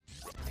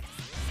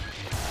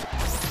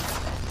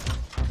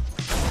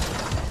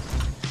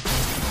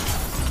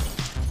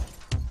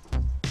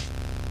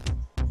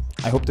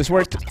I hope this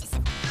worked.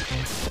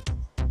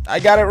 I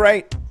got it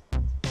right.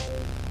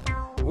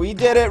 We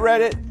did it,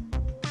 Reddit.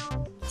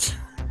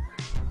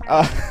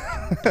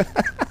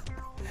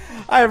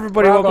 Hi,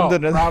 everybody.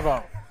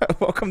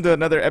 Welcome to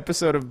another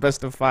episode of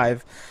Best of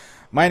Five.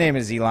 My name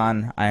is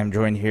Elon. I am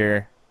joined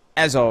here,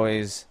 as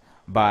always,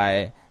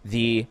 by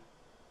the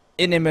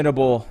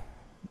inimitable,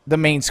 the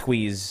main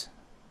squeeze,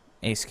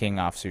 Ace King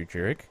Officer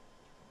Jurek,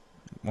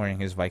 wearing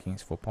his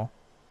Vikings football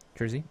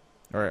jersey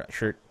or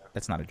shirt.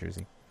 That's not a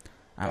jersey.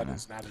 That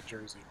is not a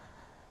jersey.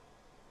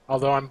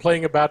 Although I'm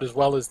playing about as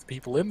well as the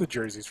people in the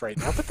jerseys right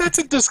now, but that's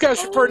a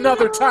discussion for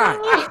another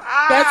time.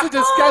 That's a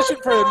discussion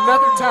for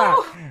another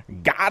time.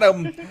 Got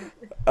him.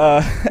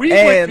 We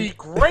would be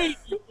great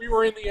if we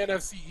were in the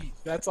NFC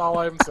East. That's all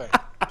I'm saying.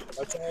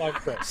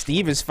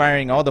 Steve is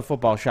firing all the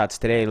football shots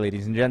today,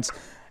 ladies and gents.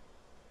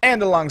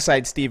 And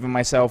alongside Steve and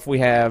myself, we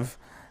have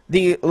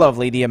the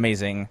lovely, the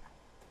amazing,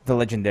 the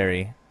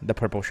legendary, the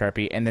Purple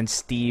Sharpie. And then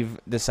Steve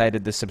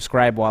decided to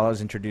subscribe while I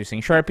was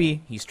introducing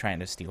Sharpie. He's trying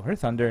to steal her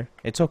thunder.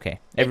 It's okay.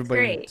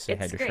 Everybody say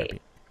hi to Sharpie.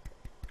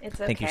 It's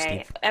okay. Thank you,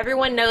 Steve.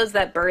 Everyone knows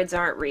that birds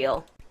aren't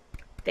real.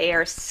 They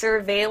are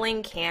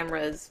surveilling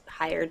cameras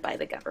hired by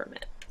the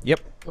government. Yep.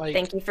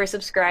 Thank you for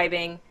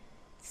subscribing,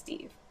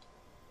 Steve.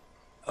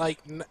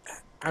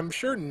 I'm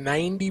sure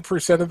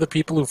 90% of the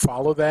people who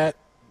follow that,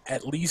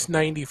 at least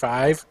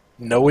 95,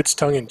 know it's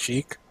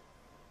tongue-in-cheek.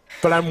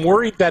 But I'm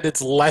worried that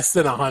it's less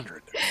than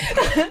 100.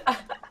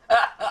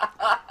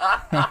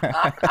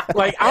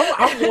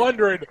 I'm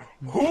wondering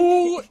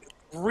who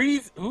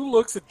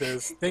looks at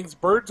this, thinks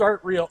birds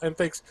aren't real, and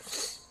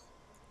thinks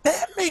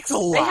that makes a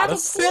lot of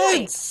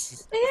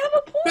sense. They have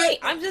a point.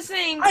 I'm just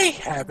saying. I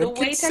haven't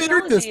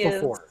considered this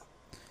before.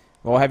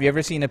 Well, have you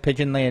ever seen a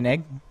pigeon lay an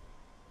egg?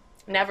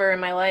 Never in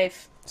my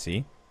life.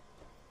 See?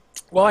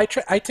 Well, I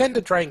tend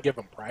to try and give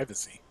them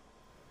privacy.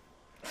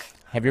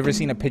 Have you ever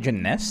seen a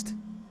pigeon nest?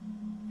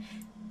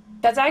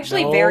 That's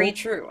actually very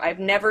true. I've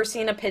never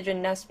seen a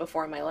pigeon nest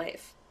before in my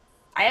life.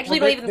 I actually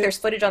don't even think there's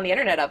footage on the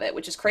internet of it,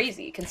 which is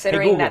crazy,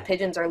 considering that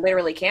pigeons are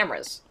literally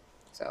cameras.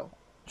 So,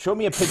 show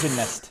me a pigeon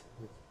nest.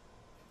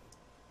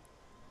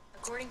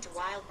 According to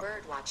Wild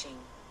Bird Watching,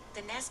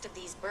 the nest of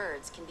these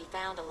birds can be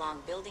found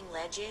along building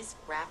ledges,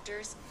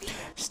 rafters, beams.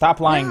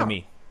 Stop lying to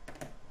me.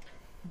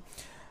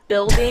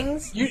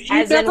 Buildings,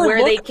 as in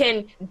where they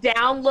can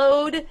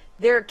download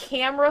their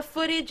camera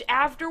footage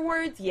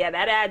afterwards? Yeah,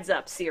 that adds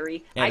up,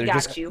 Siri. Yeah, I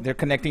got you. They're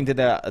connecting to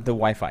the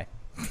Wi-Fi.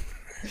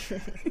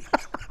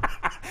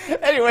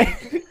 Anyway,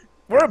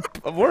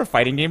 we're a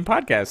fighting game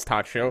podcast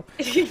talk show.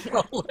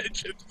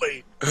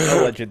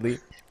 Allegedly.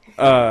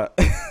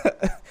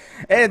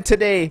 And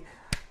today,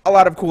 a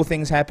lot of cool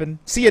things happened.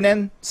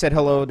 CNN said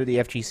hello to the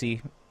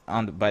FGC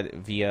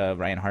via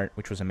Ryan Hart,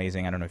 which was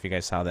amazing. I don't know if you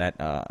guys saw that.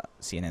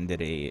 CNN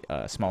did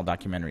a small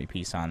documentary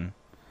piece on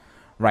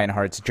Ryan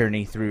Hart's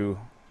journey through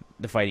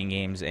the fighting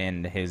games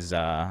and his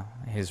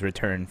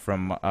return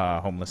from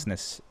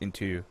homelessness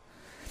into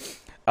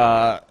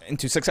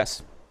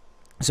success.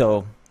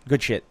 So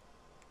good shit.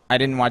 I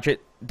didn't watch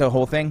it the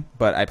whole thing,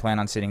 but I plan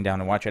on sitting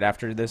down and watch it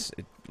after this.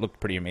 It looked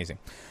pretty amazing.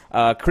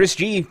 Chris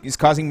G is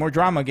causing more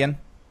drama again.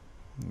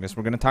 I guess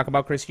we're gonna talk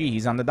about Chris G.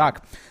 He's on the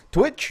dock.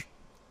 Twitch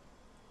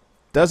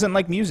doesn't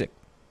like music.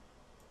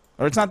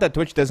 Or it's not that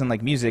Twitch doesn't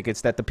like music,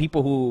 it's that the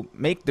people who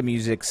make the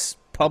music's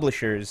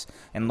publishers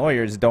and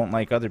lawyers don't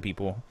like other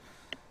people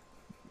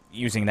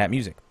using that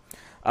music.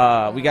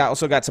 We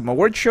also got some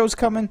award shows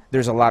coming.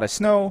 There's a lot of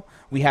snow.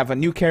 We have a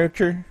new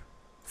character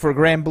for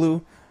Grand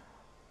Blue.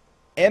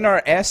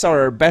 NRS are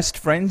our best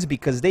friends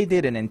because they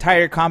did an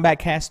entire combat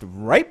cast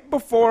right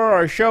before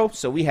our show,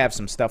 so we have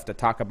some stuff to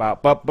talk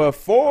about. But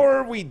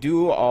before we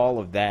do all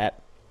of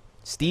that,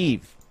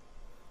 Steve,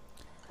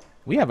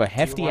 we have a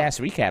hefty-ass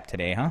recap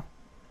today, huh?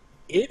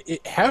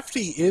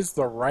 Hefty is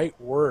the right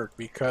word,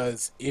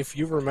 because if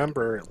you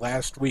remember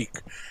last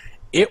week,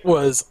 it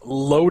was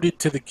loaded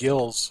to the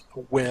gills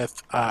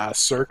with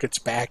circuits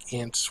back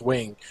in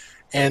swing,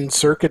 and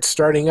circuits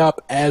starting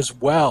up as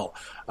well.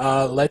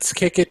 Let's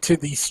kick it to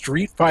the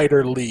Street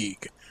Fighter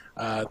League.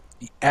 The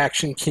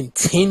action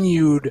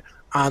continued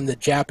on the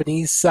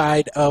Japanese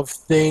side of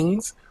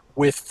things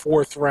with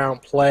fourth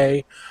round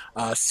play.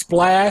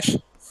 Splash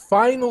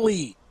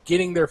finally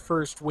getting their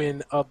first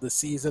win of the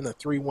season, a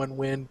 3-1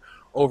 win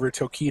over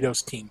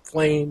Tokido's Team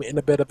Flame in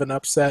a bit of an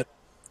upset.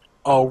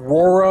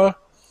 Aurora,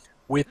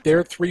 with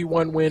their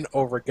 3-1 win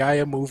over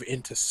Gaia, move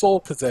into sole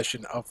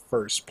possession of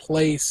first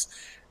place.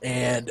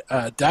 And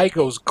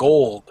Daigo's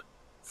Gold,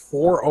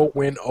 4-0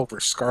 win over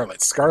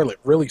Scarlet. Scarlet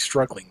really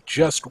struggling,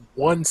 just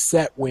one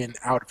set win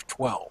out of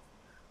 12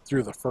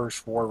 through the first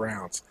 4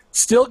 rounds.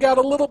 Still got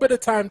a little bit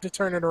of time to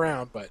turn it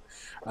around, but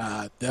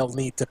they'll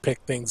need to pick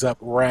things up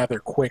rather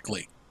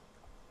quickly.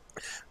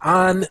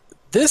 On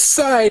this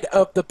side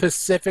of the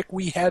Pacific,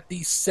 we had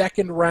the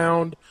second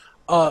week,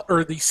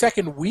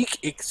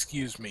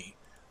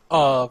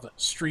 of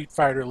Street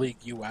Fighter League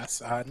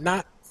US.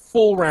 Not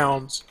full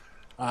rounds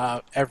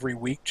every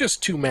week,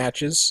 just 2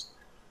 matches.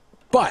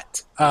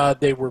 But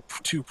they were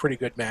 2 pretty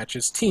good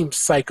matches. Team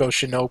Psycho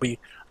Shinobi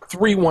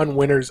 3-1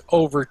 winners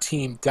over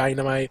Team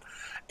Dynamite.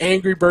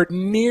 Angry Bird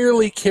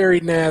nearly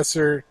carried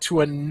Nasser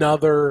to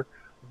another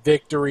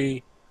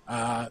victory.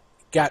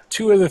 Got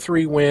 2 of the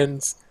 3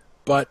 wins,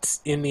 but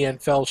in the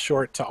end fell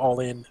short to All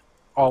In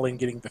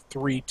getting the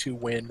 3-2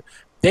 win.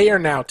 They are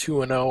now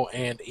 2-0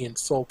 and in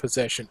sole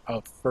possession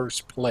of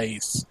first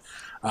place.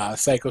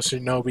 Psycho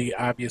Shinobi,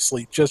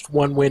 obviously, just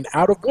 1 win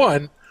out of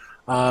 1,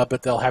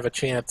 but they'll have a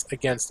chance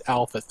against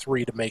Alpha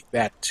 3 to make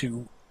that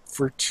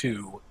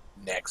 2-for-2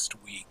 next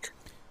week.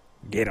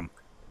 Get him.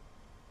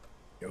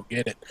 Go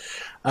get it.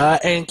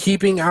 And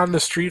keeping on the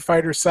Street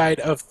Fighter side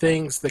of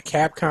things, the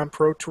Capcom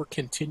Pro Tour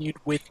continued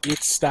with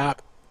its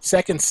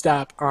second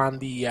stop on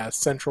the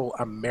Central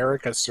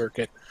America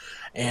circuit.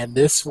 And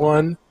this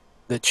one,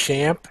 the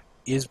champ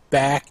is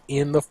back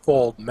in the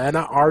fold.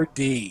 Mena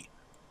RD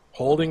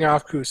holding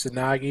off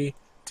Kusanagi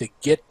to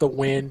get the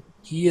win.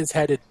 He is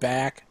headed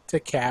back to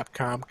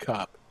Capcom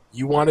Cup.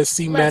 You want to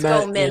see Let's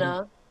Mena? go,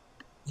 Mena.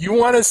 You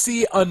want to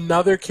see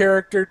another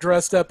character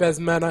dressed up as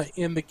Mena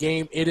in the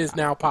game? It is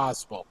now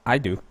possible. I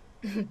do.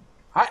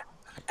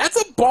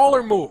 That's a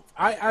baller move.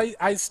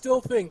 I still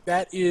think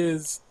that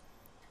is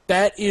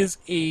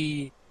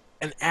an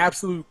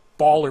absolute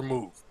baller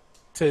move.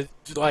 To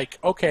like,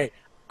 okay,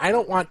 I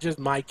don't want just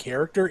my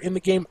character in the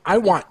game. I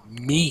want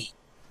me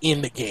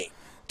in the game.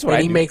 That's what and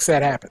I he do. makes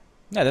that happen.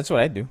 Yeah, that's what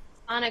I do.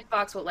 Sonic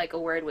Fox would like a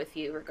word with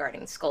you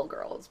regarding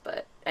Skullgirls,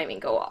 but I mean,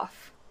 go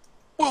off.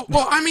 Well,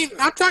 I mean,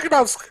 I'm talking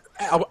about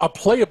a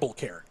playable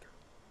character.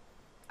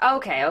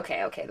 Okay,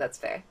 that's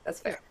fair. That's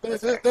fair.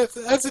 That's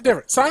the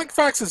difference. Sonic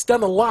Fox has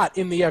done a lot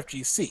in the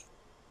FGC,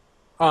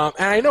 and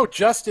I know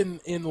Justin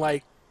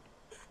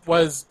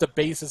was the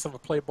basis of a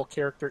playable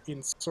character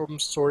in some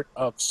sort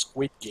of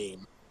Squid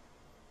Game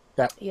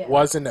that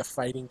wasn't a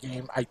fighting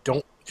game.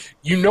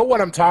 You know what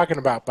I'm talking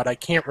about, but I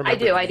can't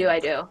remember. I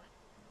do.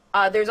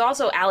 There's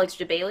also Alex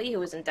Jabali, who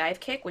was in Dive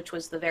Kick, which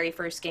was the very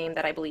first game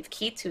that I believe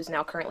Keats, who's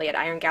now currently at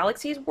Iron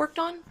Galaxies, worked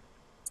on.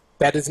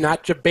 That is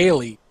not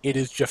Jabali. It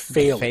is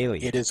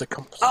Jafali. It is a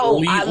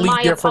completely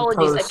my different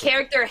apologies. person. A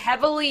character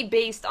heavily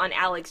based on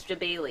Alex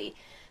Jabali.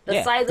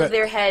 The size of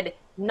their head,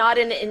 not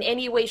in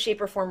any way,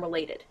 shape, or form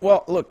related.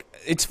 Well, look,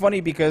 it's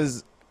funny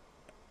because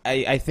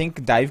I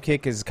think Dive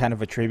Kick is kind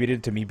of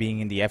attributed to me being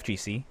in the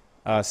FGC,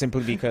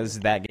 simply because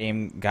that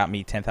game got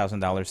me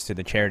 $10,000 to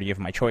the charity of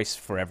my choice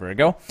forever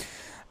ago.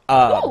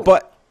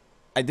 But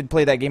I did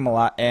play that game a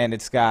lot, and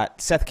it's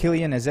got Seth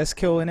Killian as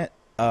S-Kill in it,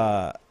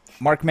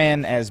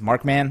 Markman as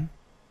Markman,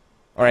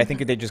 or I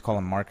think they just call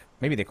him Mark.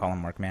 Maybe they call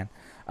him Markman.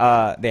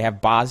 They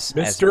have Boz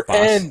as Mr. Boss.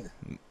 N.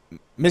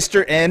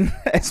 Mr. N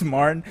as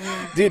Marn.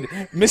 Dude,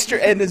 Mr.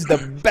 N is the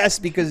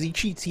best because he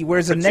cheats. He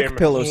wears a neck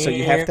pillow, so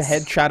you have to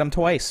headshot him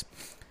twice.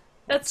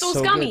 That's so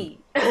scummy.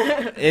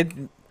 It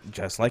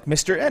just like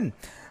Mr. N.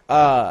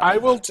 I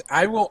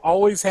will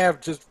always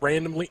have just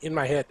randomly in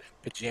my head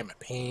pajama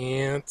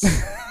pants.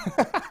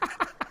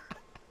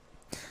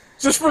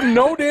 Just for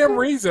no damn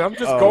reason. I'm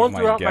just going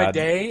throughout my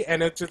day,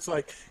 and it's just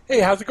like, hey,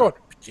 how's it going?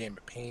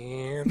 Pajama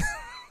pants.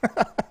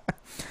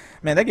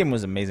 Man, that game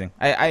was amazing.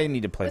 I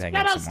need to play that game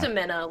some more. Shout outs to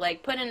Mena,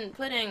 like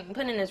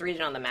putting his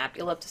region on the map.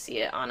 You'll love to see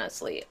it,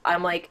 honestly.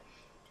 I'm like,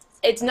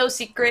 it's no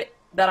secret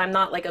that I'm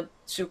not like a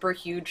super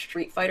huge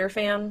Street Fighter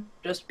fan,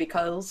 just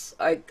because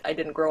I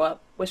didn't grow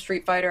up with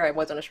Street Fighter. I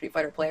wasn't a Street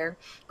Fighter player.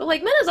 But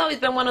like Mena's always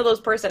been one of those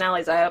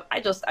personalities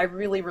I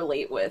really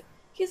relate with.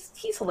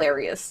 He's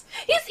hilarious.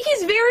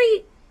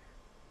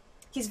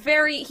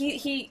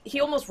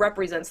 He almost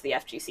represents the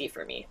FGC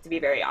for me, to be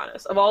very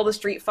honest. Of all the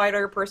Street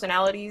Fighter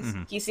personalities,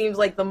 he seems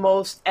like the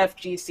most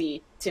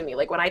FGC to me.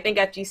 Like when I think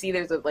FGC,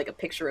 there's a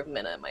picture of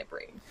Mena in my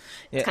brain.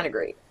 It's kind of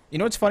great. You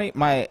know what's funny?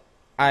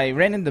 I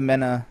ran into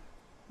Mena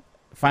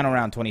final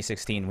round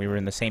 2016. We were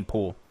in the same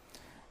pool,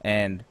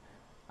 and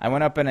I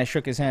went up and I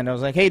shook his hand. I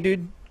was like, "Hey,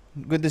 dude,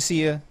 good to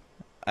see you."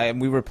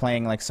 We were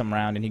playing like some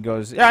round, and he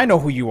goes, "Yeah, I know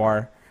who you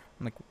are."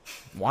 I'm like,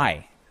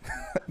 "Why?"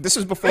 This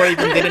was before I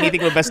even did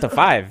anything with Best of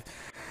 5.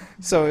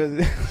 So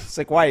it's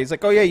like, why? He's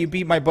like, "Oh yeah, you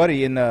beat my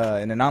buddy in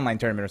an online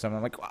tournament or something."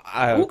 I'm like,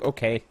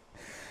 "Okay,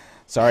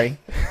 sorry,"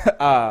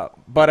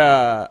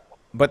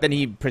 but then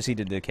he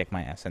proceeded to kick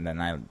my ass, and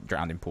then I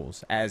drowned in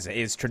pools, as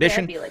is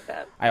tradition. Yeah, it'd be like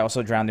that. I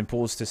also drowned in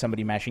pools to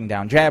somebody mashing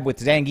down jab with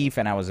Zangief,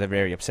 and I was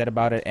very upset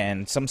about it.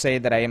 And some say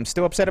that I am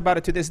still upset about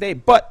it to this day.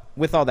 But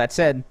with all that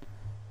said,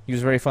 he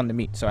was very fun to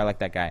meet, so I like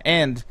that guy.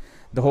 And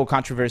the whole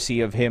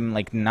controversy of him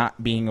like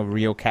not being a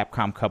real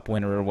Capcom Cup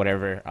winner or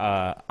whatever,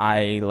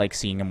 I like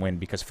seeing him win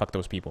because fuck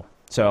those people.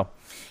 So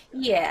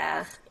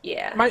yeah.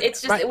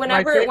 It's just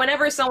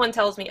whenever someone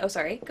tells me, oh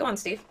sorry, go on,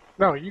 Steve.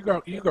 No, you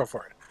go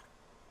for it.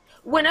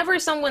 Whenever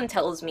someone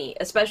tells me,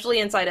 especially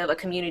inside of a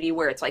community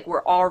where it's like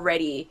we're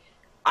already,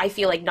 I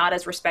feel like not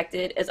as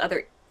respected as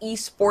other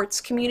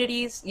esports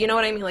communities, you know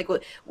what I mean? Like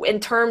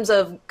in terms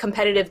of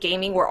competitive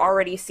gaming, we're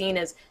already seen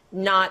as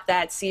not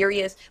that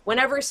serious.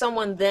 Whenever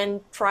someone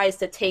then tries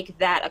to take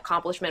that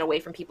accomplishment away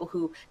from people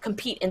who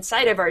compete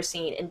inside of our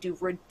scene and do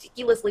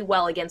ridiculously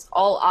well against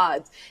all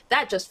odds,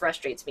 that just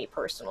frustrates me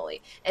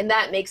personally. And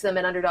that makes them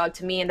an underdog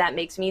to me, and that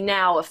makes me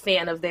now a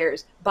fan of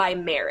theirs by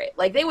merit.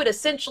 Like, they would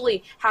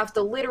essentially have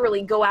to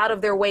literally go out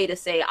of their way to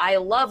say, I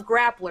love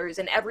grapplers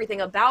and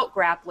everything about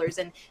grapplers,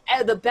 and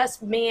the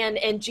best man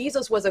and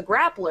Jesus was a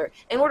grappler,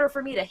 in order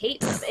for me to hate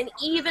them. And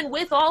even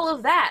with all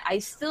of that, I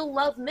still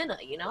love Minna,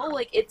 you know?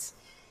 Like, it's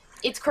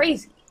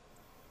crazy.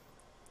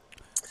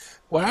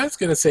 What I was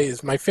going to say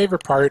is my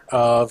favorite part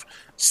of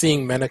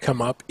seeing Mena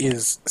come up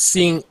is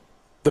seeing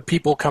the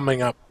people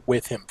coming up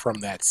with him from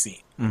that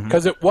scene.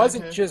 Because it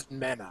wasn't just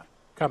Mena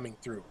coming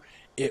through.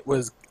 It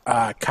was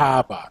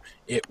Kaba.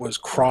 It was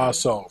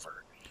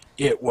Crossover.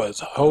 It was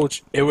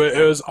Hoch. It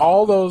was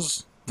all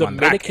those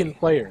Dominican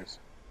players.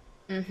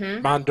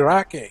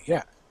 Mandrake,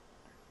 yeah.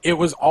 It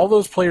was all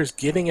those players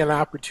getting an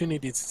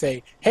opportunity to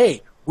say,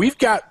 hey, we've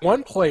got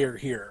one player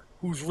here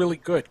who's really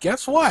good.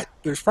 Guess what?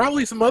 There's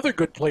probably some other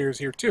good players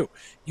here, too.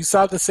 You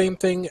saw the same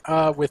thing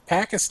with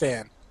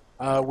Pakistan,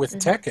 with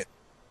Tekken,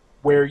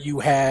 where you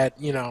had,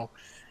 you know,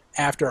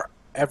 after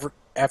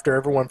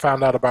everyone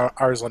found out about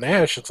Arslan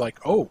Ash, it's like,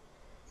 oh,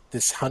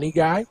 this Honey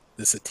guy,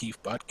 this Atif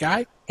Butt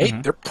guy, hey,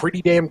 they're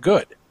pretty damn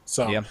good.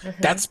 So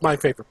that's my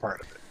favorite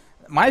part of it.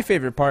 My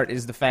favorite part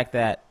is the fact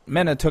that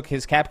Mena took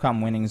his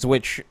Capcom winnings,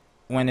 which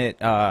when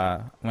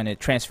it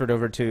transferred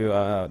over to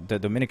the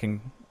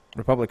Dominican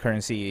Republic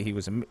currency,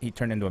 he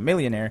turned into a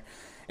millionaire.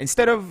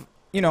 Instead of,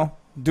 you know,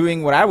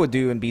 doing what I would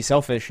do and be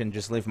selfish and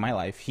just live my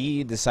life,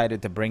 he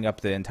decided to bring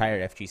up the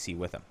entire FGC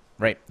with him.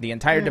 Right, the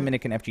entire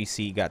Dominican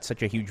FGC got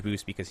such a huge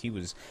boost because he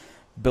was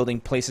building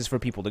places for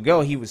people to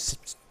go. He was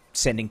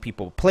sending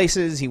people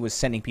places. He was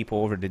sending people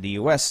over to the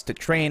US to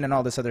train and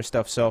all this other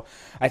stuff. So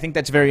I think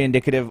that's very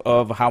indicative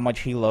of how much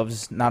he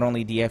loves not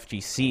only the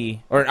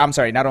FGC, or I'm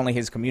sorry, not only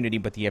his community,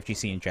 but the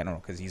FGC in general,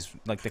 because he's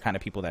like the kind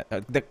of people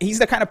that he's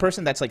the kind of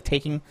person that's like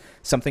taking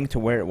something to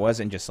where it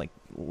was and just like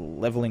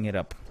leveling it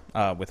up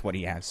with what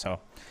he has. So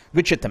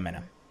good shit to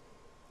Mena.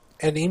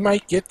 And he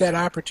might get that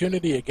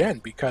opportunity again,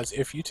 because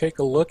if you take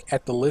a look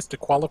at the list of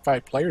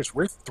qualified players,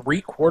 we're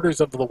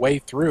 3/4 of the way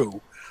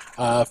through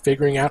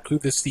figuring out who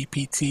the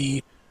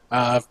CPT,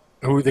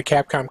 who the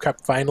Capcom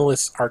Cup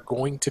finalists are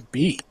going to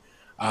be.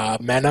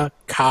 Mena,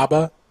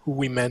 Kaba, who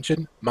we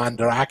mentioned,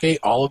 Mandrake,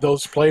 all of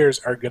those players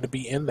are going to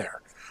be in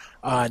there.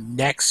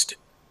 Next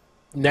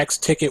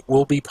ticket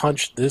will be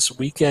punched this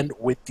weekend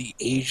with the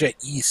Asia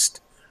East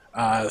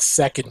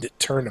second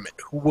tournament.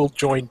 Who will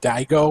join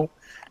Daigo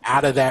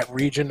out of that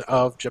region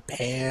of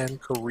Japan,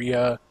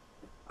 Korea?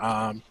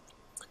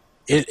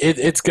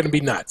 It's going to be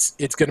nuts.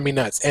 It's going to be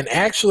nuts. And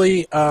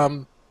actually,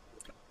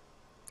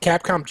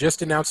 Capcom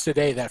just announced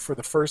today that for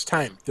the first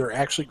time, they're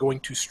actually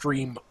going to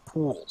stream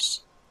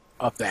pools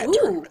of that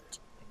tournament.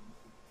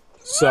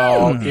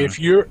 So if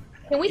you're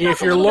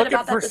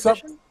looking for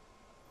something,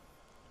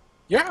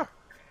 yeah.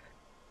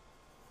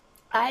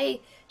 I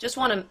just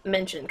want to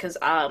mention, because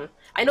I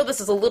know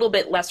this is a little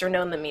bit lesser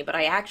known than me, but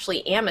I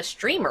actually am a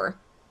streamer.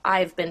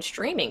 I've been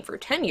streaming for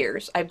 10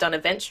 years. I've done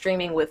event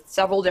streaming with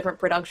several different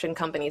production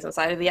companies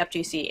inside of the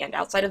FGC and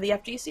outside of the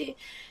FGC.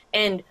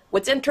 And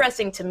what's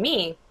interesting to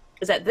me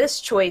is that this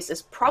choice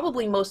is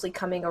probably mostly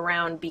coming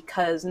around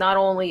because not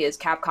only is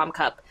Capcom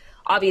Cup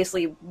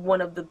obviously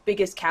one of the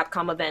biggest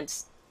Capcom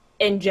events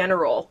in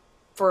general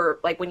for,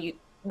 like, when you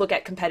look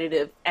at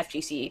competitive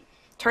FGC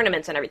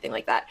tournaments and everything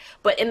like that,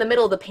 but in the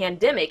middle of the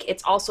pandemic,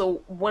 it's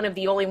also one of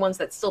the only ones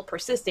that's still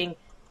persisting.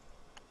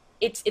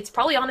 It's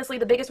probably honestly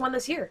the biggest one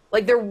this year.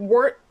 Like, there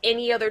weren't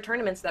any other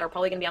tournaments that are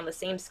probably going to be on the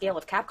same scale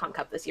of Capcom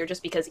Cup this year,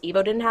 just because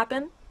EVO didn't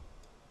happen,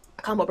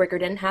 Combo Breaker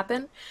didn't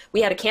happen.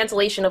 We had a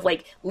cancellation of,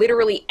 like,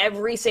 literally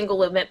every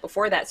single event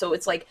before that. So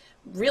it's, like,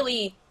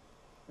 really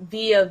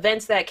the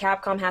events that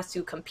Capcom has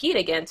to compete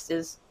against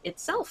is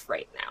itself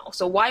right now.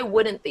 So why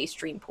wouldn't they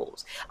stream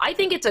pools? I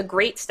think it's a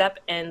great step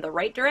in the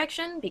right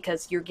direction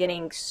because you're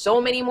getting so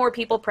many more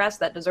people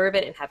pressed that deserve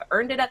it and have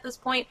earned it at this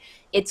point.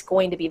 It's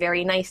going to be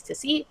very nice to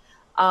see.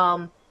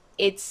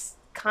 It's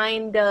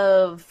kind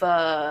of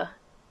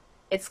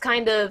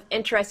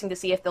interesting to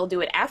see if they'll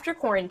do it after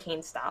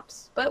quarantine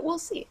stops, but we'll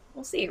see.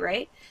 We'll see,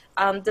 right?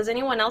 Does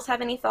anyone else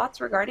have any thoughts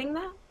regarding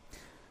that?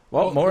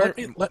 Well,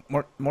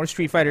 more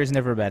Street Fighter is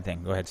never a bad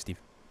thing. Go ahead, Steve.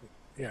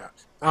 Yeah.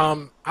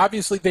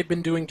 Obviously, they've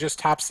been doing just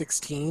top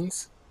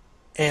 16s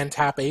and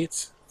top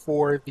 8s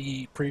for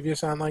the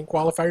previous online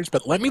qualifiers,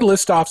 but let me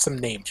list off some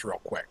names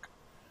real quick.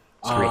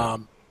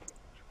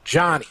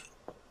 Johnny,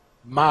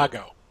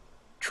 Mago,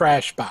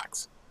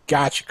 Trashbox,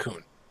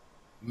 Gachikun,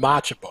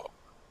 Machabo,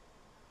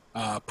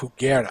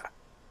 Pugera,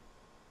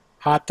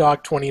 Hot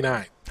Dog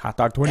 29,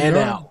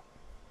 NL,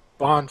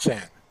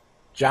 Bonchan,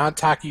 John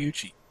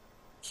Takeuchi,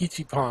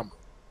 Kichipamu,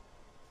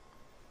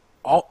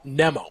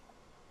 Nemo.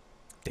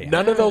 Damn.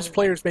 None of those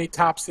players made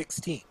top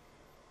 16.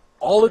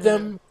 All of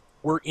them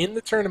were in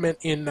the tournament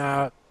in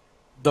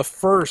the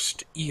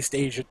first East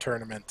Asia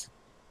tournament.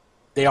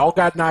 They all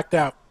got knocked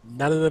out.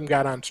 None of them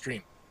got on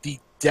stream. The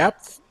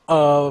depth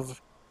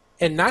of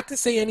and not to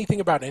say anything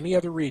about any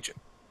other region,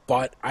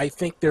 but I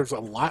think there's a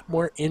lot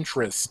more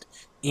interest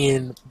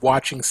in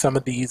watching some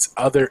of these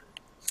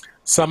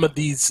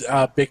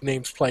big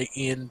names play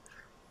in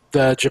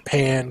the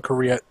Japan,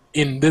 Korea,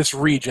 in this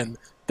region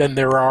than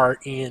there are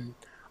in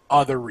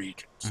other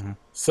regions. Mhm.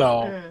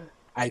 So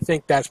I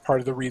think that's part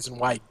of the reason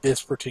why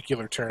this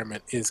particular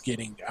tournament is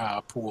getting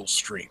pools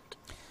streamed.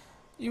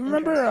 You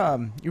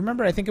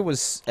remember? I think it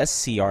was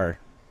SCR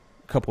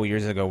a couple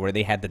years ago where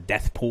they had the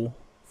death pool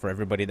for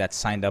everybody that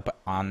signed up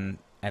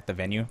at the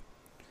venue,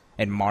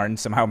 and Marn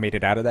somehow made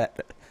it out of that.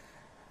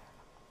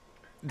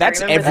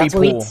 That's I remember every that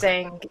tweet pool.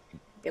 saying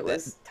it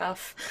was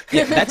tough.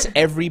 Yeah, that's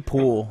every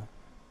pool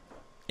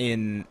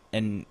in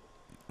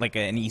like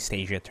an East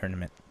Asia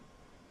tournament.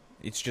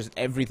 It's just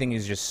everything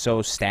is just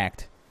so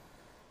stacked.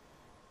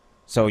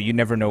 So you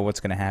never know what's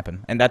going to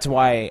happen, and that's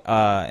why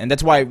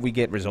we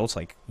get results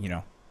like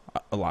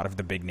a lot of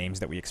the big names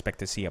that we expect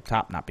to see up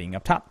top not being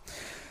up top.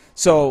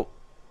 So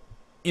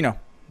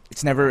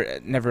it's never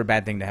a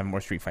bad thing to have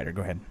more Street Fighter.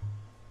 Go ahead.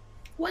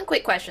 One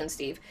quick question,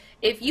 Steve.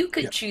 If you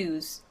could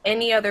choose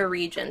any other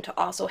region to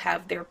also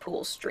have their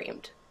pool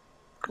streamed,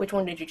 which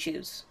one did you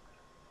choose?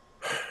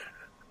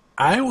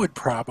 I would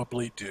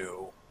probably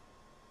do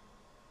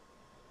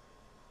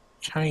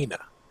China.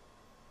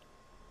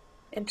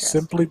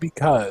 Interesting. Simply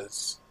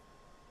because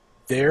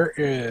there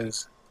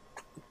is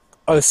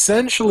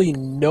essentially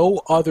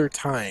no other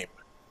time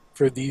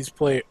for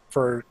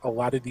a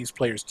lot of these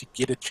players to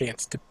get a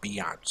chance to be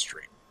on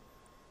stream.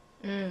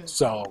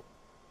 So,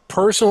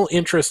 personal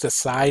interest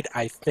aside,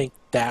 I think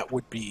that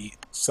would be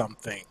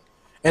something.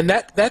 And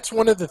that's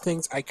one of the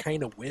things I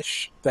kind of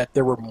wish that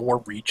there were more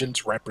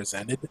regions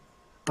represented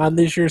on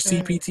this year's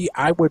CPT.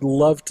 I would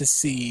love to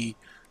see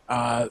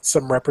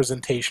some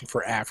representation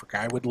for Africa.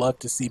 I would love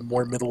to see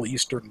more Middle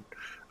Eastern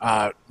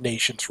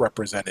nations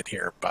represented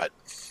here, but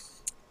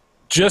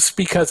just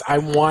because I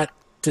want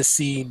to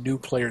see new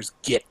players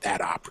get that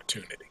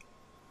opportunity.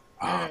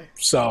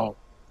 So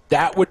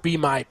that would be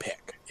my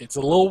pick. It's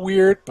a little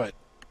weird, but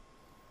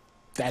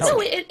that's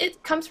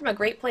it comes from a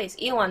great place.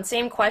 Elon,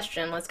 same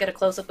question. Let's get a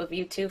close-up of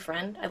you too,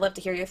 friend. I'd love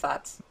to hear your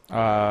thoughts.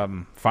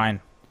 Fine.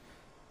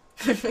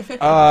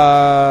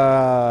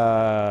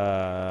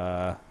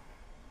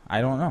 I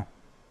don't know.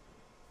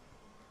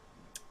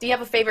 Do you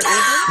have a favorite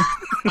region?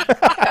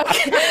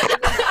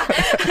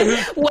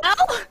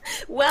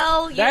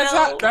 well, you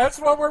know. That's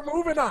what we're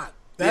moving on.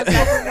 That's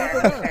what we're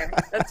moving on.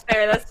 That's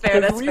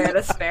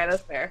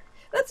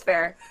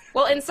fair.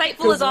 Well,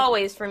 insightful as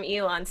always from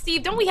Elon.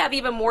 Steve, don't we have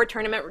even more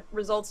tournament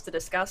results to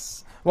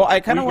discuss? Well,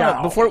 I kind of We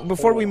want got to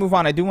before we move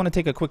on. I do want to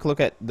take a quick look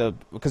at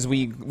because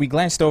we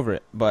glanced over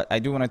it, but I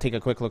do want to take a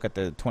quick look at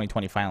the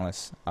 2020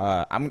 finalists.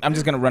 I'm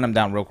just gonna run them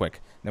down real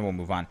quick, then we'll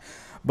move on.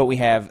 But we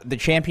have the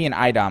champion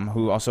Idom,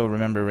 who also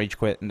rage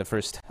quit in the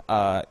first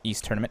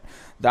East tournament.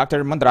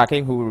 Dr.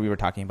 Mandrake, who we were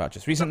talking about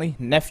just recently.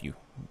 Nephew,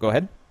 go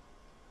ahead.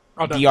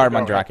 Oh, no, Dr. go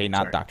Mandrake, ahead. not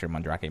Sorry. Dr.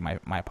 Mandrake.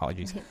 My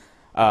apologies.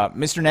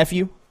 Mr.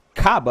 Nephew,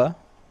 Kaba,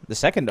 the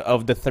second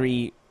of the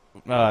three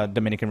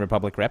Dominican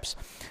Republic reps.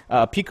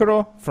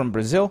 Picaro from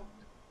Brazil.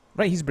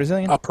 Right, he's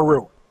Brazilian?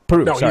 Peru.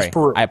 Peru, No, sorry. he's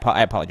Peru. I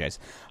apologize.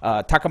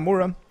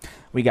 Takamura.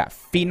 We got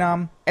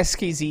Phenom,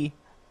 SKZ,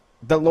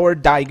 the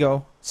Lord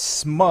Daigo,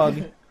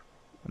 Smug,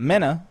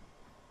 Mena,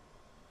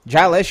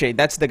 Jaleshe,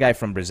 that's the guy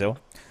from Brazil.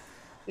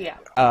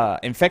 Yeah.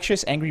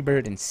 Infectious, Angry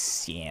Bird, and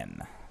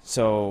Cien.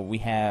 So we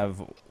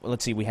have,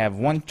 we have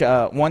one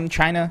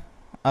China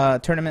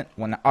tournament,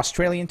 one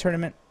Australian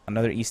tournament,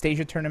 another East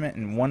Asia tournament,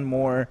 and one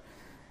more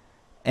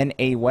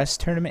NA West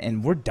tournament,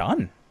 and we're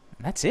done.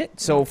 That's it.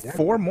 So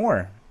 4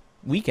 more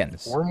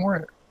weekends. 4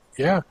 more.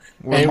 Yeah.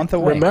 We're a month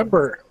away.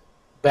 Remember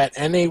that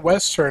NA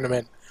West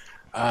tournament,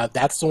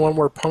 that's the one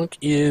where Punk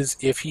is,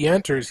 if he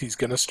enters, he's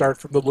going to start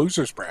from the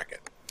losers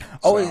bracket.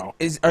 Oh,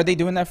 So, are they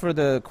doing that for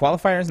the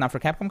qualifiers, not for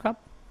Capcom Cup?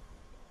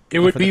 it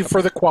would for the be cup?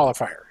 for the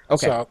qualifier.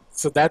 Okay.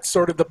 So that's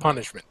sort of the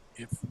punishment.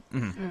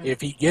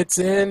 If he gets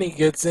in, he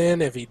gets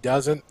in. If he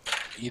doesn't,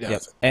 he doesn't.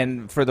 Yep.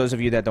 And for those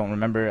of you that don't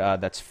remember,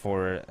 that's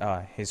for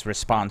his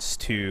response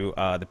to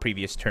the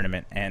previous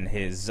tournament and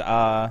his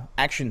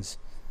actions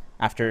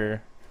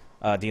after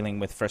dealing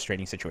with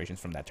frustrating situations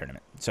from that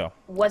tournament. So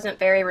Wasn't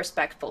very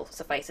respectful,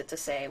 suffice it to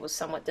say. Was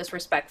somewhat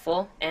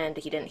disrespectful, and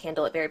he didn't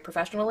handle it very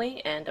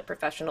professionally, and a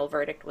professional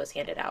verdict was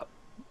handed out.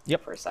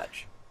 Yep. For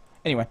such.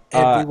 anyway,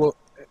 And we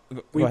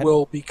go ahead.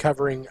 will be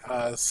covering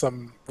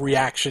some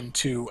reaction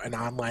to an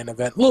online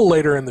event a little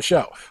later in the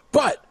show.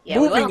 But Yeah,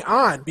 we moving will.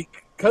 on,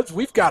 because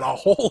we've got a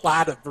whole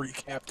lot of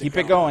recap to keep go.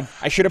 it going.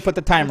 I should have put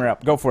the timer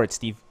up. Go for it,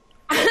 Steve.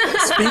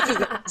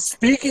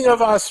 Speaking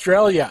of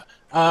Australia,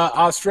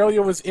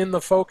 Australia was in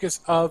the focus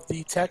of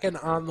the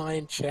Tekken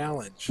Online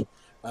Challenge.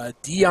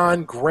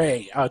 Dion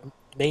Gray, a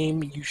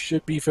name you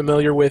should be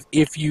familiar with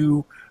if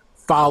you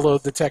follow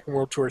the Tekken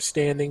World Tour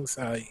standings.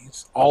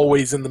 He's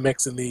always in the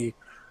mix in the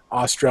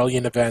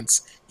Australian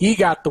events. He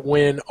got the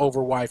win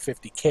over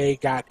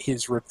Y50K, got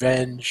his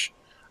revenge,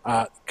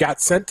 got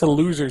sent to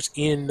losers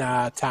in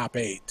top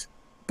 8,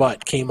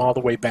 but came all the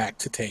way back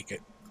to take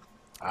it.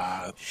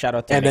 Shout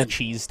out to And then-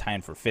 McCheese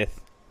tying for 5th.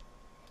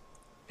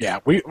 Yeah,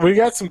 we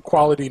got some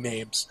quality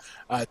names.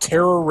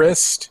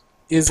 Terrorist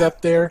is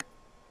up there.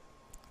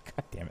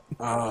 God damn it.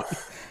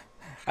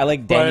 I I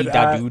like Danny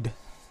Dadoud.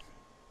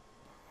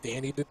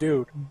 Danny the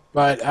Dude.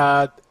 But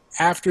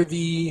after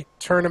the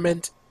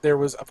tournament, there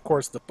was, of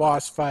course, the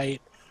boss fight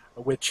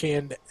with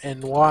Chan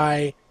and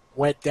Y.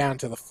 Went down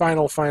to the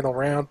final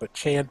round, but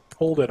Chan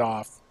pulled it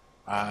off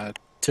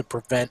to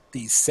prevent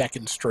the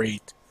second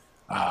straight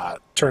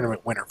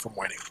tournament winner from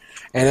winning.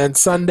 And then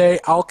Sunday,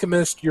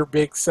 Alchemist, your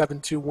big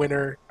 7-2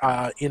 winner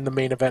in the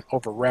main event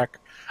over Rec.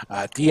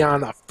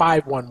 Dion, a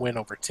 5-1 win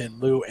over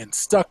Tin Lu. And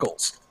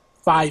Stuckles,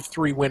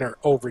 5-3 winner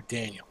over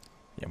Daniel.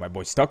 Yeah, my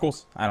boy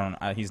Stuckles. I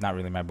don't. He's not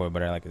really my boy,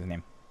 but I like his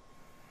name.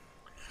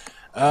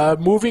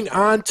 Moving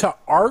on to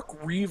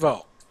Arc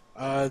Revo.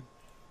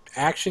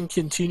 Action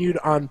continued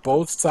on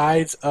both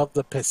sides of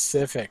the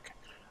Pacific.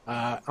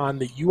 On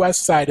the U.S.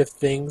 side of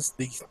things,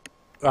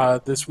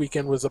 this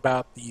weekend was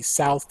about the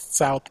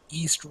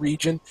southeast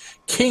region.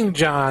 King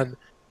John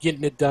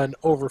getting it done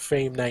over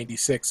Fame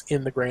 96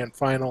 in the grand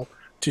final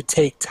to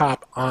take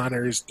top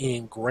honors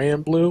in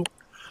Grand Blue.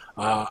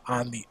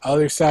 On the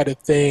other side of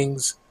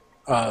things,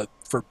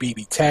 for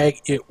BB Tag,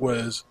 it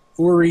was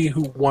Uri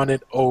who won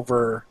it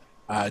over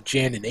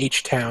Jan in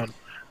H-Town.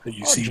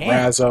 You see Jan.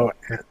 Razzo.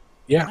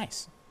 Yeah.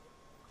 Nice.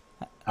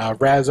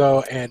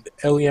 Razzo and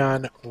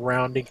Elion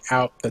rounding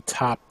out the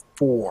top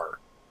 4.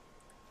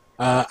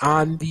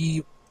 On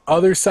the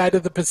other side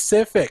of the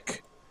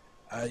Pacific,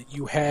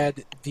 you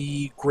had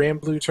the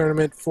Grand Blue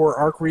tournament for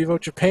Arc Revo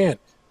Japan.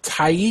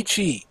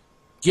 Taichi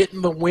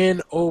getting the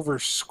win over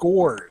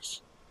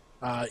Scores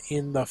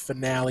in the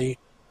finale.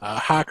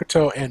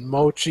 Hakuto and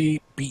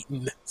Mochi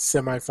beating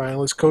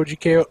semifinalist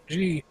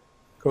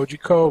Koji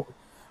Ko.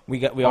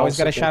 We always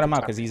got to shout him out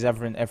top. because he's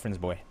Efren's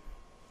boy.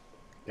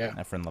 Yeah.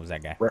 Efren loves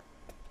that guy.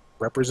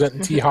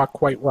 Representing T-Hawk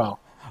quite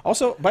well.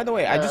 Also, by the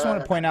way, I just want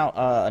to point out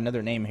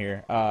another name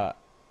here.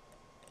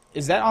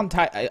 Is that on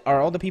tie?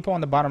 Are all the people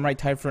on the bottom right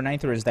tied for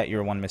 9th, or is that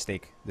your one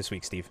mistake this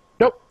week, Steve?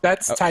 Nope,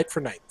 that's tied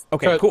for 9th.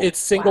 Okay, cool. It's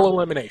single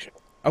elimination.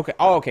 Okay.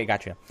 Oh, okay,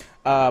 gotcha.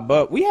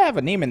 But we have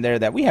a name in there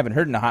that we haven't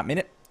heard in a hot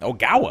minute.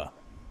 Ogawa.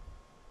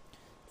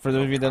 For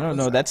those of you that don't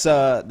know, that's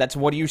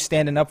What Are You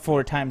Standing Up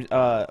For times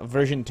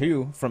version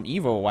 2 from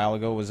Evo a while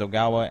ago was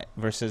Ogawa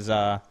versus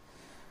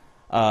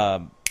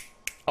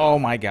oh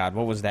my God,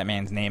 what was that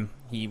man's name?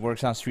 He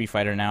works on Street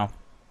Fighter now.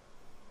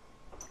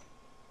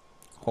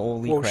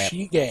 Holy crap.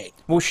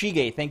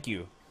 Woshige, thank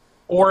you.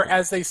 Or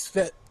as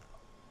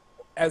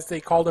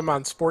they called him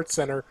on Sports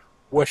Center,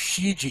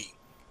 Washigi.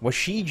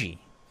 Washigi.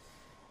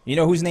 You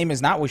know whose name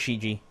is not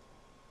Washigi?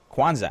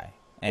 Kwanzai.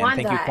 And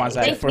thank you,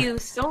 Kwanzai. Thank you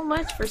so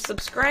much for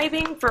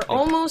subscribing for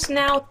almost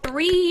now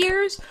 3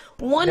 years.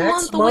 One Next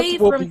month away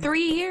month will from be-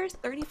 3 years,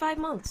 35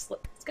 months.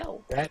 Let's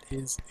go. That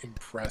is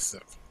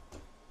impressive.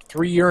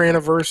 3-year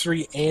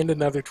anniversary and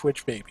another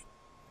Twitch baby.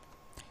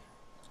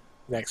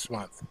 Next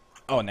month.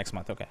 Oh, next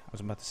month. Okay. I was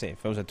about to say,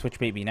 if it was a Twitch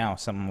baby now,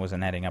 something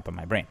wasn't adding up in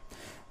my brain.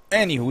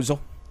 Anyhoozle.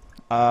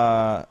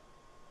 Was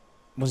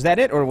that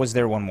it, or was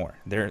there one more?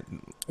 There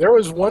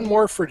was one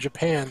more for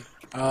Japan.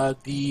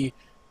 The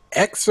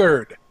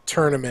Xrd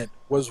tournament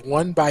was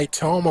won by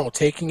Tomo,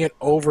 taking it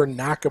over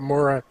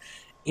Nakamura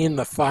in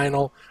the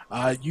final.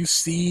 You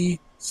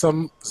see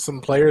some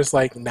players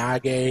like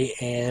Nage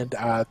and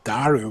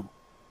Daru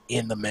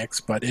in the mix,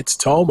 but it's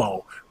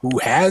Tomo, who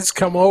has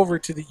come over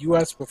to the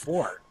U.S.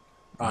 before.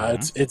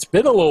 It's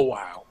been a little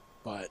while,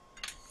 but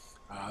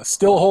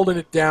still holding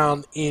it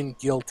down in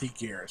Guilty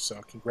Gear.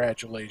 So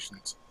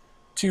congratulations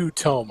to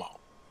Tomo.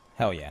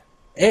 Hell yeah.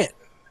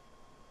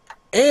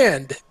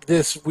 And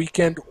this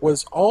weekend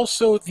was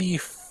also the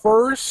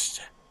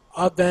first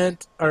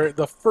event, or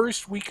the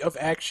first week of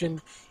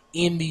action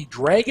in the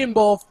Dragon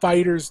Ball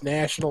FighterZ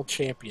National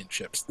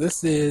Championships.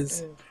 This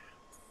is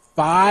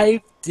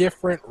 5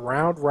 different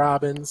round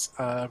robins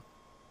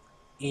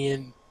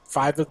in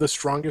 5 of the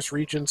strongest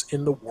regions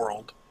in the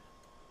world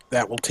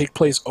that will take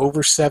place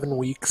over 7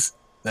 weeks.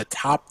 The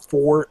top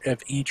 4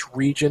 of each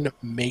region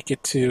make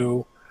it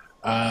to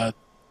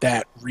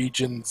that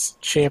region's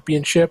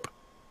championship.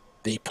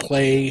 They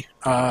play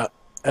a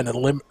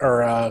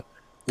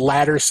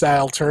ladder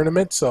style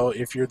tournament. So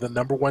if you're the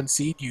number 1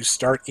 seed, you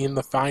start in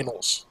the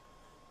finals.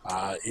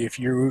 If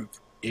you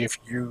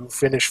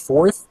finish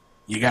 4th,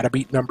 you got to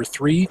beat number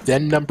 3,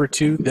 then number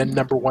 2, then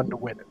number 1 to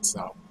win it.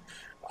 So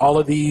all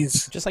of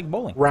these Just like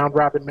bowling. round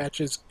robin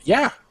matches,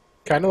 yeah,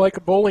 kind of like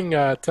a bowling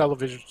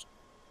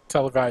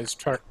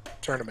televised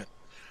tournament.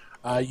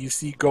 You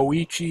see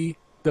Goichi,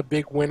 the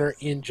big winner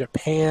in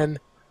Japan.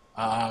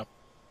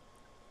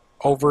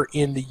 Over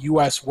in the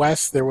U.S.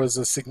 West, there was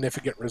a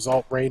significant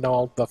result.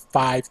 Reynald, the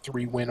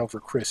 5-3 win over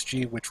Chris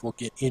G, which we'll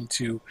get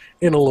into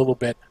in a little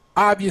bit.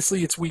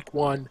 Obviously, it's week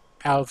 1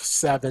 out of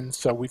 7,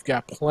 so we've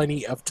got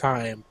plenty of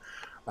time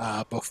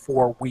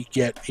before we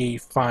get a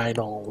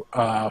final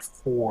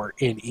 4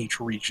 in each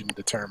region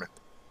determined.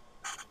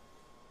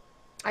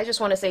 I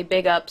just want to say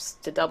big ups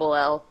to Double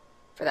L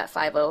for that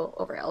 5-0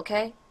 over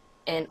LK.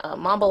 And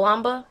Mamba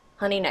Lamba,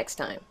 honey, next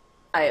time.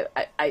 I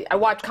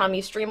watch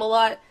Kami stream a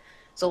lot,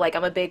 so like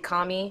I'm a big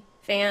Kami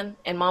fan,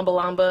 and Mamba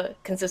Lamba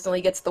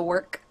consistently gets the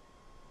work.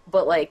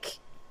 But like,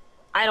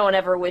 I don't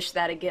ever wish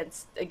that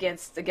against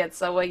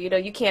someone. You know,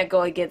 you can't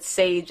go against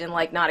Sage and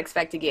like not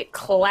expect to get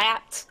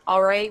clapped.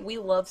 All right, we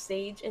love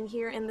Sage in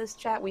here in this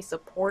chat. We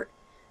support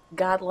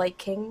godlike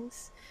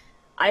kings.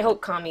 I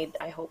hope Kami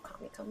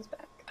comes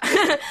back.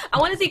 I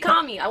want to see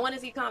Kami. I want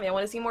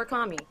to see more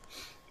Kami.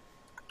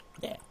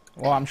 Yeah.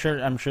 Well, I'm sure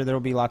there will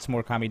be lots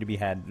more Kami to be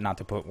had. Not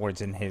to put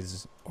words in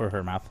his or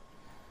her mouth.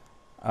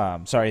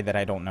 Sorry that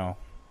I don't know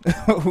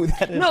who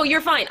that is. No,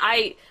 you're fine.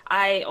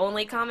 I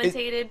only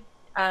commentated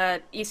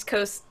East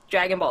Coast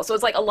Dragon Ball, so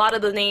it's like a lot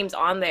of the names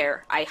on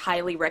there I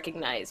highly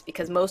recognize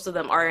because most of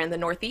them are in the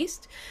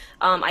Northeast.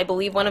 I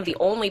believe one of the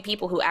only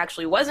people who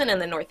actually wasn't in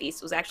the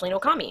Northeast was actually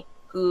Nokami,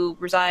 who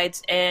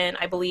resides in,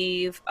 I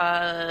believe,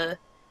 I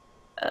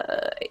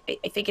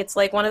think it's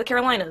like one of the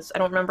Carolinas. I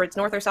don't remember it's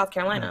North or South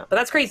Carolina, but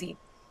that's crazy.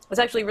 It's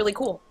actually really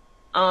cool.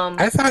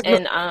 I thought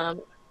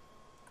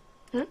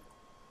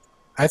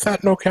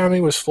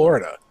Nokami was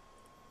Florida.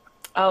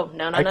 Oh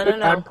no!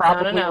 I'm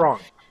probably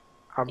wrong.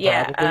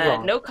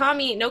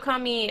 Nokami.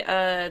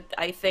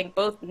 I think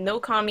both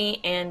Nokami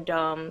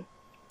and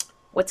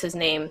what's his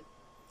name?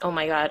 Oh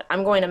my god,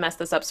 I'm going to mess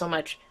this up so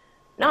much.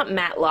 Not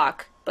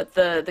Matlock, but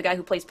the guy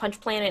who plays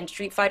Punch Planet in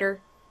Street Fighter.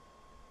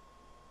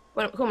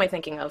 Who am I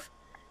thinking of?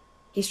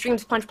 He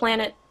streams Punch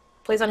Planet,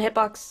 plays on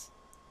Hitbox,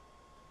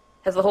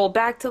 has the whole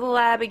back to the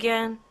lab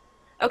again.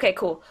 Okay,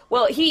 cool.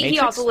 Well, he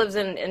also lives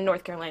in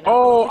North Carolina.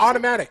 Oh,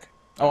 Automatic.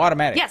 Oh,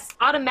 Automatic. Yes,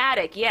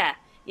 Automatic. Yeah.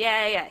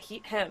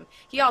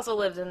 He also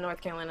lives in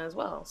North Carolina as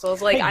well. So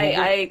it's like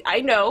Hey,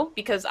 I know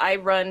because I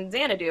run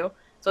Xanadu.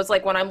 So it's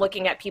like when I'm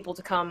looking at people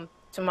to come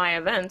to my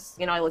events,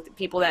 you know, I look at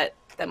people that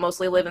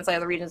mostly live inside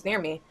the regions near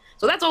me.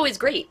 So that's always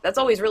great. That's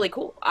always really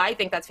cool. I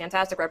think that's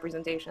fantastic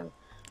representation.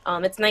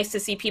 It's nice to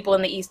see people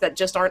in the East that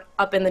just aren't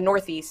up in the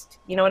Northeast.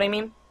 You know what I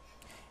mean?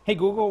 Hey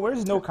Google,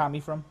 where's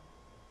Nokami from?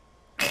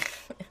 Here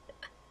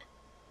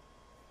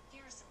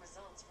are some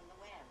results from the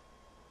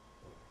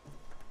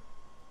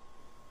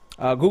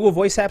web. Google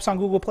Voice Apps on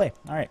Google Play.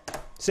 All right,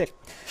 sick,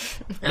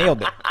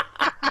 nailed it.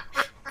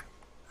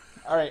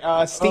 All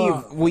right,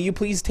 Steve, will you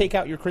please take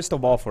out your crystal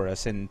ball for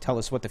us and tell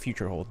us what the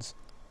future holds?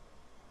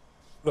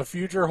 The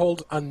future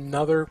holds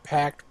another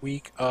packed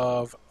week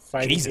of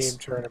fighting Jesus. game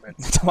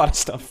tournaments. That's a lot of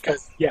stuff.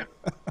 Because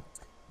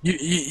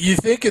you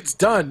think it's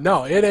done?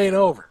 No, it ain't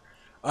over.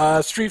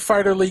 Street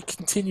Fighter League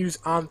continues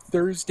on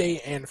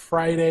Thursday and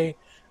Friday.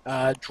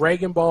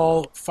 Dragon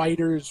Ball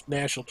Fighters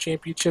National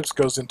Championships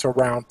goes into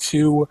round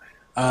 2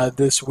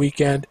 this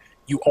weekend.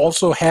 You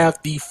also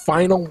have the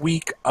final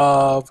week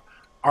of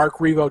Arc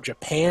Revo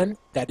Japan.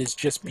 That is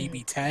just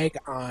BB Tag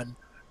on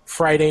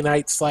Friday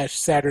night /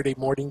 Saturday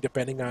morning,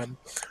 depending on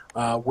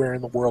where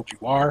in the world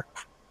you are.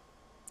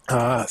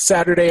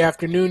 Saturday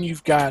afternoon,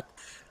 you've got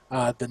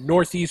the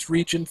Northeast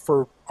region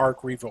for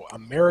Arc Revo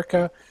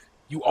America.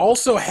 You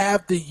also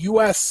have the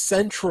U.S.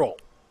 Central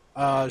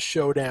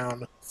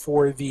showdown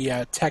for the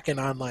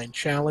Tekken Online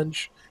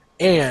Challenge.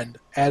 And,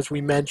 as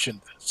we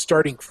mentioned,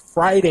 starting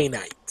Friday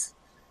night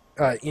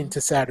into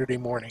Saturday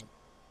morning,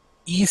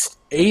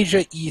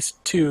 Asia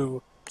East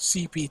 2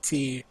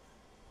 CPT,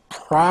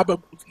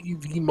 probably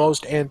the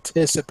most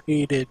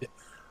anticipated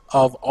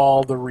of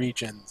all the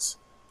regions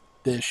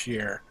this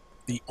year.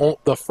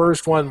 The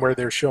first one where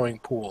they're showing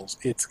pools.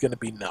 It's going to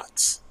be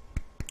nuts.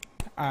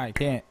 I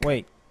can't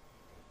wait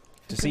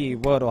to see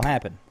what'll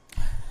happen.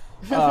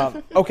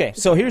 Okay,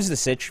 so here's the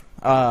sitch.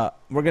 We're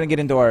going to get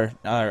into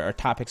our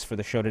topics for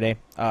the show today.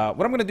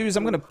 What I'm going to do is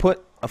I'm going to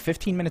put a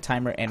 15-minute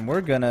timer, and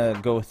we're going to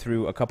go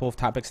through a couple of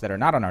topics that are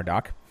not on our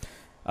doc,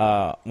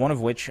 one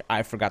of which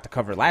I forgot to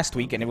cover last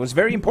week, and it was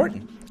very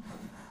important.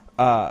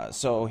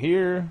 So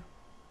here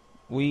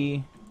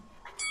we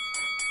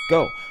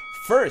go.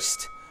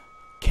 First,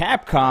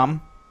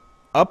 Capcom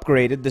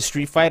upgraded the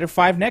Street Fighter V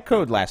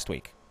netcode last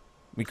week.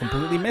 We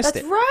completely missed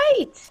That's it.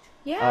 right.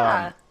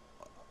 Yeah.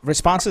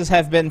 Responses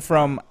have been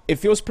from it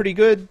feels pretty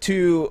good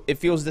to it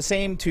feels the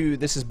same to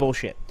this is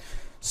bullshit.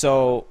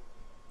 So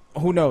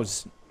who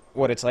knows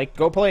what it's like?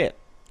 Go play it.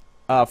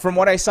 From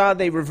what I saw,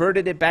 they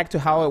reverted it back to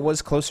how it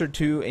was closer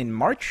to in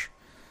March.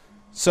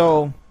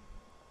 So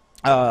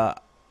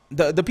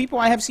the people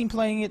I have seen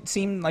playing it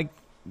seem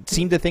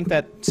to think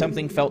that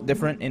something felt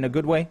different in a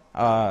good way.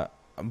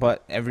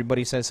 But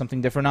everybody says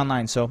something different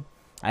online, so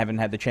I haven't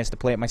had the chance to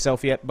play it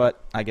myself yet,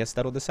 but I guess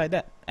that'll decide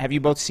that. Have you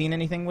both seen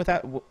anything with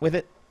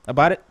it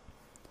about it?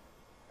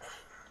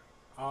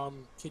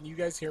 Can you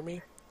guys hear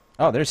me?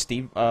 Oh, there's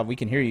Steve. We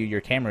can hear you. Your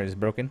camera is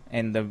broken,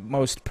 and the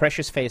most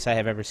precious face I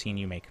have ever seen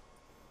you make.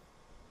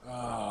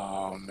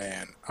 Oh,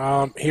 man.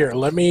 Here,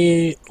 let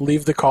me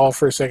leave the call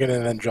for a second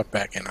and then jump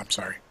back in. I'm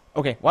sorry.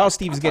 Okay, while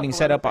Steve's getting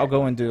set up, I'll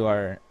go and do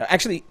our...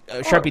 Actually,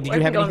 Sharpie, did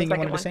you have anything you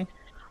wanted to say?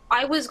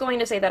 I was going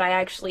to say that I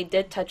actually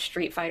did touch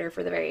Street Fighter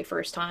for the very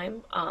first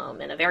time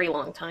in a very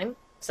long time,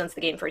 since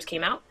the game first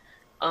came out.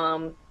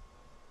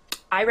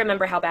 I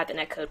remember how bad the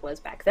netcode was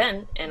back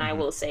then, and I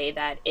will say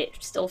that it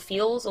still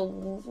feels a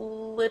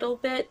little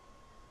bit...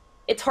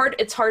 It's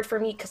hard for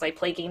me because I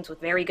play games with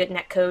very good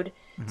netcode,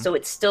 so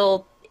it's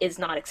still... is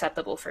not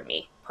acceptable for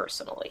me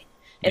personally.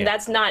 And Yeah.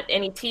 that's not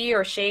any tea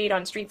or shade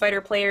on Street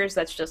Fighter players.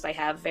 That's just I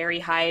have very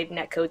high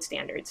netcode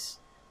standards.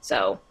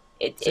 So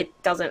it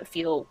doesn't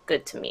feel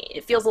good to me.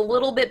 It feels a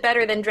little bit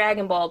better than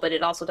Dragon Ball, but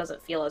it also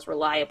doesn't feel as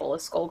reliable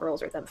as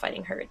Skullgirls or them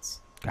fighting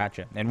herds.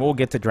 Gotcha. And we'll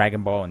get to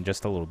Dragon Ball in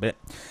just a little bit.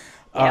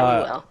 Yeah,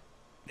 we will.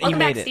 You Welcome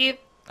made back, it. Steve.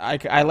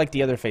 I like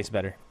the other face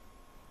better.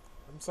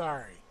 I'm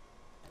sorry.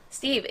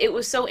 Steve, it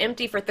was so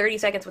empty for 30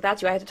 seconds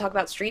without you. I had to talk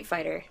about Street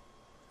Fighter.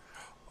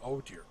 Oh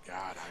dear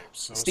God, I am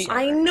so Steve-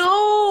 sorry. I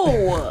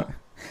know.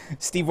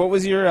 Steve, what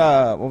was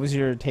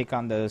your take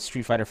on the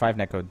Street Fighter V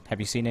netcode? Have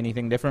you seen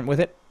anything different with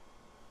it?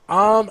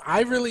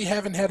 I really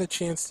haven't had a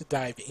chance to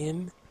dive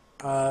in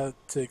to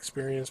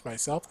experience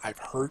myself. I've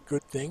heard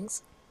good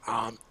things.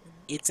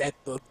 It's at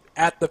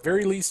the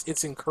very least,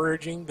 it's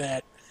encouraging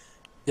that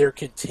they're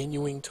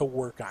continuing to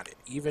work on it,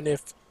 even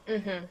if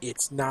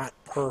it's not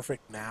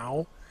perfect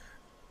now.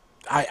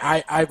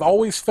 I've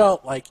always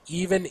felt like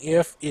even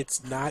if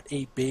it's not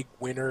a big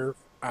winner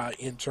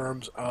in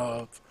terms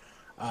of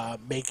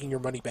making your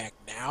money back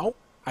now,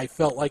 I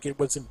felt like it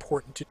was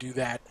important to do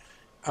that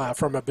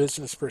from a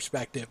business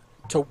perspective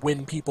to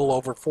win people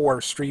over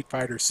for Street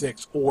Fighter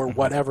 6 or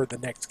whatever the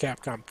next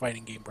Capcom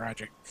fighting game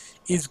project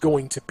is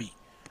going to be.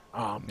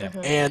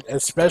 And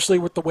especially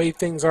with the way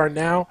things are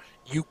now,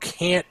 you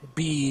can't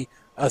be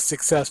a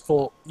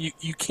successful...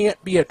 You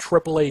can't be a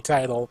AAA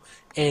title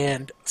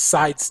and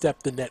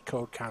sidestep the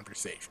netcode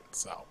conversation.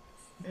 So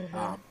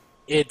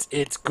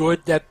it's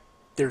good that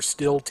they're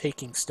still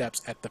taking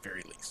steps at the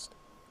very least.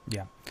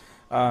 Yeah,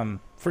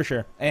 for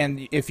sure.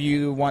 And if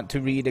you want to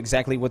read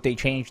exactly what they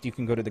changed, you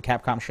can go to the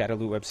Capcom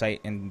Shadowloo website.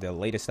 In the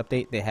latest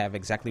update, they have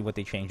exactly what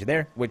they changed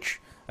there, which,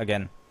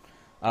 again,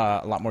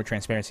 a lot more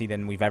transparency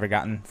than we've ever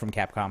gotten from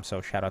Capcom,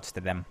 so shout-outs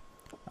to them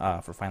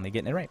for finally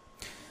getting it right.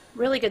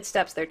 Really good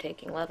steps they're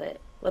taking. Love it.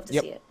 Love to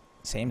Yep. see it.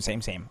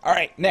 Same. All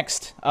right,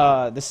 next.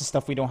 This is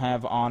stuff we don't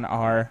have on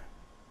our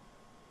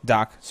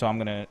doc, so I'm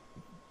going to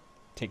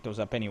take those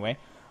up anyway.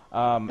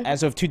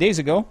 As of 2 days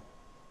ago,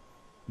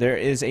 there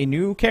is a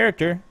new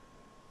character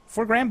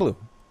for Granblue.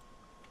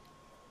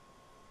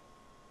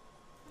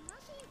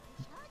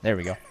 There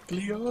we go.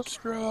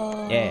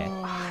 Glyostra!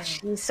 Yeah.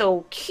 She's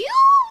so cute.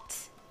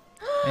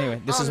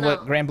 Anyway, this Oh, is no.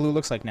 what Granblue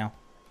looks like now.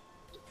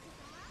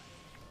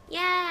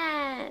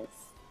 Yes.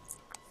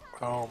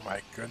 Oh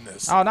my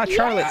goodness. Oh, not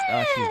Charlotte.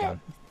 Oh, she's gone.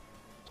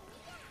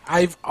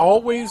 I've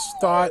always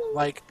thought,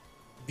 like,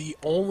 the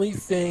only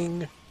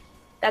thing...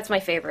 That's my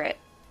favorite.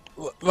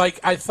 Like,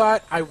 I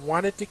thought I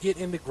wanted to get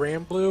into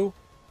Granblue,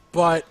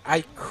 but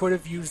I could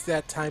have used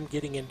that time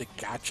getting into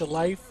Gacha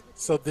Life,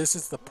 so this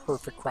is the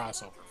perfect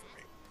crossover for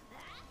me.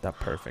 The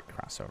perfect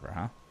crossover,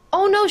 huh?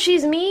 Oh no,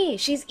 she's me.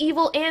 She's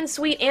evil and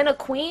sweet and a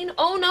queen.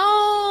 Oh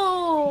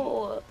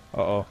no.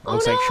 Uh-oh. Oh,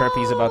 Looks like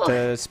Sharpie's about no.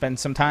 to spend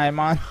some time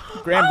on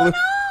Granblue.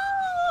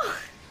 Oh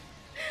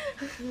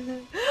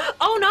no.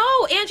 Oh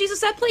no, and she's a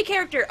set play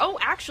character. Oh,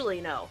 actually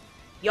no.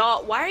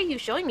 Y'all, why are you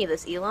showing me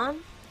this,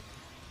 Elon?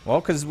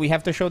 Well, because we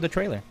have to show the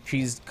trailer.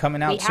 She's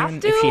coming out We soon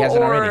have if she to,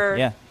 hasn't or- already.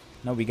 Yeah.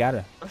 No, we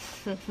gotta.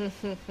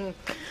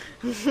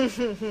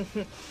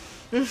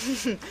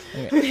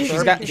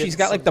 Anyway, she's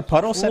got like the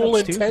puddle Cruel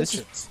setups too.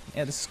 intentions.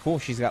 This is cool.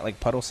 She's got like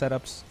puddle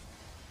setups.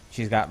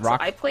 She's got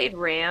rock. I played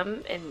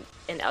Ram in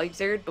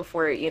Elzerd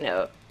before,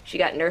 she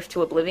got nerfed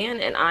to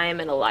oblivion, and I am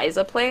an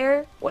Eliza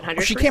player, 100%.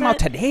 Oh, she came out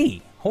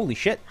today. Holy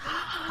shit!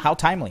 How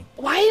timely.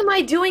 Why am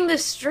I doing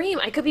this stream?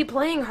 I could be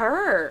playing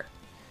her.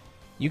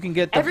 You can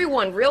get the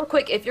Everyone, real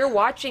quick, if you're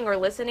watching or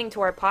listening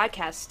to our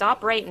podcast,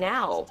 stop right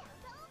now.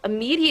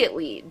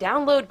 Immediately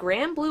download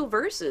Granblue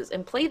Versus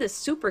and play this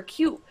super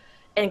cute,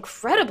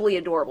 incredibly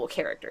adorable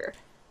character.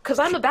 Because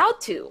I'm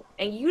about to,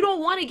 and you don't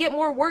want to get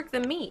more work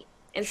than me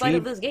inside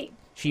of this game.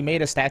 She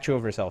made a statue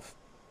of herself.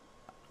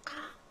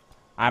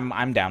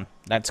 I'm down.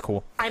 That's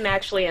cool. I'm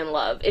actually in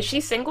love. Is she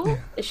single?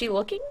 Is she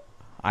looking?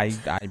 I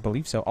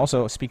believe so.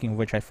 Also, speaking of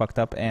which, I fucked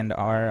up and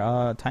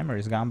our timer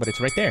is gone, but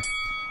it's right there.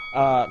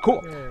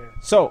 Cool.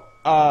 So,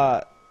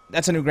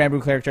 that's a new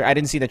Granblue character. I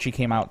didn't see that she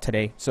came out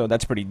today, so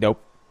that's pretty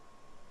dope.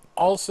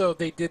 Also,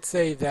 they did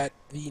say that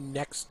the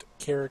next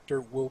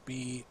character will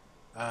be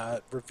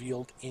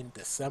revealed in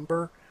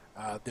December.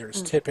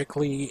 There's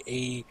typically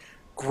a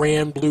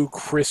Granblue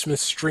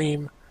Christmas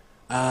stream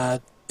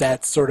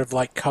that sort of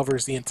like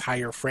covers the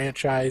entire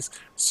franchise.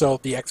 So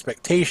the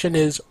expectation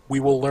is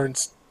we will learn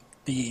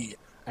the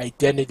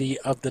identity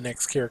of the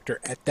next character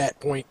at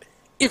that point,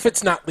 if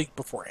it's not leaked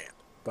beforehand.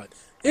 But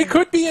it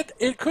could be at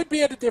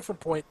a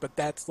different point. But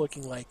that's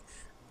looking like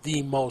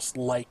the most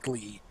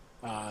likely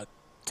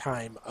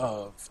time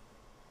of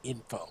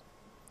info.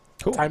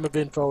 Cool. Time of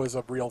info is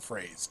a real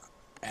phrase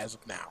as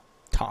of now.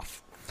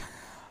 Tough.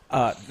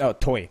 No,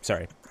 toy.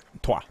 Sorry.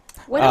 Toi.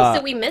 What else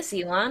did we miss,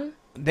 Elon?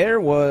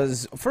 There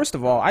was, first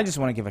of all, I just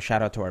want to give a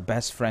shout out to our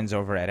best friends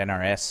over at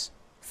NRS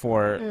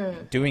for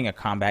doing a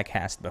combat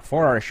cast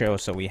before our show,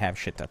 so we have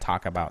shit to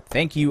talk about.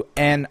 Thank you,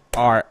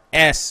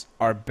 NRS,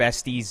 our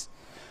besties.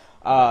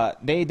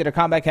 They did a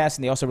combat cast,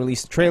 and they also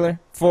released a trailer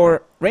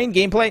for Rain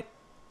gameplay.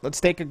 Let's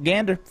take a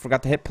gander.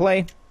 Forgot to hit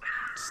play.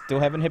 Still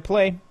haven't hit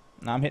play.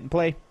 Now I'm hitting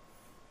play.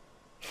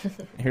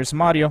 Here's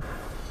some audio.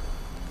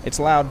 It's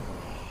loud.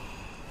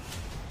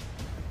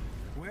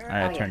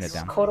 Alright, I turned it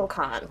down. Kotal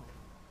Khan.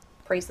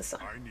 Praise the sun.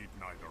 I need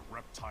neither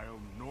Reptile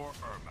nor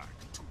Ermac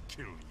to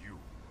kill you.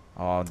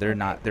 Oh, they're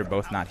not. They're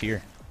both not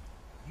here.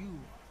 You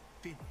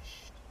finished.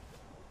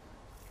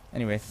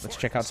 Anyway, let's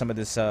check out some of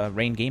this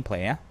Rain gameplay,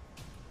 yeah?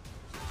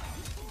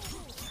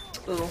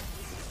 Ooh.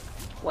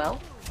 Well.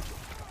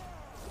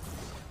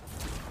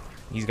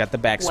 He's got the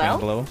backswing Well?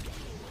 blow.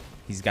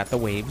 He's got the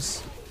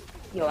waves.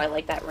 Yo, I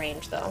like that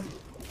range, though.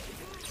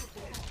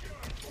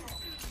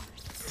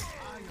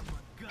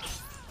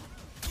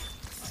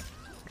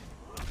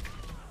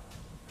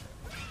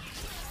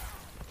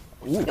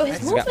 Ooh, Yo, his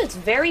he's got, movement's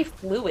very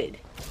fluid.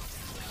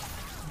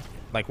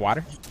 like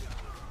water?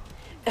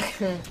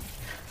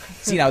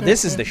 See, now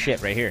this is the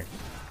shit right here.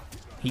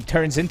 He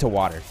turns into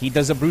water. He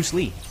does a Bruce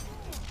Lee.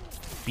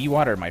 Be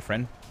water, my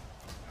friend.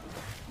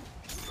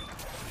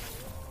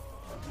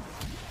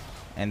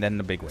 And then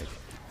the big wave.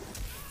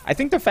 I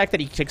think the fact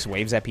that he kicks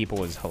waves at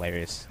people is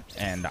hilarious,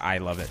 and I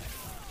love it.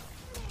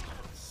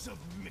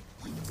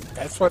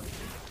 That's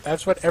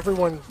what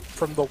everyone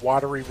from the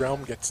watery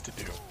realm gets to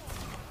do.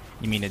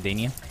 You mean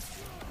Adania?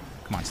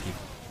 Come on, Steve.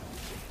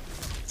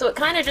 So it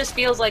kind of just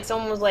feels like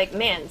someone was like,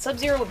 man,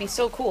 Sub-Zero would be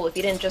so cool if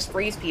he didn't just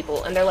freeze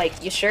people. And they're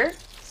like, you sure?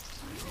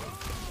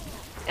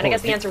 And I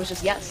guess the answer was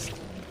just yes.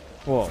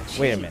 Whoa,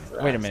 wait a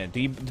minute. Wait a minute.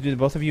 Do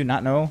both of you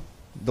not know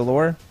the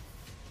lore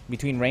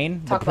between Rain,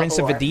 Talk the about Prince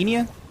the of lore.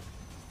 Adenia?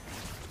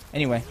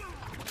 Anyway,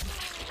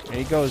 there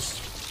he goes.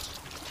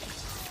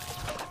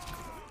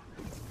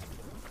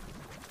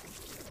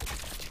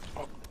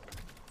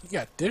 You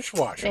got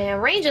dishwasher. Man,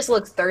 Rain just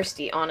looks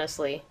thirsty,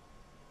 honestly.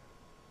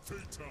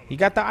 He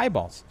got the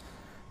eyeballs.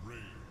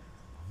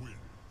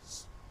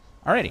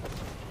 Alrighty.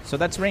 So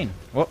that's Rain.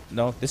 Well,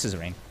 no, this is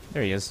Rain.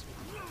 There he is.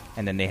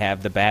 And then they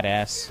have the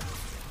badass.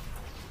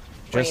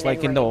 Just Rain like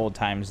and in the Rain. old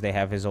times, they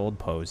have his old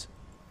pose.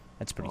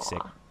 That's pretty Aw.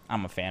 sick.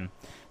 I'm a fan.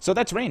 So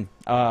that's Rain.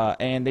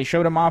 And they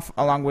showed him off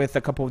along with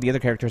a couple of the other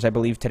characters, I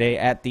believe, today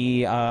at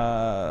the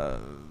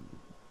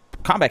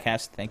Combat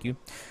Cast. Thank you.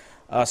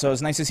 So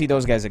it's nice to see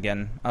those guys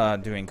again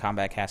doing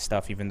Combat Cast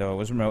stuff, even though it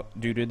was remote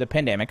due to the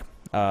pandemic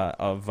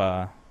of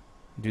the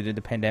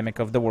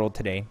world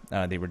today.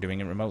 They were doing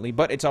it remotely,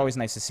 but it's always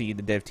nice to see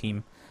the dev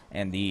team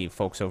and the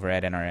folks over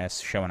at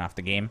NRS showing off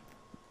the game,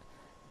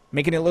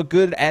 making it look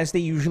good as they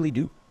usually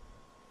do.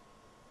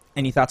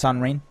 Any thoughts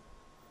on Rain?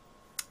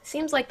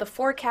 Seems like the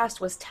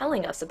forecast was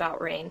telling us about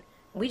rain.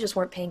 We just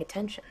weren't paying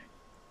attention.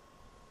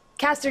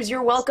 Casters,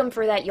 you're welcome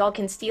for that. Y'all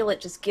can steal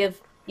it. Just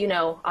give,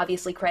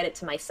 obviously credit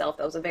to myself.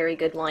 That was a very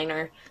good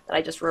liner that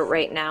I just wrote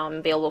right now. I'm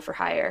available for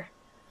hire.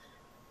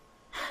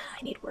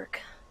 I need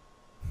work.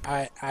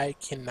 I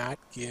cannot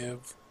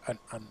give an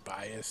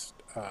unbiased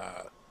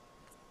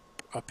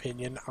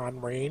opinion on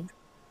Rain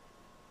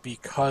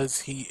because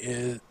he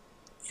is,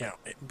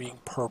 being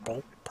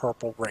purple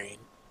Rain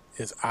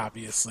is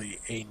obviously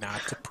a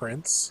nod to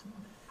Prince.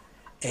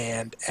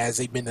 And as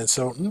a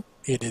Minnesotan,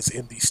 it is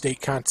in the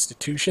state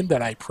constitution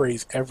that I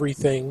praise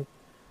everything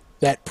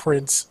that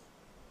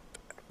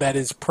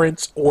is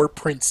Prince or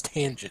Prince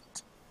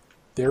tangent.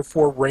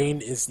 Therefore, Rain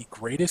is the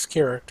greatest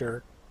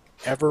character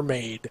ever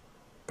made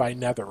by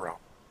NetherRealm,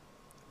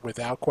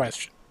 without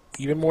question.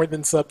 Even more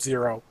than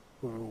Sub-Zero,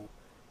 who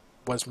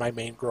was my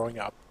main growing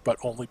up, but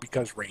only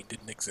because Rain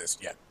didn't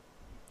exist yet.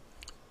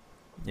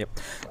 Yep.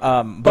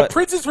 But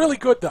Prince is really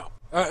good, though.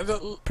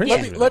 Prince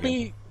is really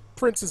good.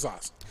 Prince is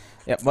awesome.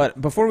 Yeah, but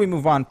before we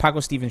move on, Paco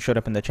Stevens showed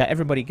up in the chat.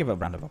 Everybody give a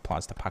round of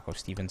applause to Paco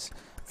Stevens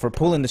for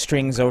pulling the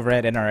strings over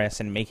at NRS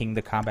and making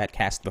the Combat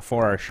Cast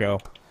before our show.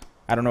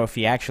 I don't know if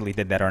he actually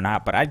did that or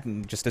not, but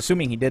I'm just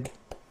assuming he did.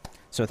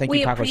 So thank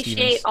you, Paco Stevens. We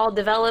appreciate all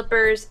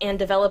developers and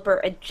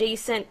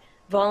developer-adjacent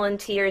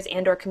volunteers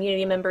and our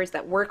community members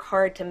that work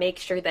hard to make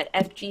sure that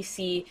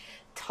FGC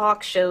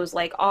talk shows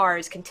like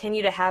ours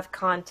continue to have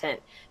content,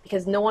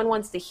 because no one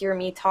wants to hear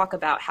me talk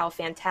about how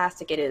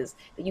fantastic it is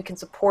that you can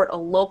support a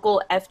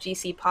local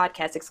FGC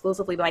podcast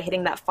exclusively by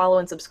hitting that follow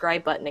and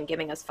subscribe button and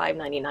giving us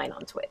 $5.99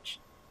 on Twitch.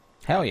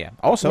 Hell yeah.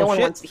 Also, No one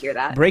wants to hear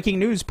that. Breaking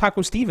news,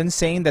 Paco Stevens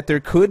saying that there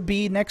could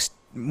be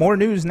more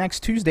news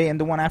next Tuesday and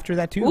the one after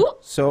that too. Ooh.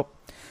 So,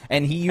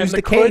 and he used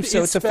And the cave,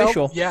 so it's spelled-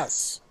 official.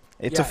 Yes.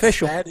 It's Yes,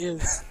 official.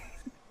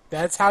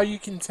 That's how you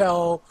can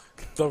tell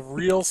the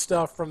real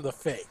stuff from the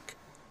fake.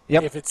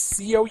 Yep. If it's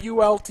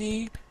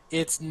COULT,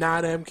 it's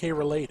not MK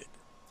related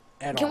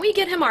at Can all. we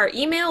get him our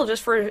email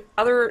just for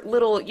other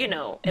little,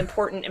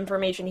 important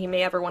information he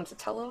may ever want to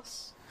tell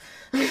us?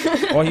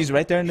 Well, he's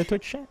right there in the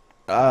Twitch chat.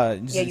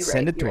 you're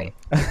Send right, it to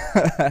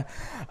you're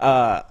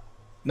him.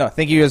 No,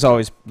 thank you as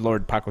always,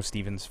 Lord Paco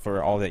Stevens,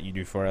 for all that you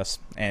do for us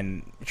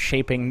and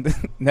shaping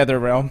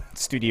NetherRealm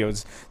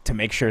Studios to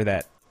make sure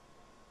that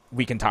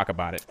we can talk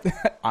about it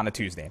on a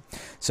Tuesday.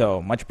 So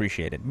much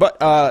appreciated.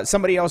 But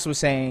somebody else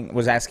was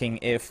asking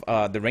if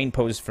the rain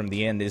pose from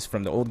the end is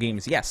from the old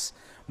games. Yes,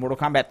 Mortal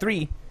Kombat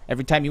 3.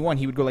 Every time he won,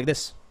 he would go like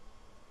this,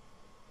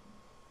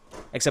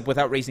 except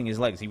without raising his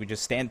legs. He would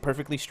just stand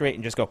perfectly straight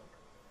and just go.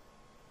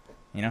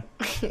 you know?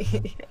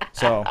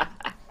 So,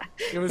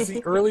 It was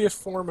the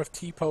earliest form of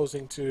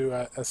T-posing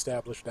to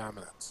establish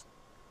dominance.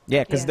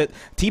 yeah, because Yeah. the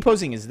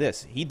T-posing is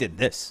this. He did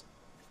this.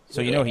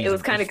 So you know he's, it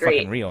was kind he's of great.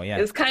 fucking real, yeah.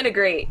 It was kind of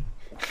great.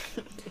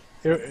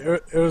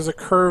 It was a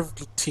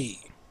curved T.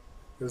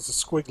 It was a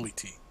squiggly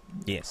T.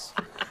 Yes.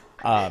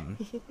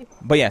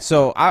 But yeah,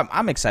 so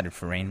I'm excited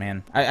for Rain,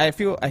 man. I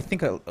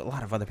think a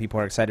lot of other people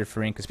are excited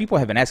for Rain because people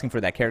have been asking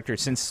for that character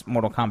since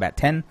Mortal Kombat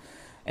 10,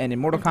 and in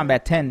Mortal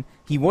Kombat 10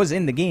 he was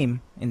in the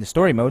game in the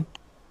story mode.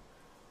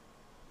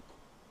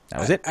 That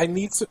was it. I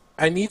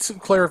need some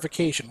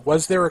clarification.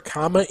 Was there a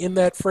comma in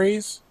that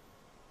phrase?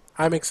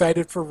 I'm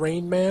excited for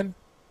Rain Man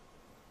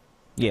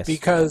Yes.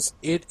 because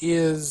it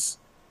is,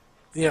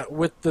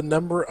 with the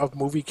number of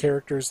movie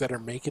characters that are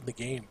making the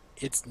game,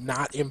 it's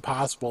not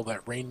impossible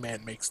that Rain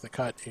Man makes the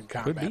cut in be.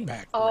 Combat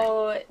Pack 3.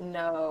 Oh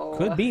no.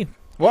 Could be.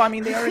 Well, I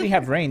mean, they already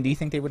have Rain. Do you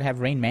think they would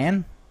have Rain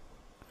Man?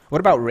 What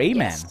about Rayman?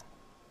 Yes.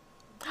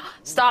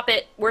 Stop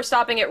it. We're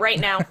stopping it right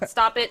now.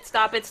 Stop it.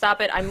 Stop it. Stop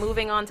it. I'm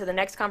moving on to the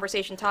next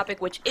conversation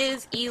topic, which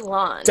is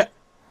Elon.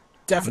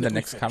 Definitely The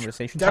next fatal.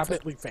 conversation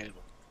topic? Definitely fatality.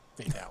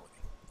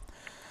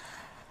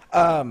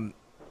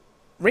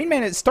 Rain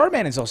Man,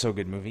 Starman is also a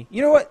good movie.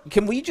 You know what?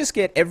 Can we just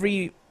get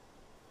every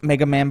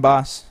Mega Man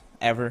boss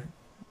ever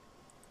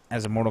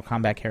as a Mortal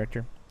Kombat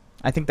character?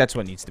 I think that's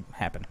what needs to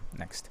happen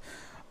next.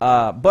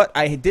 But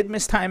I did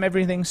mistime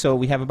everything, so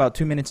we have about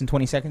 2 minutes and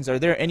 20 seconds. Are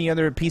there any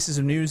other pieces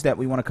of news that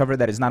we want to cover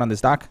that is not on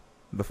this doc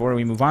before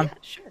we move on? Yeah,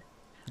 sure.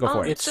 Go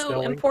for it. It's So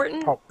snowing.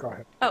 important. Oh, go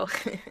ahead. Oh.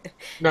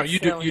 No, you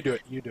do So-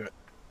 it.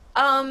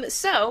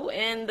 So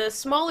in the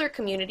smaller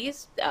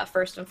communities,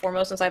 first and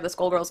foremost, inside the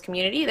Skullgirls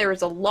community, there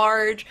was a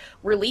large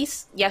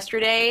release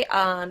yesterday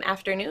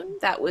afternoon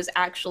that was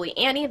actually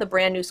Annie, the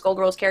brand new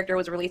Skullgirls character,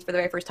 was released for the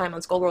very first time on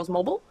Skullgirls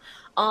Mobile.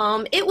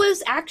 It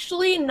was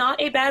actually not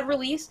a bad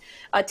release.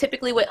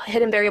 Typically what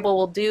Hidden Variable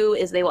will do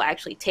is they will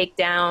actually take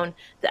down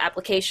the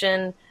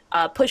application,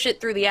 push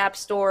it through the App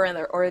Store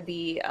or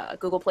the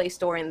Google Play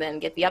Store, and then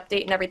get the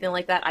update and everything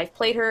like that. I've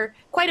played her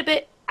quite a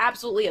bit.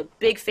 Absolutely a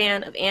big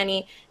fan of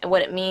Annie and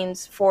what it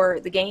means for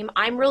the game.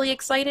 I'm really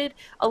excited.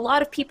 A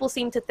lot of people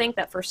seem to think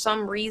that for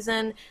some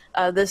reason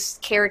this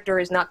character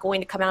is not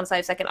going to come out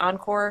inside Second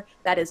Encore.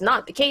 That is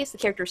not the case. The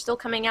character is still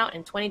coming out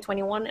in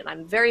 2021, and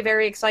I'm very,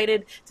 very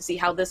excited to see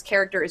how this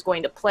character is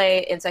going to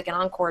play in Second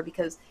Encore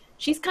because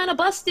she's kind of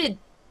busted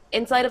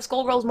inside of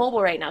Skullgirls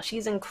Mobile right now.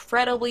 She's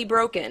incredibly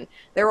broken.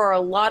 There are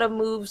a lot of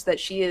moves that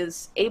she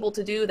is able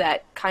to do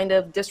that kind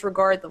of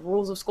disregard the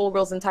rules of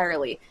Skullgirls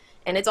entirely.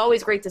 And it's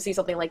always great to see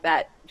something like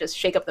that just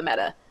shake up the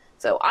meta.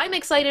 So I'm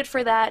excited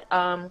for that.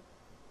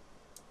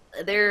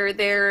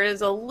 There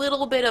is a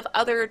little bit of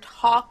other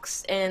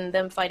talks and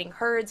them fighting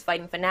Herds,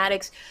 fighting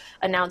Fanatics,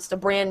 announced a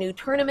brand new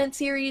tournament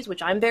series,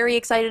 which I'm very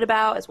excited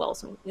about, as well as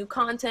some new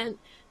content.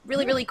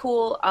 Really, really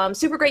cool.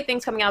 Super great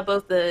things coming out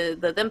both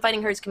the them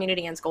fighting Herds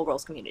community and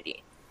Skullgirls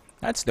community.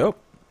 That's dope.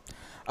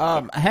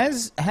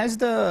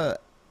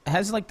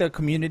 Has like the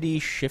community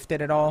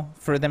shifted at all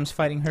for them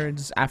fighting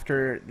Herds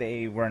after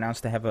they were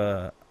announced to have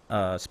a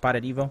spot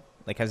at Evo?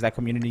 Like, has that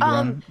community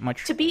grown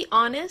much? To be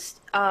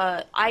honest,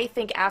 I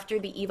think after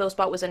the Evo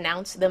spot was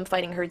announced, them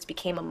fighting Herds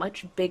became a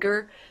much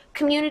bigger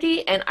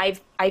community, and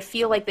I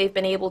feel like they've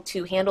been able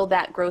to handle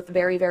that growth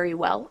very, very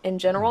well in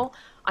general.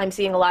 I'm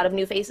seeing a lot of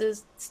new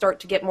faces start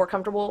to get more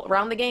comfortable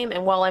around the game,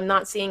 and while I'm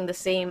not seeing the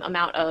same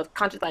amount of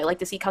content that I like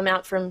to see come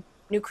out from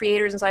new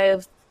creators inside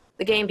of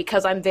the game,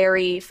 because I'm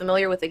very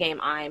familiar with the game,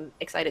 I'm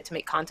excited to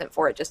make content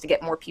for it just to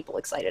get more people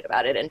excited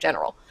about it in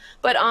general.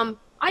 But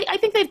I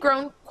think they've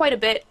grown quite a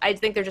bit. I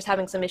think they're just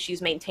having some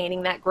issues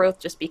maintaining that growth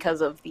just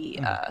because of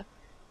the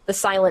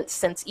silence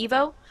since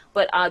Evo.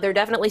 But they're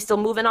definitely still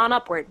moving on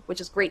upward,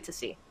 which is great to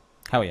see.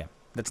 Hell yeah.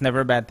 That's never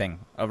a bad thing.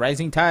 A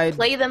rising tide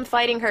Play them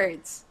fighting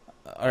Herds.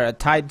 or a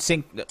tide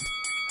sink...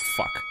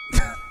 Fuck.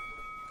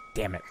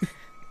 Damn it.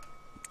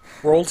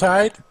 Roll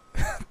Tide?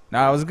 No,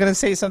 I was going to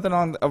say something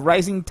on a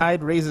rising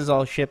tide raises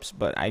all ships,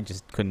 but I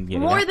just couldn't get it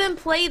More out. than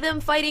play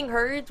them fighting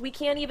Herds. We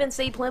can't even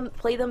say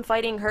play them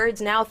fighting Herds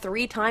now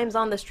 3 times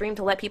on the stream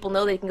to let people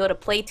know they can go to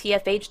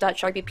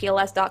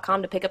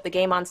playtfh.sharpypls.com to pick up the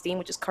game on Steam,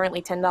 which is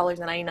currently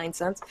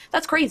 $10.99.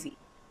 That's crazy.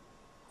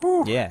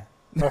 Yeah.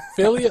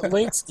 Affiliate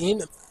links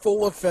in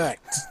full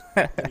effect.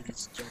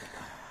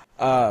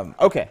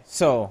 Okay,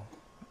 so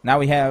now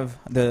we have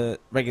the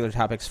regular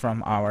topics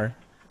from our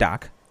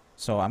doc.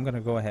 So I'm gonna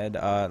go ahead.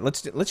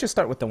 Let's just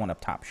start with the one up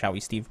top, shall we,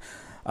 Steve?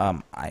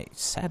 I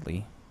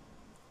sadly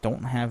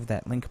don't have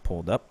that link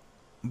pulled up,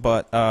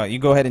 but you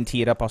go ahead and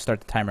tee it up. I'll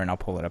start the timer and I'll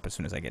pull it up as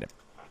soon as I get it.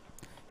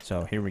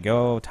 So here we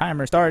go.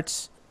 Timer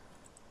starts.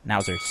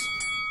 Nowzers.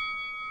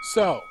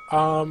 So,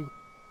 a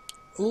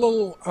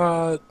little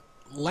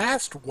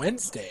last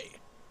Wednesday,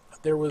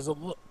 there was a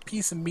little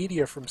piece of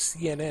media from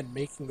CNN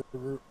making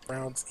the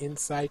rounds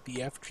inside the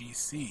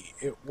FGC.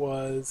 It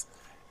was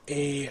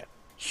a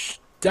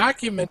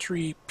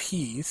documentary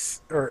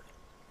piece, or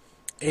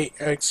a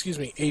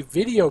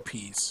video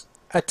piece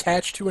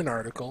attached to an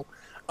article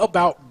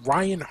about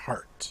Ryan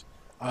Hart,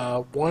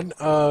 one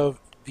of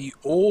the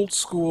old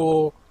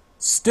school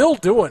Still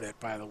doing it,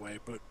 by the way,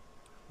 but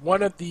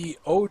one of the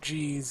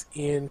OGs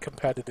in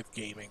competitive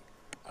gaming.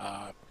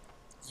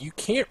 You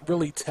can't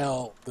really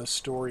tell the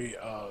story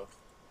of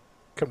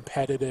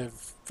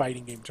competitive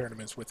fighting game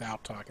tournaments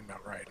without talking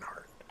about Ryan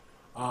Hart.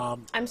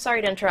 I'm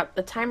sorry to interrupt.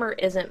 The timer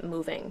isn't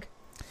moving.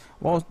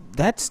 Well,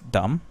 that's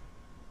dumb.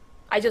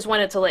 I just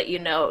wanted to let you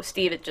know,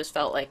 Steve, it just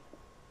felt like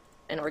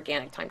an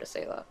organic time to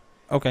say that.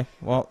 Okay,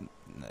 well,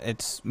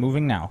 it's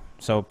moving now.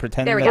 So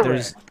pretend There we that go.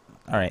 there's...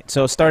 All right,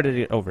 so started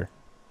it over.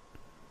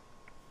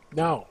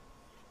 No,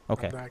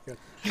 Okay. not good.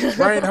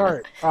 Ryan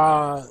Hart.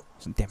 Damn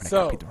it, I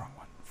So- copied the wrong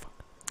one.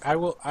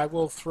 Fuck. I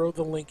will throw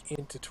the link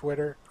into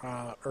Twitter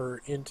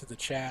or into the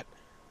chat,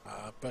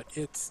 but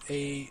it's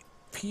a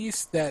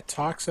piece that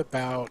talks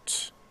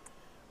about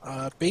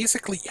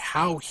basically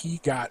how he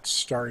got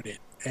started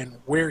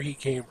and where he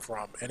came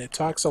from, and it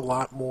talks a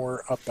lot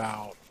more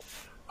about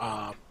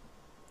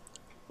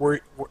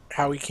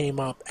how he came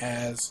up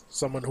as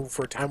someone who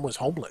for a time was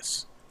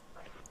homeless,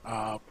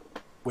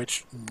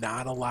 which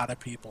not a lot of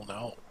people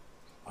know,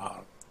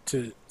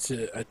 to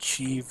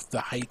achieve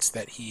the heights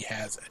that he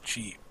has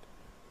achieved,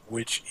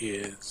 which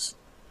is,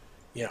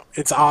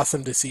 it's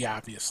awesome to see,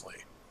 obviously,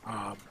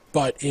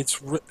 but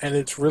it's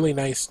really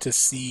nice to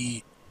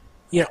see,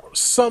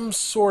 some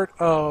sort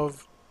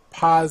of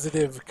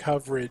positive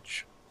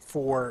coverage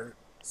for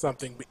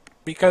something,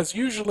 because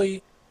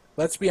usually,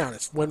 let's be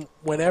honest,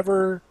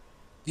 whenever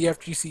the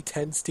FGC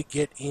tends to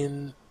get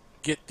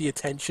the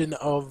attention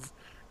of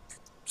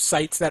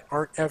sites that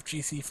aren't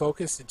FGC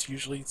focused, it's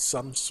usually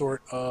some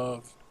sort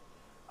of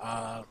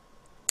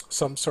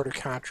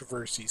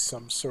controversy,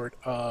 some sort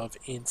of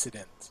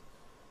incident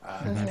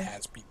that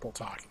has people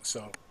talking.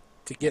 So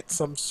to get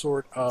some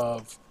sort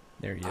of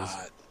There he is.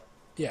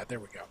 yeah, there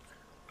we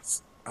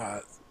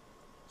go.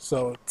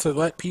 So to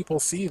let people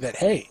see that,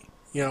 hey,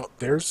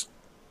 there's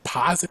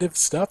positive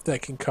stuff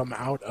that can come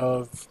out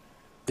of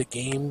the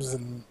games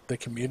and the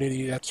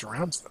community that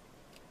surrounds them.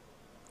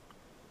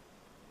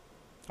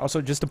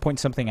 Also, just to point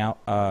something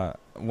out,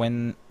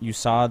 when you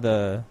saw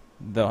the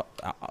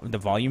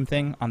volume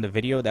thing on the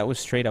video, that was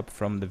straight up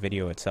from the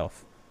video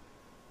itself.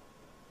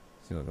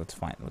 So let's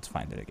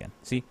find it again.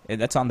 See,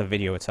 that's on the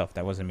video itself.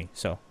 That wasn't me.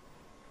 So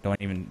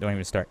don't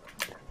even start.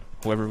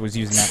 Whoever was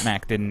using that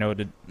Mac didn't know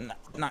to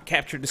not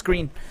capture the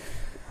screen.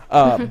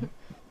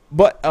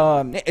 But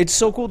it's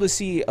so cool to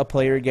see a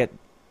player get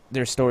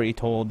their story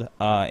told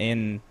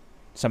in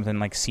something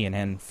like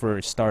CNN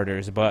for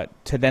starters, but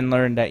to then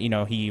learn that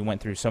he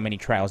went through so many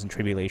trials and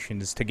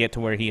tribulations to get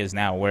to where he is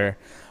now. Where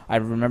I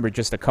remember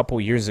just a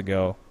couple years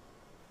ago,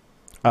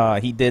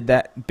 he did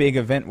that big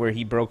event where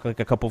he broke like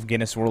a couple of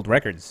Guinness World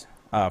Records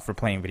for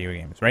playing video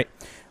games, right?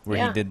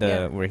 Where he did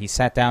where he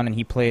sat down and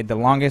he played the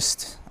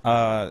longest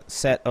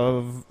set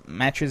of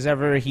matches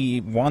ever.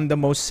 He won the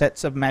most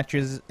sets of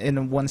matches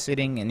in one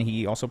sitting, and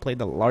he also played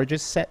the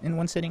largest set in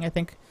one sitting, I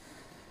think.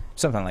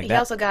 Something like that. He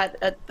also got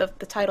the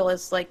title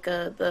as like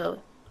the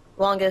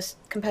longest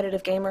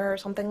competitive gamer or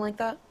something like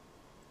that.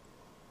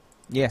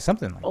 Yeah,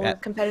 something like Old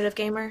that. competitive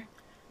gamer.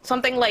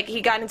 Something like he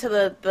got into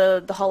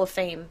the Hall of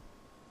Fame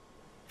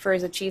for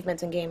his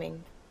achievements in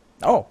gaming.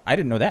 Oh, I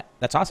didn't know that.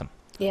 That's awesome.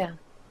 Yeah.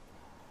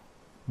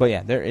 But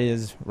yeah, there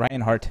is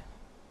Ryan Hart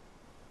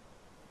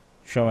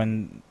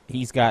showing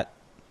he's got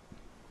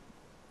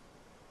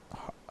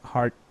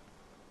heart.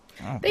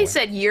 Oh, They boy.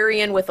 said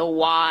Urian with a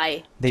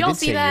Y. They Did y'all did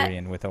see say that?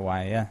 Urian with a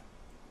Y, yeah.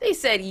 They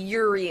said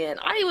Urian.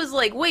 I was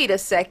like, wait a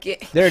second.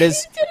 There it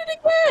is. He did it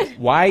again.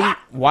 Urian.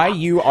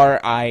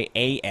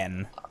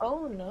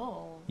 Oh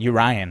no.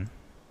 Urian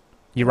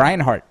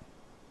Hart.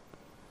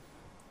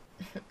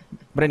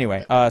 But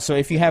anyway, so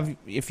if you have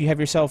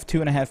yourself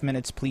 2.5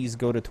 minutes, please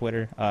go to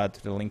Twitter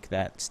to the link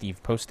that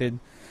Steve posted.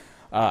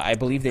 I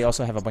believe they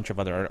also have a bunch of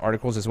other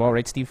articles as well,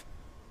 right, Steve?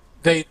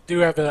 They do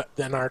have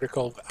an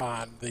article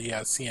on the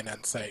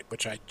CNN site,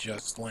 which I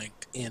just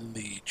linked in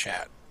the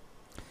chat.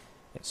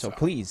 So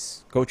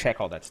please go check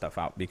all that stuff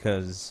out,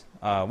 because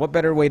what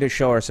better way to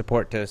show our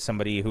support to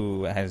somebody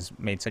who has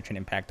made such an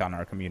impact on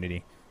our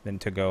community than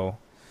to go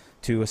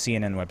to a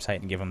CNN website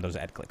and give them those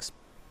ad clicks.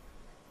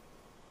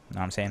 Know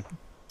what I'm saying?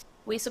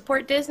 We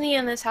support Disney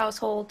in this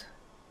household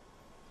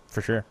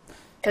For sure.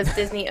 because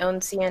Disney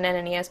owns CNN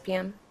and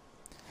ESPN.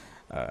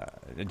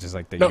 Just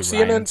like the No,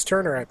 Urian. CNN's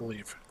Turner, I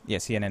believe. Yeah,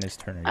 CNN is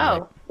Turner. you're Oh,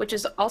 right. which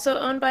is also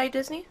owned by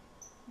Disney?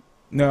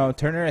 No,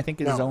 Turner I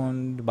think is No.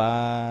 owned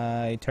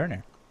by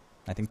Turner.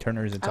 I think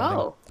Turner is its own thing.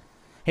 Oh.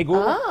 Hey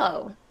Google.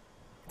 Oh.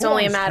 It's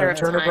only a matter of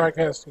Turner time.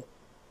 Broadcasting.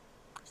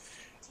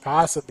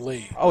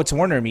 Possibly. Oh, it's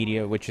Warner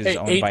Media, which is Hey,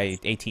 owned by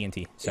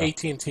AT&T. So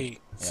AT&T.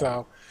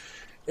 So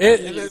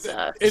Jesus.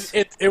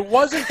 it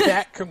wasn't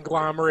that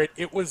conglomerate.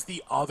 It was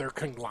the other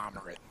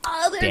conglomerate.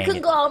 Other Dang it.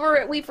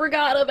 conglomerate we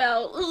forgot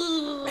about.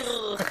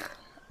 Ugh.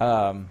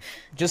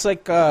 just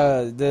like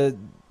the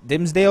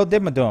Dimsdale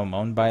Dimmadome,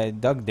 owned by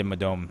Doug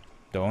Dimmadome,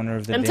 the owner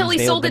of the Until he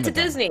Dimsdale sold it to Dimmadome.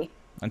 Disney.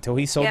 Until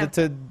he sold Yeah. it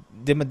to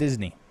Dimma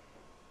Disney.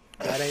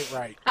 That ain't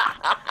right.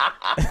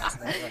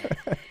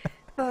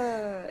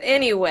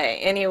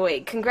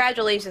 Anyway,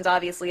 congratulations,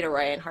 obviously, to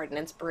Ryan Hart, an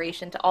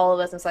inspiration to all of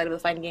us inside of the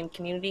fighting game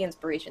community,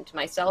 inspiration to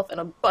myself and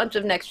a bunch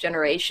of next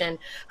generation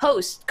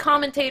hosts,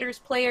 commentators,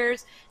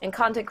 players, and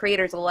content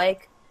creators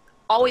alike.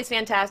 Always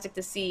fantastic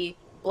to see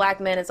black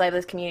men inside of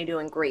this community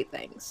doing great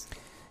things.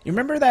 You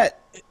remember that?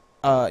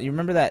 You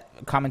remember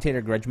that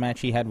commentator grudge match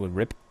he had with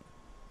Rip?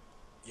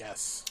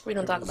 Yes. We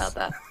don't talk about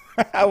that.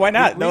 Why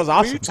not? That was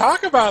awesome. We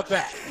talk about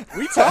that.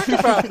 We talk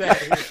about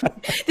that here.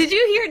 Did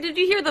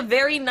you hear the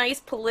very nice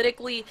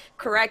politically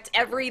correct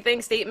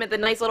everything statement, the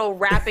nice little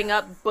wrapping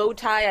up bow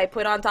tie I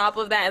put on top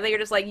of that, and then you're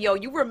just like, yo,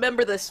 you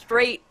remember the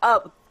straight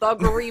up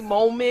thuggery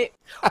moment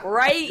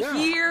right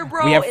here,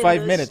 bro. We have in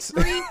 5 the minutes.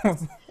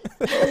 streets?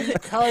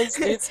 Because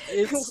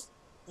it's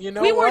you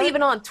know We weren't what?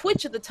 even on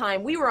Twitch at the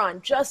time. We were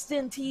on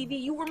Justin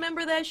TV. You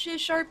remember that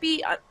shit,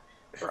 Sharpie?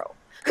 Bro.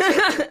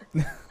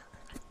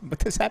 But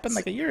this happened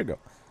like a year ago.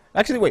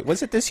 Actually, wait,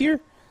 was it this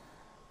year?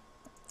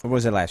 Or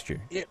was it last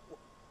year?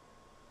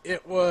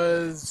 It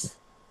was.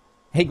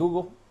 Hey,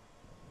 Google.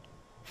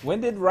 When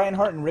did Ryan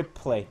Hart and Rip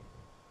play?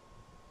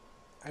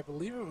 I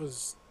believe it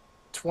was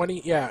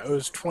 20. Yeah, it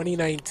was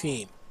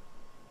 2019.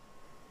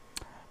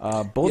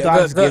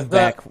 Bulldogs give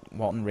back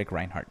Walton Rick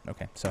Reinhardt.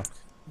 Okay, so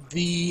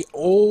The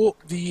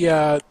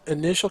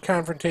initial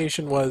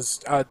confrontation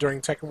was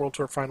during Tekken World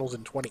Tour Finals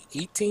in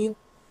 2018,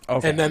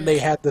 okay, and then they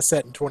had the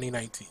set in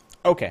 2019.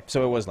 okay,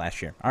 so it was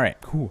last year. All right,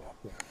 cool.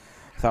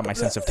 I thought my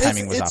sense of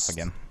timing was off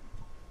again.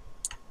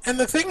 And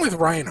the thing with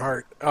Ryan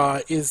Hart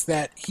is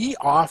that he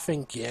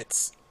often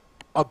gets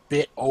a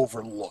bit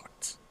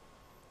overlooked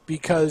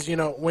because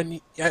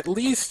when at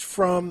least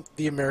from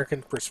the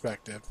American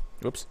perspective,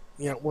 Oops.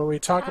 when we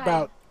talk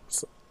about.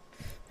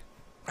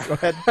 Go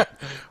ahead.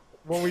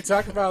 When we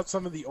talk about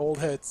some of the old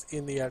heads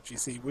in the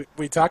FGC,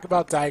 we talk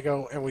about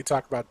Daigo and we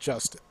talk about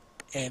Justin,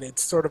 and it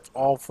sort of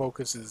all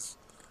focuses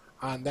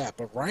on that.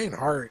 But Ryan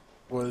Hart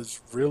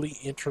was really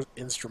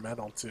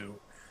instrumental to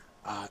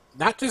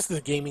not just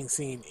the gaming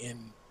scene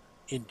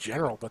in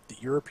general, but the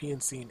European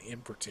scene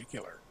in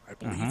particular. I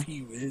believe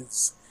he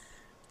is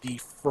the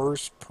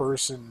first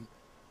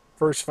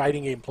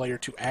fighting game player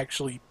to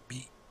actually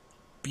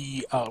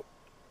be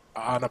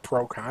on a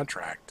pro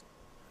contract.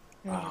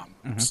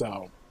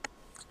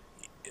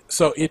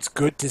 So it's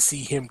good to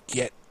see him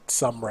get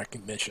some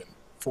recognition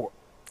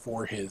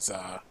for his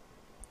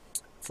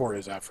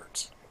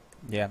efforts.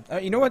 Yeah,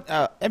 you know what?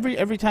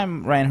 Every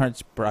time Ryan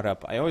Hart's brought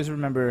up, I always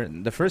remember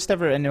the first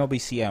ever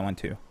NLBC I went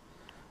to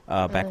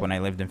back when I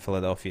lived in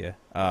Philadelphia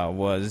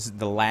was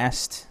the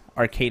last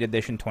Arcade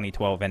Edition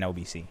 2012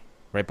 NLBC,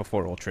 right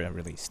before Ultra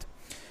released.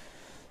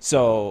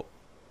 So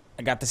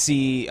I got to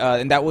see,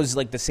 and that was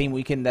like the same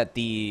weekend that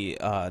the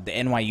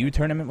NYU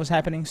tournament was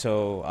happening.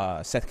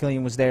 So Seth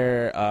Killian was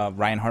there,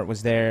 Ryan Hart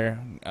was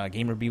there,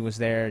 GamerB was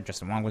there,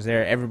 Justin Wong was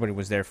there. Everybody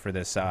was there for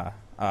this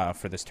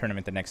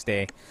tournament the next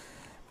day.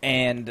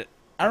 And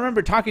I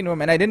remember talking to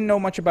him, and I didn't know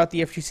much about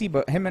the FGC,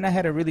 but him and I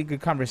had a really good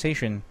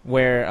conversation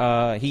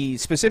where he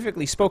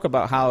specifically spoke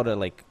about how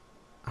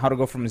to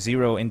go from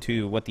zero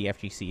into what the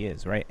FGC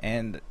is, right?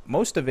 And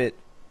most of it,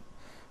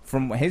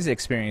 from his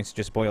experience,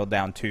 just boiled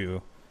down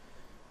to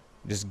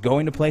just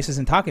going to places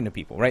and talking to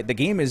people, right? The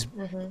game is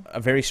a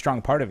very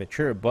strong part of it,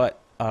 sure, but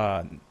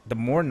the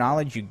more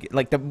knowledge you get,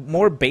 like the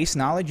more base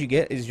knowledge you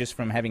get is just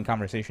from having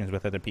conversations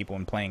with other people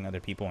and playing other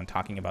people and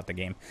talking about the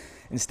game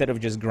instead of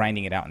just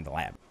grinding it out in the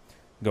lab.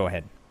 Go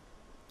ahead.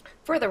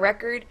 For the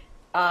record,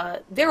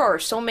 there are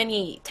so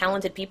many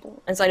talented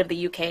people inside of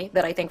the UK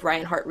that I think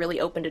Ryan Hart really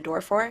opened a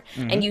door for.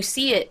 And you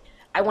see it,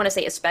 I want to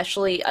say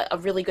especially, a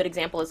really good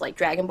example is like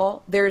Dragon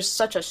Ball. There's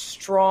such a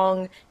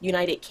strong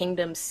United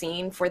Kingdom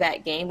scene for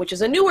that game, which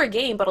is a newer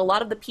game, but a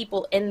lot of the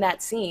people in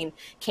that scene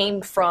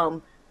came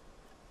from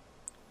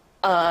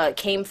a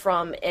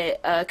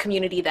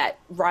community that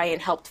Ryan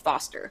helped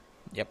foster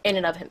in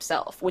and of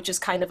himself, which is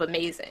kind of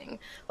amazing.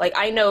 Like,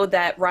 I know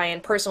that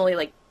Ryan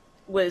personally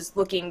was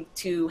looking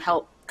to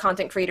help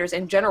content creators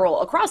in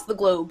general across the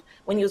globe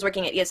when he was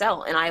working at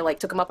ESL, and I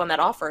took him up on that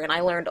offer, and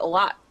I learned a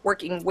lot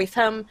working with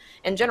him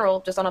in general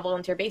just on a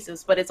volunteer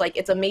basis. But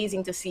it's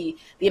amazing to see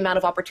the amount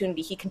of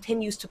opportunity he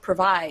continues to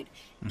provide,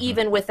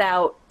 even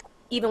without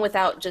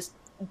just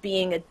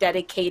being in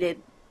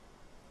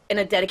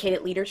a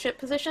dedicated leadership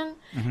position.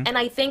 And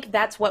I think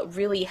that's what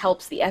really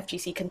helps the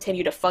FGC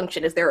continue to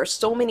function, is there are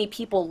so many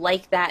people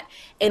like that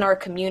in our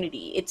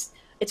community.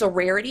 It's a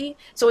rarity.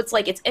 So it's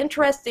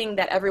interesting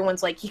that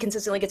everyone's he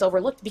consistently gets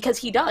overlooked, because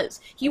he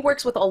does. He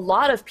works with a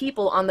lot of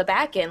people on the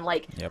back end.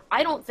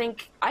 I don't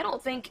think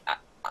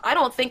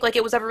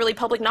it was ever really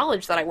public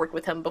knowledge that I worked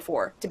with him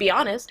before, to be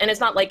honest. And it's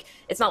not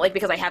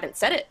because I haven't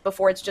said it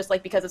before. It's just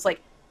because it's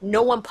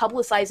no one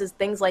publicizes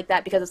things like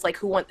that, because it's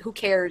who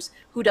cares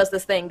who does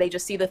this thing? They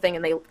just see the thing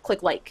and they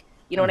click like.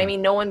 You know what I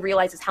mean? No one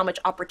realizes how much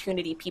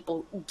opportunity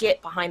people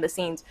get behind the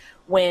scenes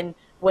when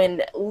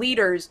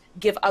leaders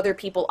give other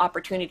people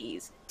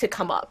opportunities to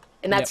come up.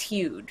 And that's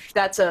huge.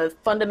 That's a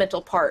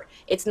fundamental part.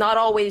 It's not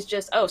always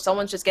just,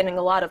 someone's just getting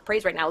a lot of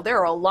praise right now. There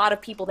are a lot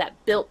of people that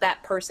built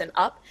that person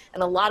up,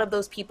 and a lot of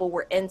those people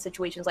were in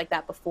situations like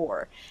that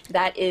before.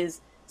 That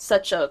is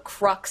such a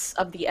crux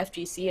of the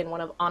FGC and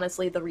one of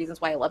honestly the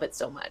reasons why I love it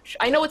so much.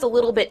 I know it's a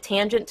little bit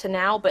tangent to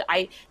now, but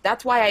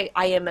that's why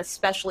I am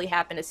especially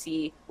happy to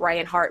see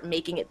Ryan Hart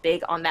making it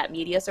big on that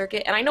media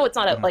circuit. And I know it's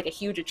not like a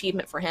huge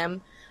achievement for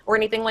him or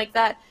anything like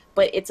that,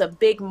 but it's a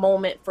big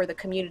moment for the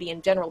community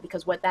in general,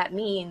 because what that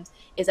means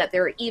is that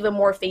there are even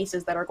more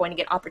faces that are going to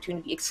get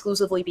opportunity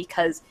exclusively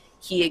because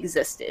he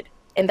existed.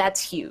 And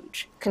that's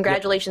huge.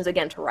 Congratulations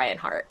again to Ryan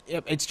Hart.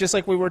 Yep, it's just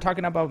like we were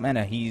talking about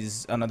Mena.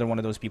 He's another one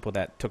of those people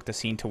that took the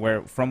scene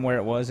to from where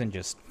it was and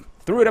just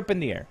threw it up in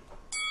the air.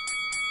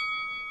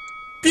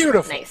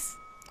 Beautiful. Nice.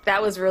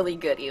 That was really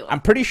good, Eli.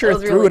 I'm pretty sure That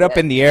was threw really it up good.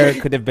 in the air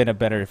could have been a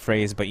better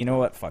phrase, but you know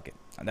what? Fuck it.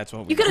 That's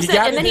what we You could have You said,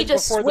 gotta and then he hit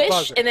just before the swish,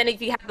 buzzer. and then if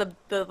you had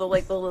the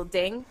little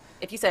ding,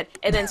 if you said,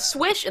 and then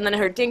swish, and then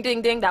her ding,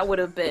 ding, ding, that would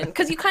have been,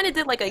 because you kind of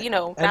did like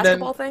a,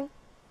 basketball thing.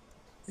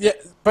 Yeah,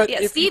 but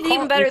Yeah, if Steve's you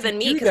even better if you than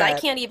me do because I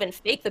that- can't even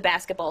fake the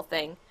basketball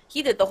thing.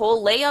 He did the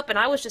whole layup, and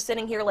I was just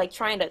sitting here like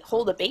trying to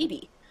hold a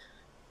baby.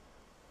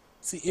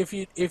 See, if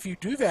you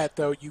do that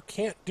though, you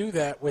can't do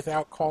that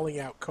without calling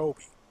out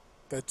Kobe.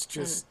 That's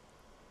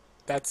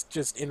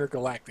just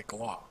intergalactic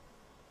law.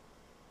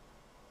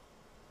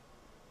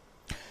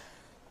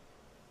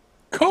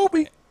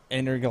 Kobe.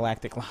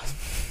 intergalactic law.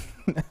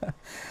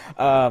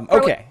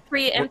 Okay.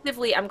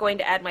 Preemptively, I'm going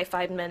to add my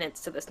 5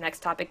 minutes to this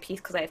next topic piece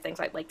because I have things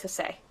I'd like to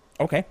say.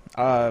 Okay.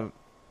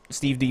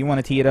 Steve, do you want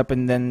to tee it up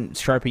and then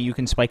Sharpie, you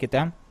can spike it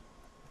down?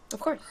 Of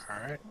course. All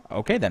right.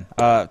 Okay then.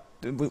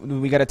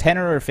 We got a 10er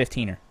or a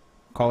 15er?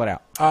 Call it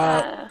out.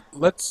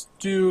 Let's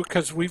do,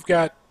 because we've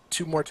got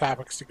 2 more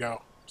topics to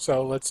go.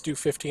 So let's do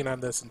 15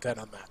 on this and 10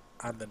 on that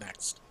on the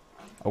next.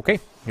 Okay,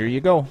 here you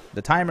go.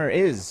 The timer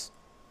is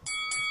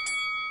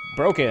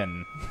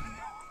broken.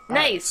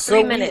 Nice. so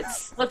 3 we-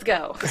 minutes. Let's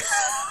go.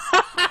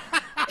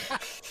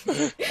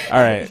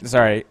 All right,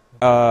 sorry.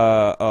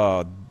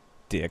 Oh,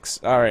 dicks.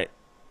 All right.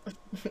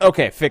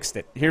 Okay, fixed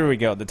it. Here we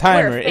go. The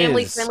timer We're a is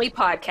family-friendly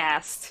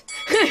podcast.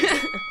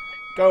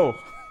 go.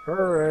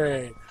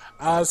 Hooray.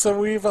 So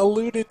we've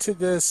alluded to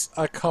this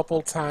a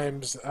couple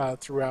times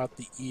throughout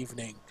the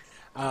evening.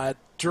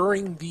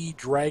 During the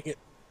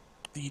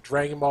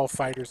Dragon Ball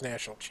Fighters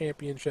National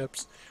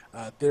Championships,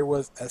 there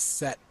was a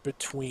set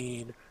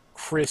between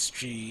Chris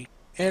G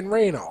and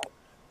Reynald.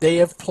 They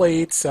have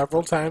played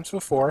several times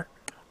before.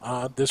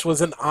 This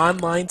was an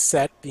online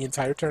set. The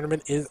entire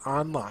tournament is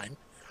online.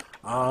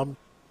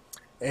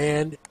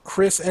 And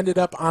Chris ended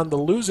up on the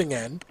losing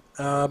end.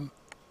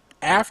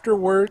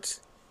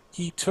 Afterwards,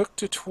 he took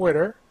to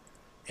Twitter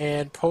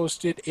and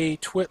posted a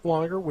twit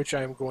longer, which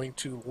I'm going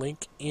to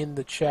link in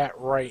the chat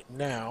right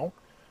now.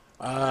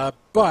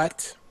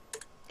 But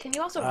Can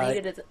you also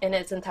read it in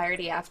its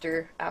entirety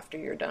after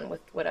you're done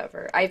with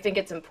whatever? I think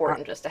it's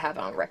important just to have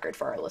it on record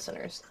for our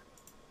listeners.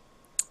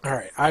 all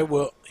right, I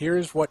will.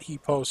 Here's what he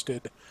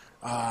posted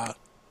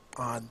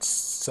on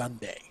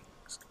Sunday.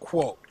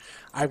 Quote,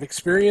 I've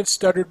experienced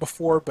stuttered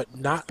before, but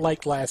not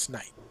like last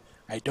night.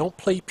 I don't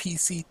play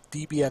PC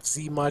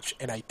DBFZ much,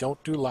 and I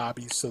don't do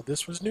lobbies, so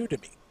this was new to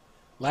me.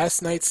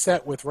 Last night's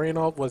set with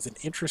Reynald was an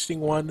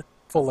interesting one,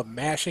 full of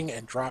mashing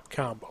and drop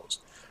combos.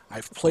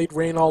 I've played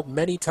Reynald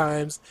many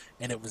times,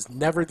 and it was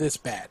never this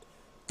bad.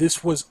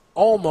 This was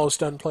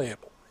almost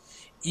unplayable.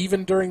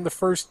 Even during the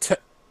first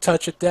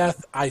touch of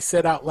death, I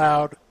said out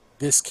loud,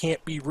 this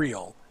can't be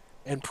real,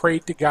 and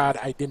prayed to God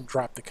I didn't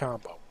drop the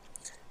combo.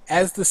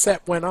 As the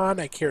set went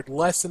on, I cared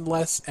less and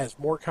less as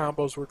more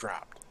combos were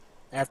dropped.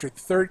 After the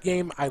third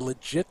game, I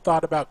legit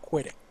thought about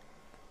quitting.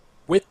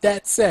 With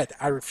that said,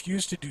 I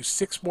refuse to do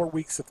 6 more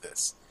weeks of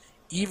this.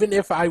 Even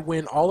if I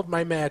win all of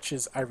my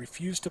matches, I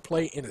refuse to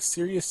play in a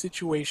serious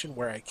situation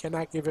where I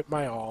cannot give it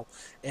my all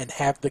and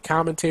have the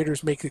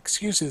commentators make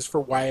excuses for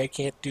why I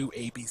can't do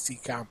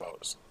ABC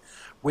combos.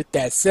 With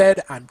that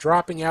said, I'm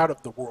dropping out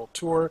of the World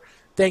Tour.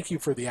 Thank you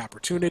for the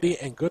opportunity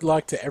and good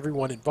luck to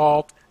everyone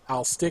involved.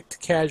 I'll stick to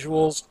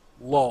casuals.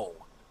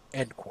 Lol.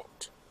 End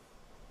quote.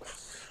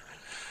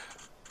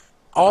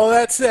 All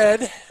that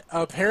said,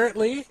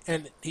 apparently,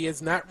 and he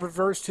has not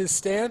reversed his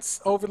stance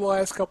over the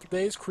last couple of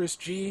days, Chris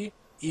G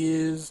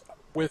is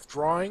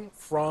withdrawing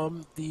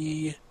from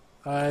the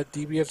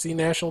DBFZ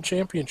National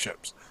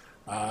Championships.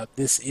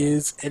 This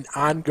is an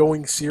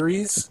ongoing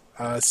series,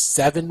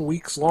 7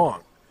 weeks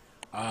long.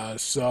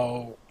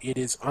 So it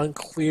is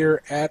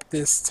unclear at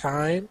this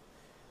time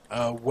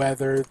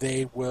whether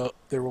there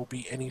will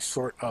be any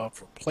sort of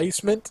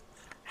replacement,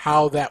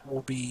 how that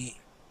will be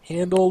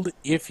handled,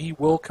 if he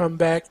will come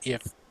back,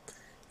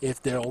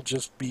 if there'll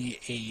just be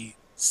a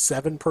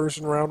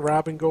 7-person round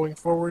robin going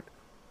forward.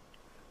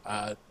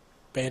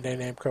 Bandai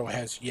Namco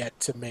has yet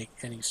to make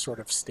any sort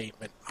of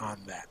statement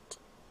on that.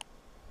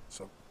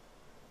 So,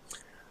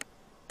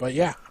 but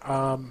yeah,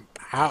 I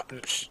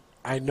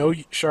know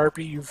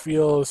Sharpie, you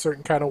feel a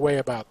certain kind of way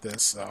about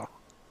this, so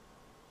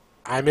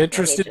I'm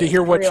interested to just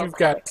hear what real you've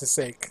got quick. to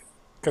say,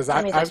 because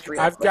Let me just real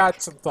I've quick.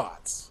 got some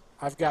thoughts.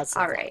 I've got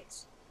some All right.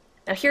 thoughts.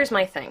 Now, here's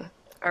my thing.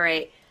 All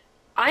right.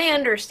 I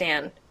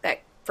understand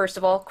that, first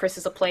of all, Chris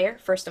is a player,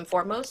 first and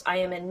foremost. I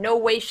am in no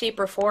way, shape,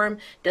 or form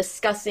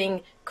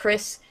discussing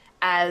Chris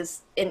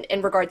as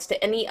in regards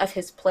to any of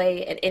his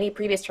play in any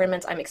previous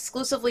tournaments. I'm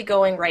exclusively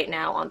going right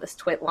now on this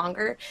twit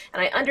longer,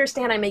 and I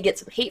understand I may get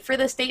some hate for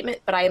this statement,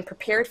 but I am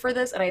prepared for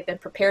this, and I've been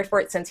prepared for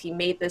it since he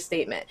made this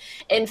statement.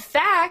 In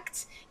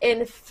fact,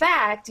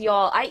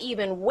 y'all, I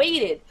even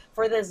waited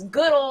for this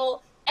good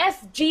old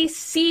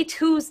FGC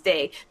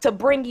Tuesday to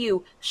bring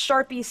you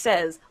Sharpie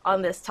Says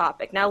on this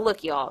topic. Now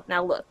look, y'all.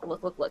 Now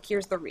look.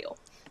 Here's the real.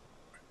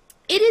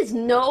 It is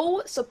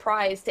no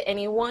surprise to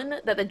anyone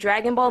that the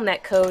Dragon Ball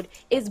netcode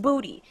is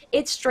booty.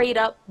 It's straight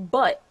up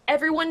butt.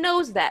 Everyone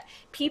knows that.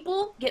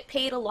 People get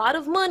paid a lot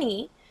of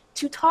money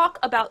to talk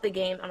about the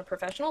game on a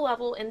professional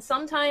level, and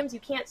sometimes you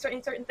can't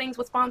certain things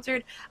with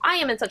sponsored. I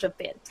am in such a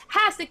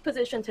fantastic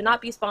position to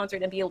not be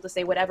sponsored and be able to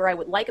say whatever I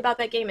would like about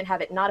that game and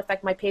have it not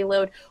affect my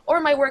payload or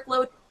my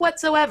workload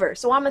whatsoever.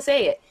 So I'm gonna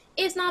say it.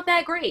 It's not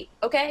that great,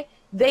 okay?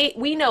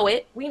 We know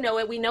it. We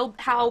know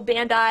how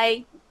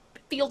Bandai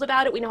feels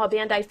about it. We know how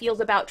Bandai feels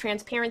about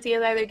transparency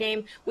of their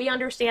game. We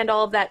understand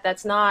all of that.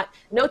 That's not,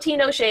 no tea,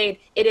 no shade.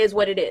 It is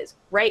what it is,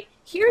 right?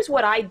 Here's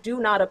what I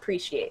do not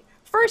appreciate.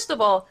 First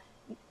of all,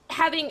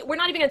 we're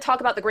not even going to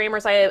talk about the grammar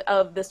side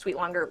of this tweet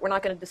longer. We're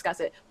not going to discuss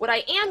it. What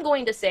I am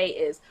going to say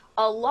is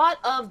a lot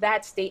of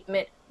that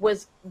statement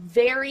was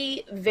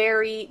very,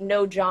 very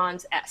No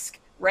Johns-esque,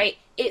 right?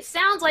 It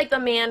sounds like the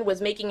man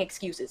was making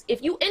excuses.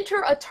 If you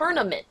enter a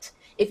tournament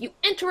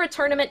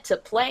to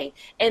play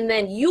and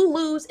then you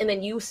lose and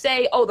then you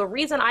say, oh, the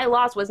reason I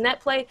lost was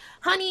net play,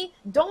 honey,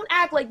 don't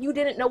act like you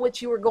didn't know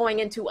what you were going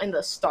into in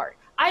the start.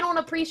 I don't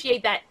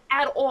appreciate that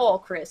at all,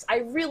 Chris. I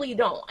really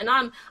don't. And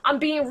I'm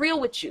being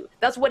real with you.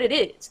 That's what it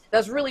is.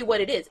 That's really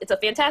what it is. It's a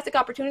fantastic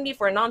opportunity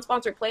for a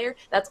non-sponsored player.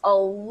 That's a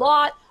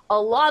lot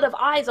of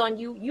eyes on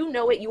you. You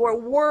know it. You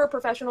were a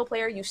professional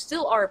player. You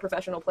still are a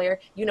professional player.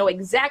 You know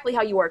exactly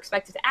how you are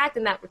expected to act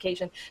in that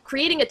occasion.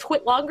 Creating a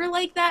twit longer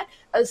like that,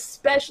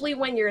 especially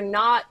when you're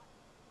not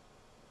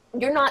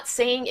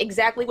saying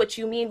exactly what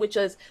you mean, which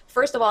is,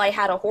 first of all, I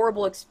had a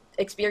horrible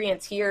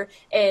experience here,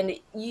 and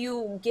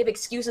you give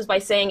excuses by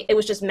saying it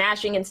was just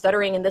mashing and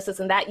stuttering and this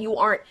and that. You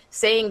aren't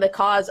saying the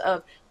cause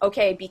of,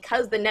 okay,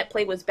 because the net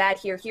play was bad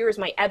here, here's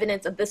my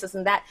evidence of this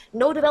and that.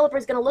 No developer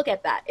is going to look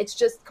at that. It's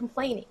just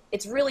complaining.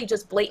 It's really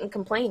just blatant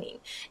complaining.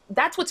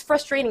 That's what's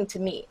frustrating to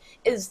me,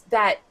 is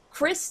that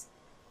Chris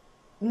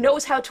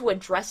knows how to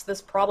address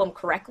this problem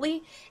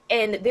correctly,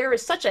 and there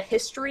is such a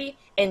history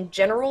in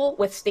general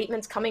with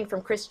statements coming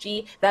from Chris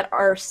G that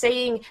are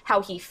saying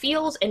how he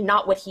feels and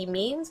not what he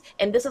means,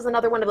 and this is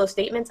another one of those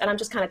statements, and I'm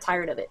just kind of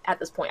tired of it at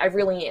this point. I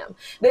really am.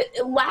 The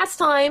last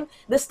time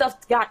this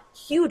stuff got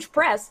huge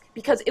press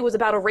because it was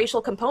about a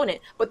racial component,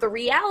 but the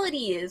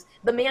reality is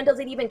the man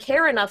doesn't even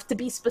care enough to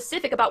be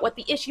specific about what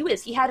the issue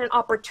is. He had an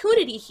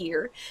opportunity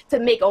here to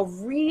make a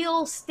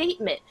real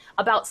statement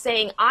about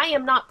saying, I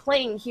am not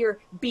playing here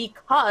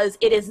because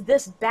it is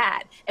this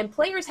bad. And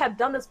players have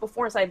done this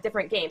before inside of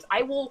different games.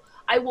 I will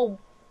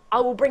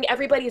bring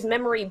everybody's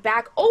memory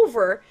back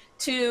over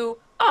to,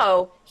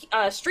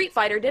 Street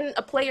Fighter, didn't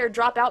a player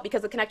drop out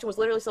because the connection was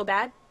literally so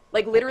bad?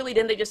 Like, literally,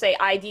 didn't they just say,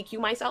 I DQ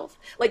myself?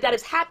 Like, that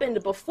has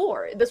happened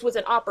before. This was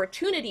an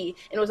opportunity,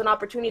 and it was an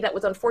opportunity that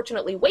was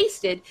unfortunately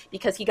wasted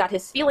because he got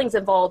his feelings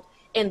involved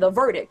in the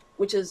verdict,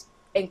 which is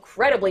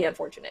incredibly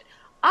unfortunate.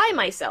 I,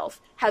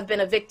 myself, have been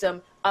a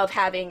victim of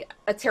having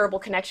a terrible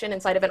connection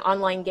inside of an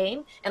online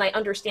game, and I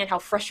understand how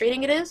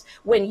frustrating it is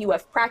when you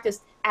have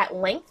practiced at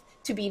length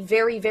to be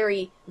very,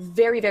 very,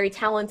 very, very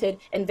talented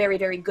and very,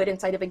 very good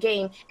inside of a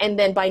game, and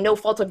then by no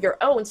fault of your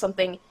own,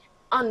 something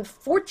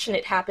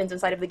unfortunate happens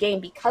inside of the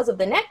game because of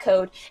the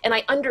netcode, and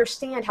I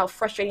understand how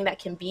frustrating that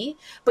can be,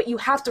 but you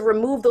have to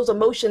remove those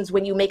emotions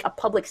when you make a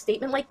public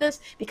statement like this,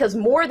 because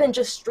more than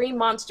just stream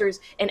monsters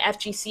and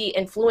FGC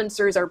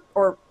influencers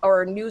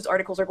or news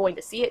articles are going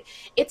to see it.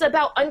 It's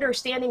about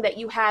understanding that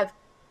you have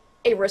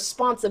a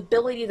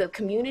responsibility to the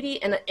community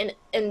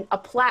and a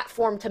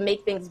platform to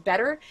make things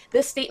better.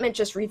 This statement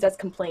just reads as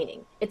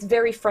complaining. It's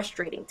very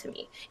frustrating to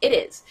me. It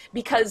is,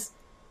 because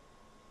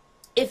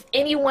if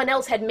anyone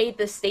else had made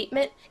this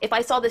statement, if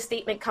I saw this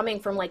statement coming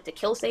from like the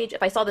Kill Sage,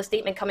 if I saw the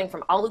statement coming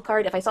from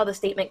Alucard, if I saw the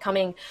statement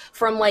coming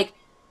from like,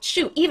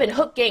 shoot, even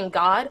Hook Gang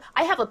God,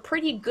 I have a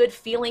pretty good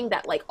feeling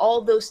that like all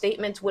those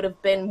statements would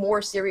have been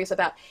more serious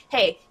about,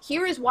 hey,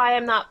 here is why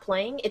I'm not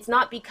playing. It's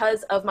not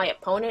because of my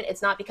opponent.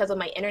 It's not because of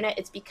my internet.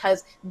 It's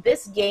because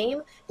this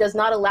game does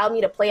not allow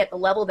me to play at the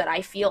level that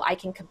I feel I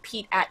can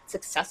compete at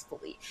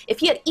successfully. If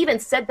he had even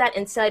said that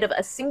inside of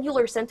a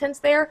singular sentence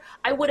there,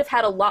 I would have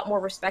had a lot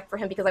more respect for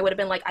him, because I would have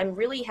been like, I'm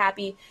really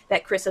happy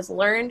that Chris has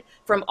learned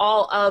from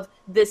all of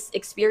this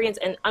experience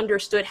and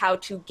understood how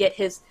to get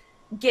his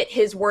get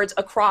his words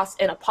across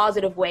in a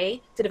positive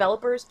way to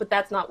developers, but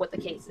that's not what the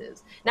case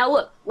is. Now,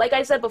 look, like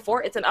I said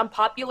before, it's an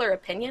unpopular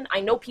opinion. I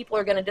know people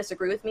are going to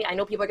disagree with me. I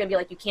know people are going to be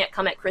like, you can't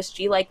come at Chris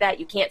G like that.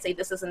 You can't say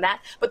this and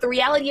that. But the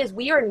reality is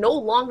we are no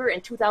longer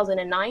in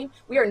 2009.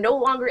 We are no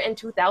longer in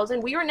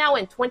 2000. We are now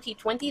in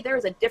 2020. There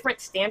is a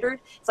different standard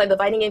inside the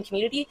fighting game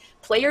community.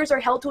 Players are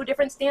held to a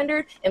different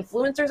standard.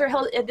 Influencers are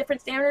held at a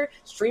different standard.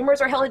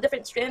 Streamers are held at a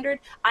different standard.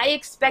 I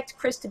expect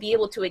Chris to be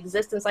able to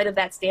exist inside of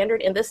that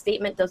standard, and this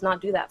statement does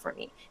not do that for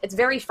me. It's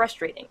very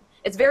frustrating.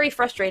 It's very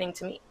frustrating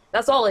to me.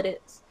 That's all it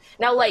is.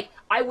 Now, like,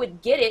 I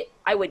would get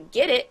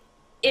it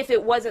if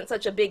it wasn't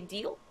such a big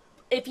deal.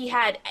 If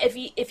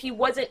he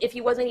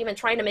wasn't even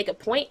trying to make a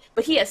point,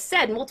 but he has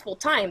said multiple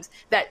times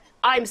that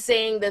I'm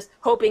saying this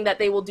hoping that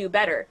they will do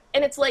better.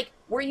 And it's like,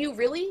 were you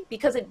really?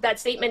 Because that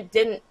statement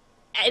didn't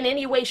in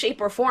any way, shape,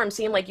 or form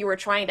seem like you were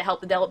trying to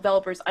help the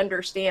developers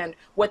understand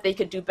what they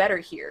could do better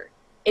here.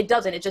 It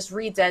doesn't. It just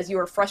reads as you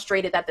were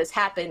frustrated that this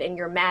happened and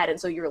you're mad and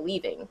so you're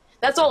leaving.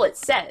 That's all it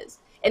says.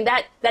 And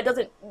that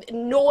doesn't,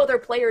 no other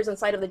players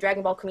inside of the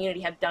Dragon Ball community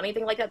have done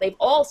anything like that. They've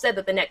all said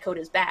that the netcode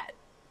is bad.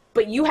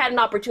 But you had an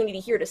opportunity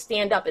here to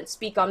stand up and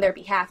speak on their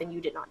behalf, and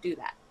you did not do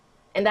that.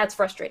 And that's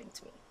frustrating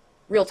to me.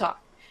 Real talk.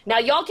 Now,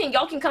 y'all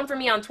can come for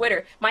me on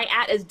Twitter. My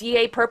 @ is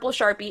DA Purple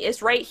Sharpie.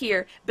 It's right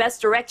here.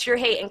 Best direct your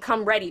hate and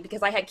come ready,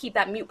 because I had keep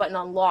that mute button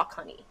on lock,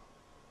 honey.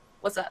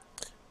 What's up?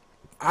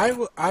 I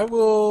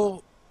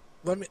will.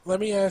 Let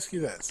me ask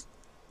you this.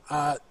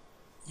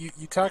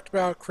 You talked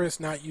about Chris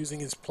not using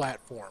his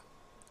platform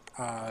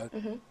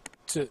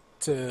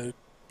to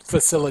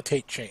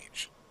facilitate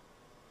change.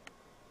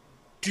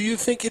 Do you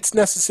think it's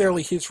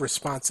necessarily his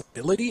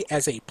responsibility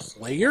as a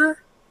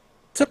player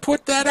to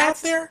put that out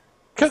there?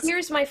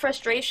 Here's my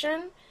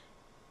frustration.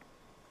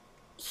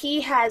 He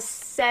has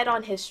said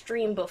on his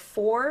stream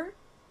before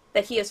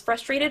that he is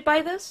frustrated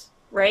by this,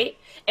 right?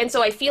 And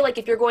so I feel like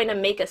if you're going to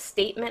make a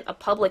statement, a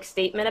public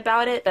statement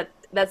about it,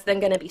 that's then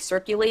going to be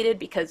circulated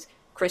because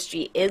Chris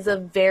G is a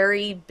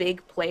very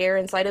big player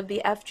inside of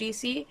the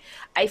FGC.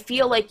 I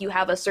feel like you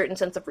have a certain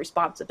sense of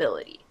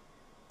responsibility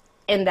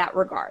in that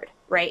regard,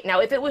 right?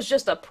 Now, if it was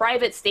just a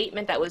private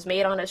statement that was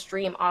made on a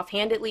stream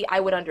offhandedly, I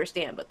would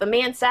understand. But the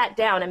man sat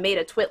down and made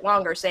a twit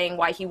longer saying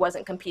why he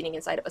wasn't competing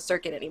inside of a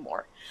circuit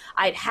anymore.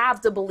 I'd have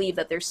to believe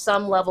that there's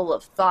some level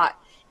of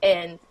thought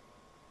and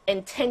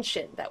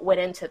intention that went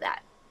into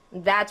that.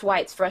 That's why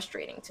it's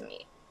frustrating to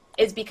me.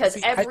 Is because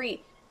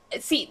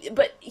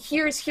but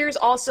here's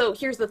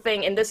the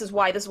thing, and this is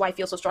why I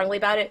feel so strongly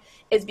about it,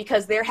 is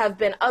because there have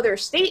been other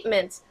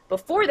statements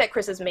before that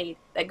Chris has made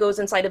that goes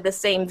inside of the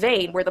same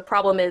vein, where the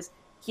problem is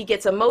he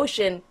gets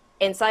emotional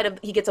inside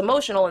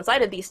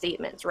of these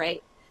statements,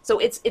 right? So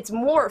it's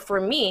more, for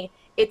me,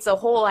 it's a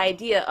whole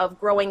idea of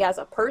growing as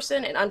a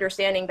person and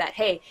understanding that,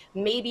 hey,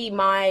 maybe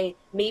my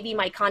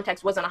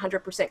context wasn't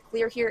 100%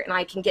 clear here, and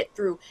I can get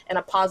through in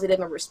a positive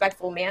and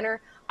respectful manner.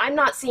 I'm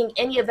not seeing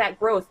any of that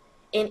growth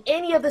in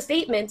any of the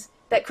statements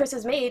that Chris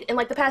has made in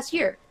like the past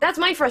year. That's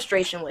my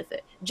frustration with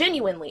it.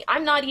 Genuinely.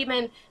 I'm not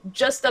even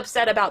just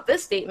upset about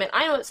this statement.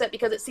 I'm upset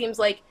because it seems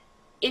like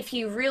if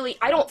he really,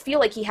 I don't feel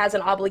like he has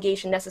an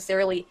obligation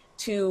necessarily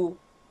to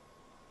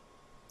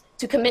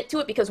commit to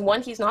it, because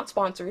one, he's not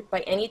sponsored by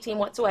any team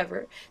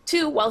whatsoever.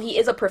 Two, while he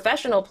is a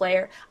professional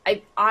player,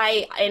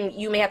 I and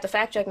you may have to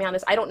fact check me on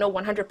this, I don't know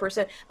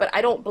 100%, but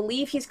I don't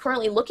believe he's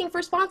currently looking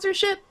for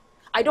sponsorship.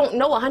 I don't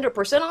know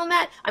 100% on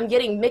that. I'm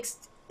getting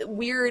mixed,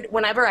 weird,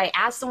 whenever I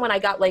ask someone, I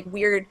got like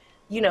weird,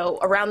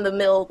 around the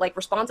mill like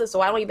responses,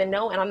 so I don't even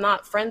know, and I'm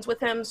not friends with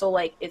him, so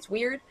like it's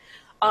weird.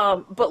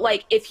 But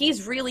like if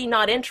he's really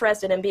not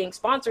interested in being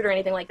sponsored or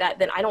anything like that,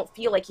 then I don't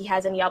feel like he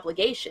has any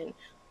obligation.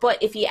 But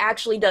if he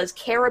actually does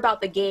care about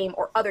the game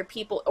or other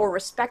people or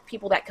respect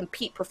people that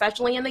compete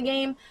professionally in the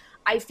game,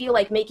 I feel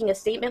like making a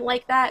statement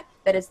like that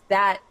is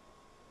that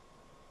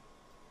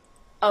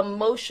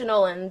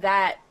emotional and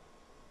that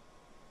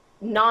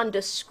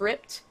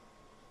nondescript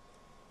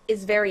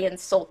is very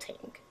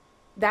insulting.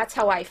 That's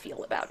how I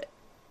feel about it.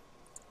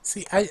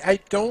 See, I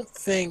don't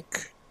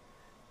think,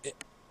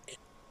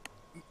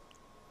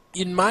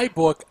 in my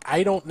book,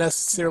 I don't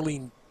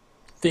necessarily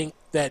think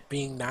that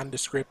being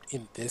nondescript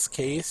in this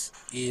case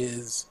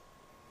is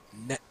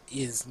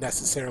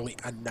necessarily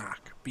a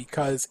knock,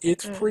 because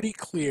it's pretty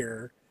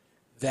clear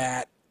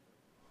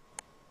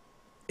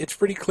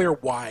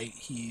why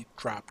he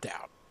dropped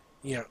out.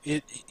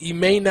 He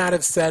may not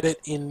have said it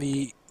in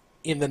the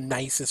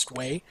nicest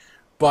way,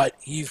 but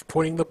he's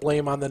putting the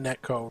blame on the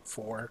netcode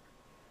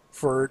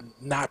for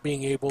not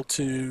being able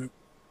to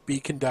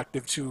be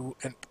conductive to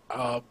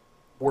a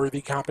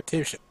worthy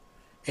competition.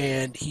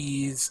 And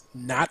he's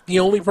not the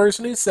only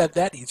person who said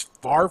that. He's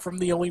far from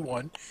the only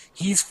one.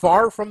 He's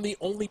far from the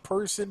only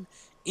person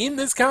in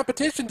this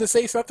competition to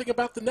say something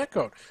about the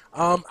netcode.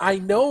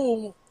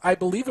 I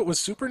believe it was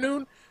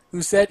Supernoon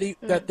who said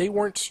that they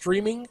weren't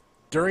streaming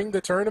during the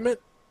tournament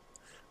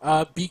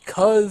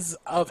because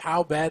of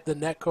how bad the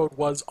netcode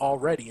was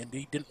already, and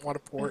he didn't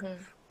want to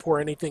pour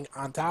anything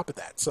on top of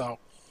that. So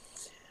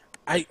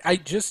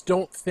I just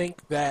don't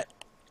think that...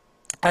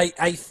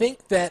 I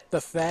think that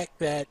the fact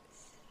that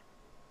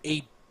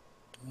a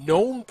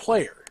known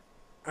player.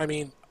 I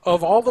mean,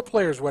 of all the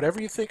players,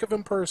 whatever you think of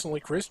him personally,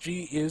 Chris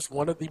G is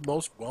one of the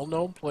most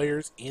well-known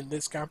players in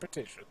this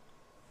competition.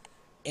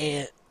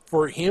 And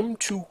for him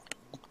to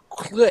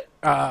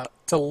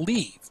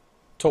leave,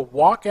 to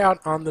walk out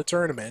on the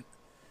tournament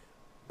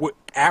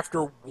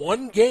after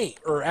one game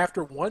or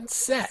after one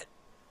set,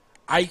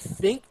 I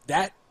think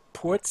that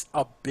puts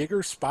a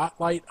bigger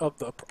spotlight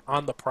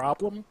on the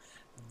problem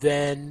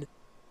than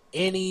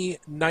any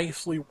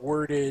nicely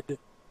worded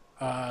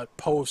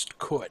post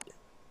could.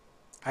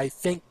 I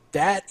think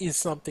that is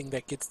something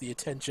that gets the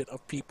attention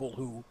of people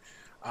who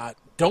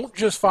don't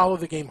just follow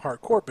the game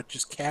hardcore, but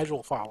just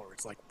casual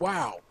followers. Like,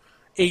 wow,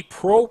 a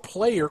pro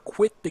player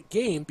quit the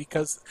game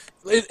because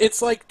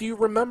it's like, do you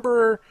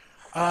remember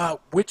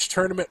which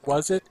tournament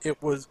was it?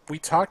 We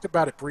talked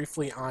about it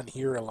briefly on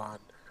here, Elan.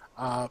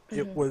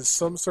 It was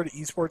some sort of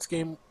esports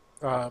game.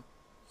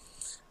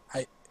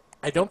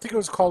 I don't think it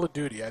was Call of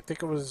Duty. I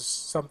think it was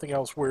something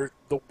else where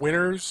the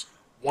winners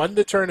won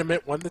the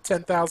tournament, won the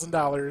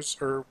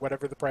 $10,000 or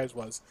whatever the prize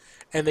was,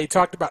 and they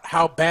talked about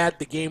how bad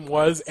the game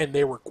was, and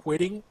they were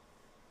quitting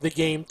the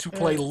game to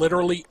play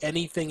literally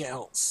anything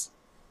else.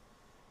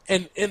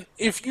 And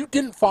if you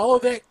didn't follow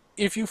that,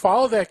 if you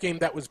follow that game,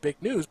 that was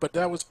big news, but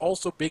that was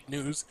also big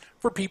news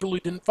for people who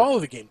didn't follow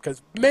the game,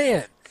 because,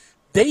 man,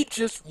 they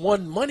just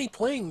won money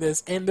playing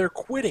this, and they're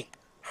quitting.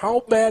 How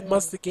bad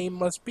must the game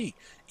must be?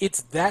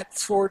 It's that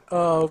sort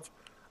of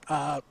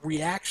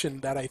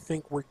reaction that I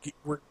think we're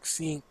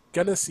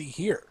gonna see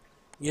here.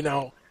 You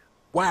know,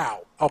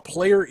 wow, a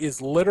player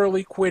is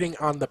literally quitting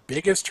on the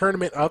biggest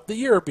tournament of the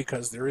year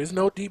because there is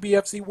no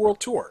DBFZ World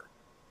Tour.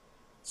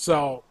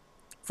 So,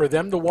 for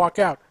them to walk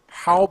out,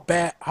 how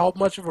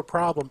much of a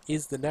problem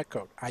is the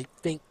netcode? I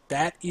think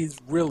that is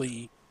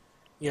really,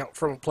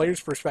 from a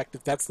player's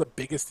perspective, that's the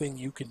biggest thing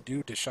you can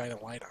do to shine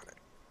a light on it.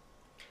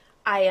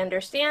 I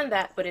understand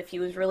that, but if he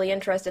was really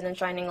interested in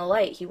shining a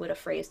light, he would have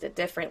phrased it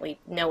differently,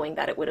 knowing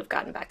that it would have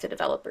gotten back to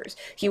developers.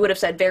 He would have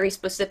said very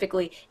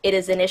specifically, it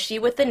is an issue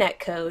with the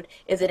netcode.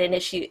 It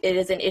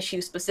is an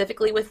issue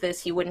specifically with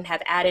this. He wouldn't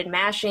have added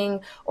mashing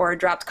or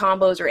dropped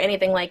combos or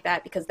anything like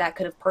that, because that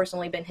could have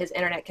personally been his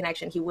internet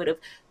connection. He would have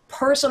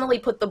personally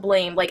put the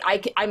blame. Like,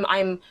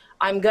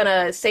 I'm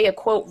gonna say a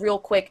quote real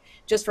quick,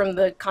 just from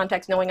the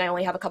context, knowing I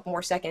only have a couple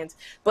more seconds.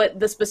 But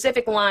the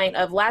specific line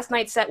of last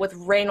night's set with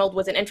Reynold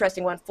was an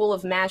interesting one, full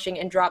of mashing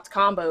and dropped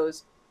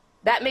combos.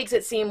 That makes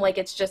it seem like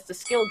it's just a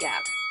skill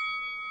gap.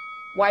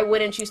 Why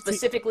wouldn't you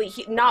specifically?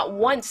 Not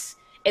once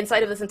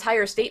inside of this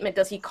entire statement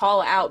does he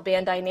call out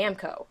Bandai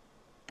Namco.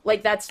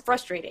 Like, that's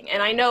frustrating.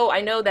 And I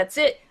know that's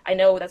it. I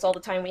know that's all the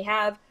time we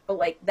have. But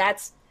like,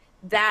 that's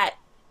that.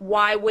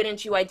 Why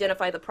wouldn't you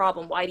identify the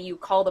problem? Why do you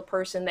call the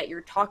person that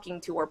you're talking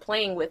to or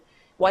playing with,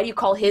 why do you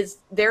call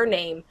their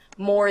name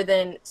more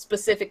than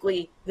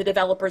specifically the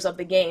developers of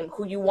the game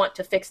who you want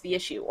to fix the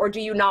issue? Or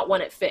do you not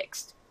want it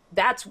fixed?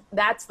 That's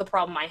the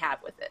problem I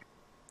have with it.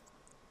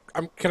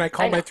 Can I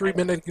call my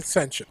 3-minute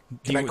extension?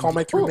 Can I call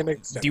my 3-minute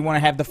extension? Do you want to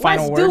have the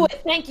final word? Let's do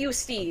it. Thank you,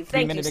 Steve.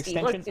 Thank you,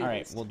 Steve. Let's do All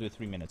right, this. we'll do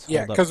 3 minutes.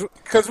 Yeah, Hold up.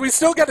 because we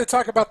still got to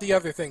talk about the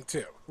other thing,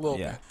 too, a little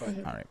Yeah.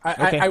 bit. But All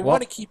right. I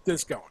want to keep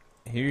this going.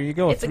 Here you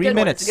go. It's a 3 good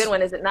minutes. one. It's a good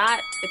one, is it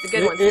not? It's a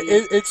good one,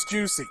 Steve. It's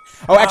juicy.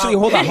 Oh, actually,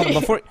 hold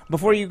on.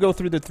 Before you go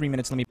through the 3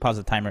 minutes, let me pause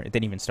the timer. It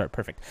didn't even start.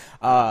 Perfect.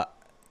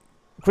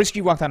 Chris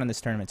G walked out on this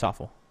tournament. It's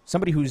awful.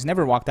 Somebody who's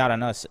never walked out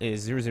on us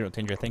is 00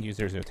 Tindra. Thank you,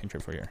 00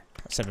 Tindra, for your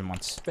 7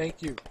 months.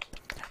 Thank you.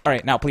 All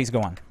right, now please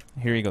go on.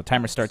 Here you go.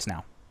 Timer starts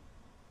now.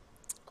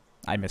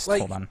 I missed.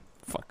 Hold on.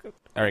 Fuck.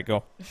 All right,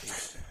 go.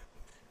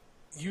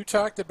 You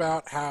talked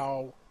about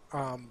how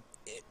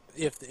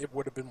if it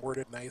would have been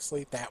worded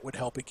nicely, that would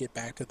help it get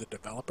back to the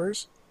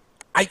developers.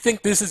 I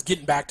think this is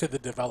getting back to the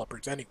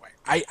developers anyway.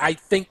 I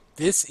think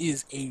this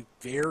is a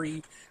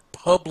very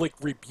public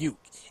rebuke.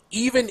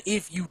 Even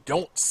if he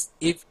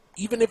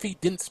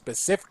didn't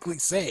specifically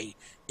say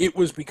it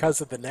was because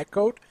of the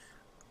netcode,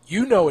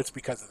 you know it's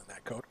because of the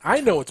netcode.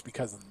 I know it's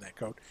because of the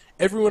netcode.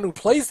 Everyone who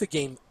plays the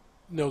game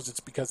knows it's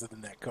because of the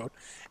netcode.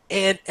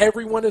 And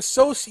everyone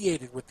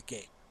associated with the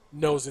game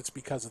knows it's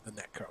because of the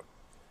netcode.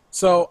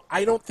 So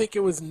I don't think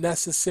it was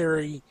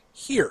necessary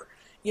here.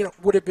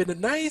 Would it have been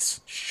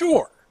nice?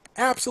 Sure.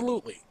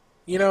 Absolutely.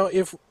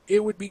 If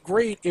it would be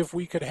great if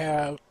we could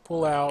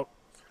pull out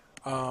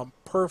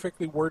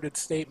perfectly worded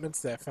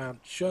statements that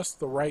found just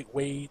the right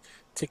way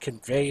to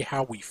convey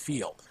how we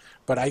feel.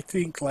 But I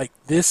think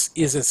this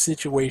is a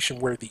situation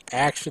where the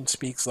action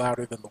speaks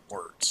louder than the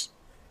words.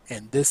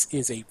 And this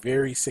is a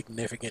very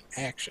significant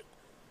action.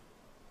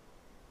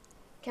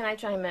 Can I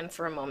chime in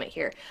for a moment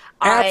here?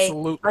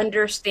 Absolutely. I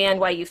understand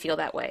why you feel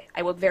that way.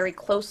 I work very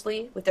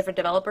closely with different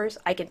developers.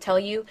 I can tell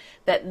you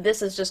that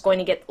this is just going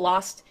to get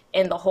lost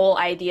in the whole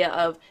idea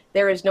of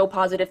there is no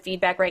positive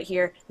feedback right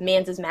here.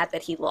 Mans is mad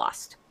that he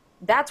lost.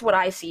 That's what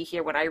I see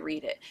here when I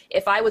read it.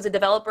 If I was a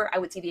developer, I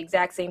would see the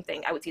exact same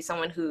thing. I would see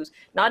someone who's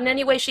not in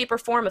any way, shape, or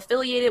form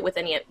affiliated with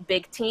any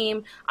big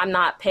team. I'm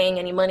not paying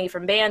any money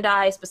from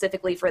Bandai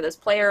specifically for this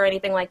player or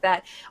anything like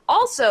that.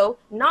 Also,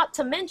 not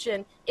to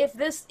mention,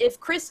 if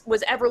Chris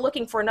was ever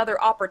looking for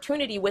another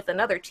opportunity with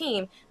another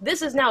team, this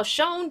has now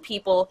shown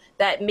people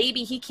that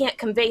maybe he can't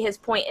convey his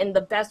point in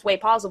the best way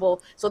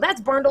possible. So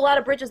that's burned a lot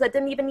of bridges that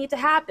didn't even need to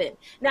happen.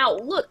 Now,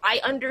 look, I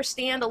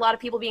understand a lot of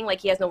people being like,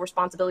 he has no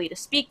responsibility to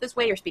speak this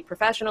way or speak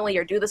professionally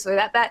or do this or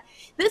that.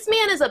 This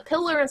man is a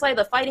pillar inside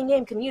the fighting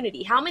game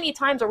community. How many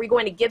times are we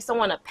going to give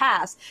someone a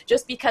pass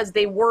just because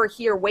they were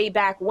here way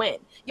back when?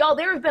 Y'all,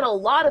 there have been a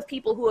lot of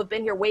people who have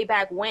been here way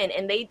back when,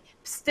 and they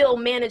still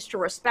manage to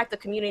respect the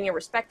community and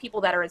respect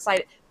people that are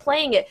inside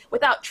playing it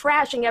without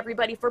trashing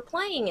everybody for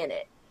playing in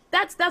it.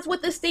 That's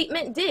what this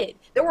statement did.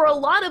 There were a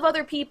lot of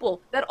other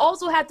people that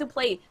also had to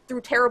play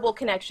through terrible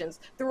connections,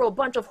 through a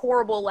bunch of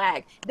horrible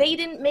lag. They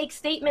didn't make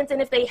statements,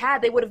 and if they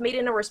had, they would have made it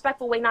in a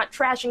respectful way, not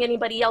trashing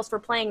anybody else for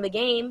playing the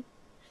game.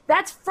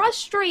 That's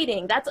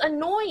frustrating. That's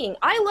annoying.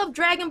 I love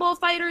Dragon Ball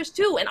FighterZ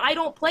too, and I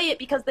don't play it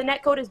because the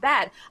netcode is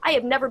bad. I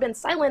have never been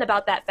silent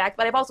about that fact,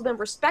 but I've also been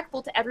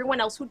respectful to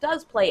everyone else who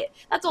does play it.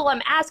 That's all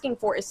I'm asking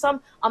for, is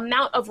some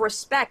amount of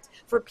respect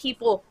for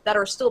people that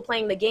are still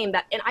playing the game.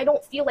 And I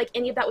don't feel like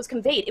any of that was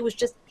conveyed. It was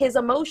just his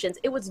emotions.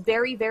 It was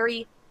very,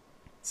 very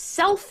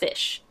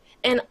selfish.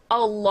 And a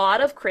lot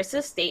of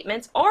Chris's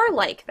statements are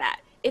like that.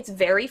 It's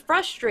very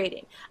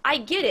frustrating. I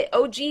get it.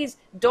 OGs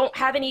don't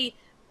have any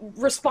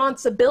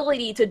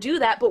responsibility to do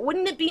that, but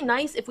wouldn't it be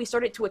nice if we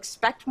started to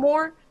expect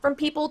more from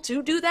people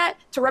to do that,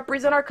 to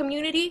represent our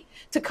community,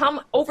 to come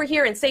over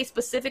here and say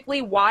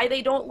specifically why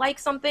they don't like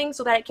something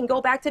so that it can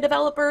go back to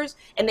developers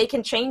and they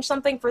can change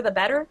something for the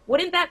better?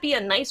 Wouldn't that be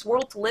a nice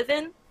world to live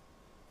in?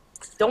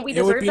 Don't we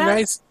deserve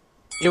that?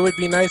 It would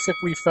be nice if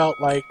we felt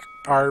like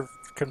our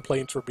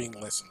complaints were being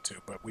listened to,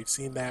 but we've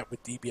seen that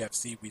with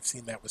DBFC. We've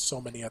seen that with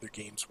so many other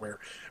games where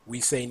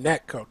we say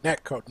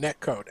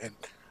netcode, and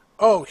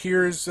oh,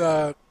 here's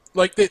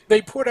like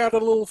they put out a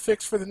little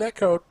fix for the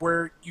netcode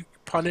where you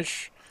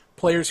punish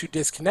players who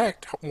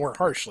disconnect more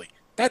harshly.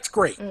 That's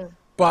great,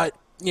 but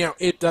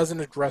it doesn't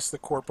address the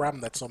core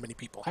problem that so many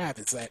people have.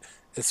 Is that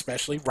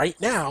especially right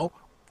now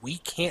we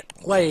can't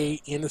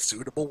play in a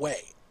suitable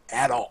way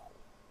at all.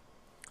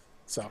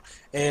 So,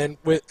 and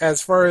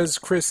as far as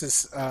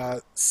Chris's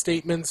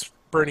statements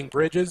burning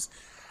bridges.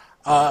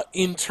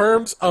 In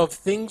terms of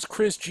things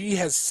Chris G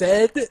has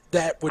said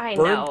that would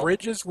burn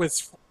bridges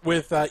with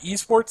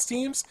esports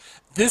teams,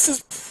 this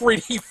is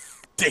pretty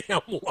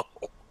damn low.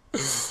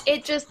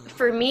 It just,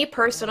 for me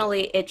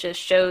personally, it just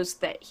shows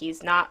that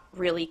he's not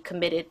really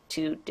committed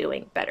to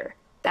doing better.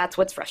 That's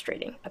what's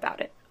frustrating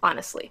about it,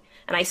 honestly.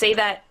 And I say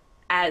that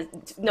as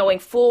knowing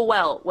full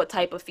well what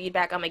type of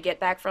feedback I'm going to get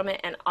back from it.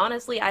 And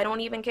honestly, I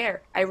don't even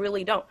care. I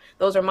really don't.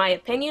 Those are my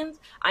opinions.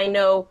 I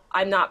know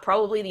I'm not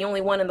probably the only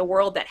one in the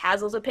world that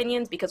has those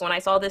opinions, because when I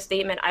saw this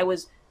statement, I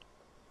was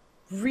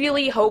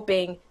really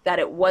hoping that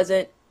it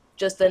wasn't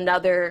just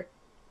another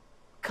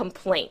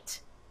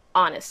complaint,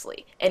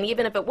 honestly. And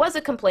even if it was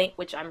a complaint,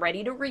 which I'm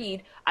ready to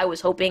read, I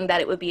was hoping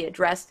that it would be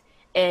addressed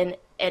in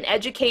an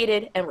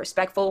educated and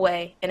respectful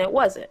way, and it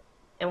wasn't.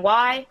 And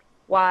why?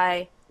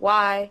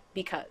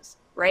 Because.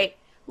 Right?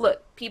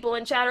 Look, people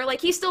in chat are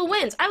like, he still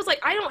wins. I was like,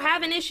 I don't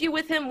have an issue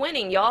with him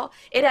winning, y'all.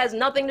 It has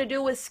nothing to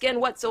do with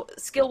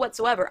skill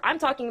whatsoever. I'm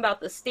talking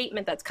about the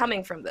statement that's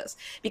coming from this.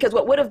 Because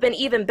what would have been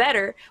even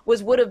better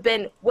would have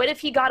been, what if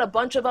he got a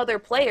bunch of other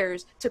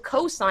players to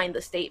co-sign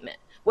the statement?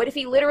 What if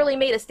he literally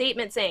made a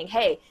statement saying,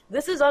 hey,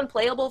 this is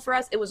unplayable for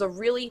us. It was a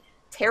really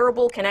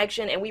terrible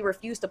connection and we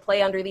refuse to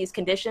play under these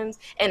conditions,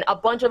 and a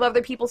bunch of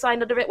other people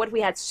signed under it. What if we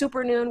had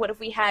Super Noon? What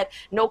if we had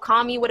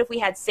Nokami? What if we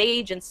had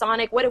Sage and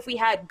Sonic? What if we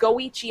had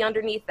Goichi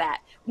underneath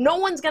that? No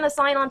one's gonna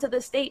sign on to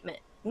this statement.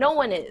 No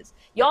one is.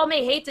 Y'all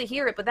may hate to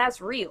hear it, but that's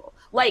real.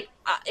 Like,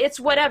 it's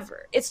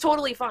whatever. It's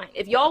totally fine.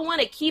 If y'all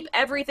want to keep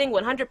everything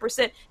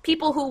 100%,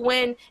 people who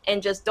win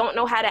and just don't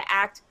know how to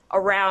act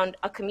around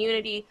a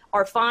community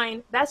are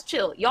fine. That's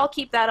chill. Y'all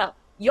keep that up.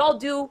 Y'all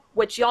do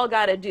what y'all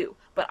gotta do.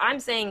 But I'm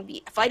saying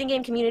the fighting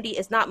game community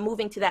is not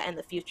moving to that in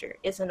the future.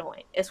 It's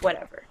annoying. It's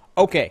whatever.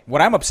 Okay,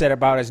 what I'm upset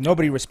about is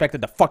nobody respected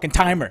the fucking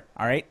timer,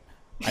 all right?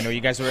 I know you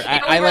guys were...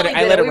 I let it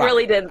rock. We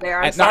really did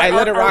there. I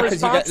let it rock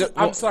because you guys...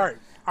 I'm sorry.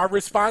 Our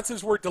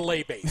responses were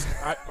delay-based.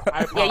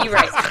 Yeah, you're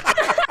right.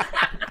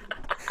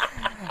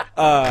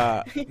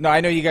 No, I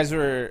know you guys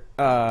were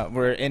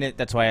in it.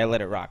 That's why I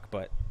let it rock,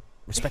 but...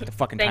 Respect the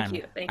fucking time.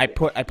 Thank you. I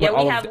put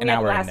all of an hour in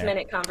there. We have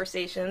last-minute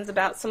conversations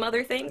about some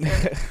other things.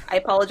 And I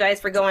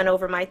apologize for going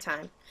over my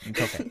time. It's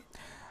okay.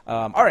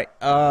 All right.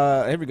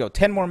 Here we go.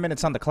 10 more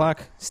minutes on the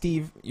clock.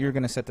 Steve, you're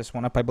going to set this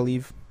one up, I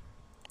believe.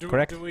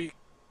 Correct?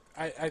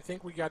 I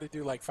think we got to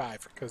do like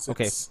 5. Because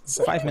okay. It's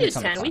 5 minutes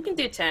on the clock. We can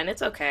do 10.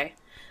 It's okay.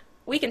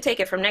 We can take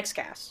it from next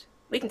cast.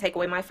 We can take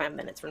away my 5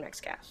 minutes from next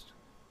cast.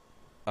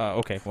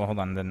 Okay. Well, hold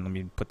on. Then let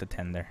me put the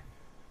 10 there.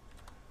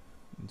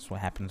 That's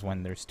what happens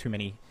when there's too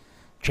many...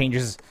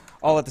 changes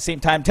all at the same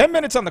time. 10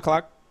 minutes on the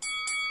clock.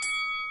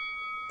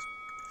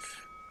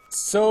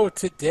 So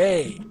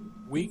today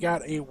we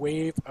got a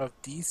wave of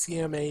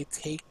DCMA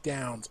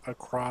takedowns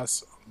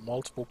across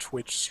multiple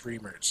Twitch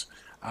streamers.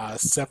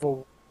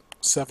 Several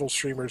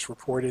streamers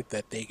reported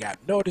that they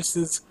got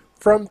notices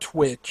from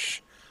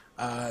Twitch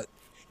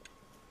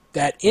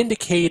that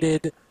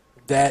indicated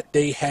that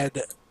they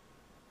had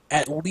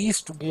at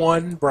least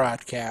one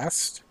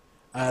broadcast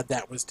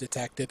that was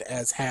detected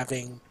as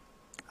having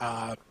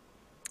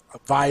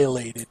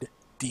violated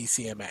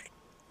DCMA,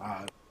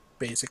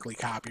 basically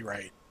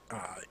copyright.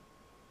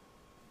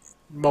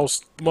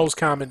 Most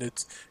common,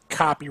 it's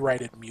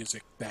copyrighted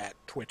music that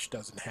Twitch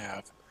doesn't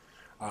have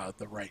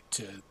the right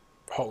to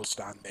host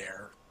on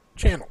their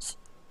channels.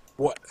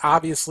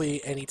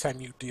 Obviously,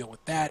 anytime you deal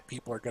with that,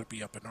 people are going to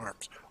be up in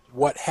arms.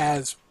 What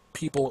has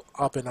people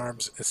up in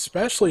arms,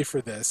 especially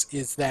for this,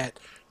 is that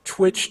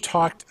Twitch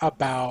talked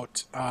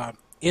about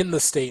in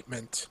the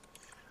statement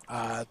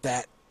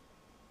that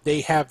they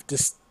have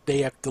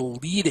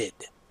deleted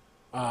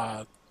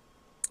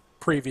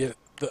previous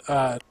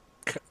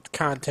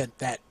content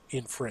that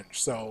infringe.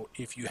 So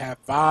if you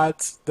have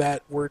VODs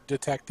that were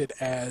detected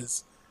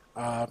as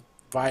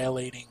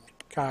violating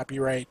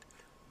copyright,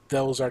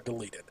 those are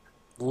deleted.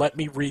 Let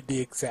me read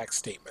the exact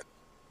statement.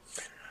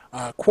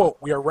 Quote,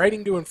 "We are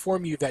writing to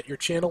inform you that your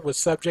channel was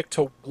subject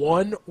to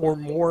one or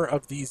more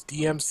of these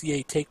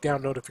DMCA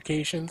takedown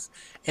notifications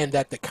and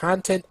that the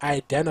content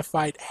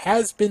identified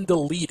has been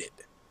deleted.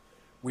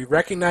 We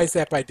recognize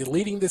that by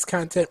deleting this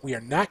content, we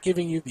are not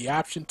giving you the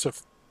option to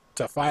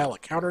file a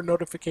counter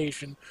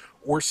notification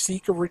or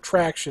seek a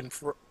retraction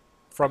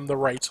from the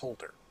rights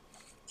holder.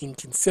 In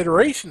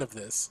consideration of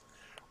this,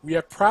 we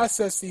have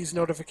processed these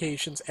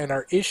notifications and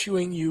are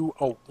issuing you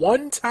a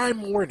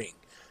one-time warning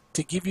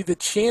to give you the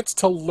chance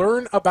to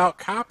learn about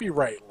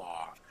copyright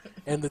law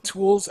and the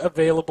tools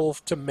available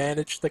to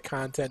manage the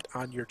content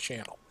on your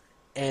channel."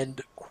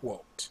 End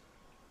quote.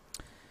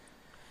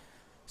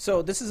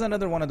 So this is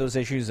another one of those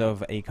issues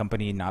of a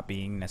company not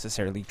being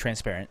necessarily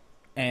transparent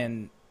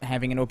and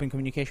having an open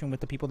communication with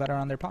the people that are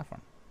on their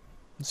platform.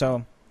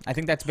 So I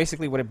think that's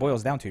basically what it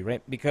boils down to,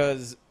 right?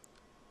 Because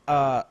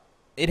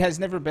it has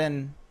never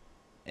been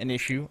an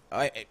issue.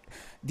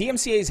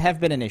 DMCAs have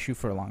been an issue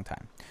for a long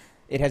time.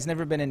 It has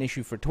never been an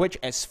issue for Twitch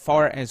as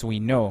far as we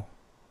know.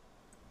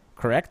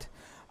 Correct?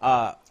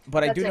 But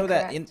I do know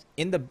that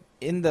in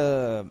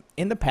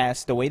the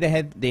past, the way they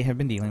have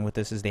been dealing with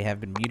this is they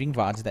have been muting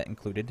VODs that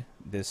included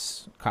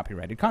this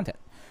copyrighted content.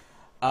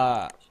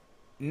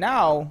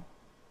 Now,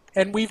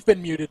 and we've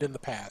been muted in the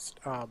past.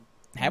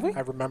 Have we? I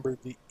remember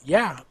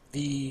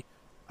the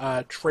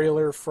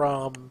trailer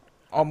from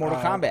Mortal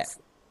Kombat.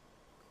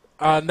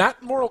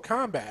 Not Mortal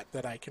Kombat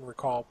that I can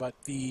recall, but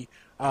the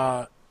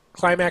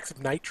Climax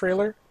of Night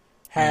trailer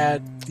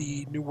had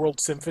the New World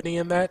Symphony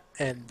in that,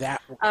 and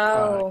that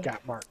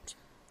got marked.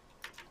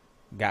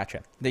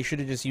 Gotcha. They should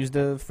have just used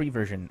the free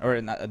version,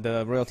 or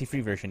the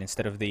royalty-free version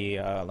instead of the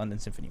London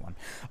Symphony one.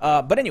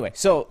 But anyway,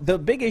 so the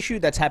big issue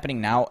that's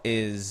happening now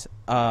is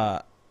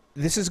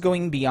this is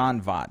going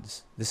beyond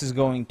VODs. This is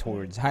going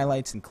towards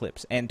highlights and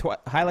clips. And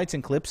highlights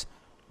and clips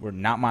were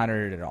not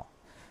monitored at all.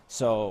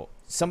 So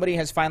somebody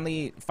has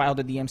finally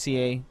filed a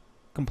DMCA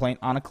complaint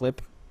on a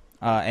clip,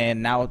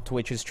 and now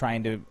Twitch is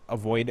trying to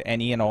avoid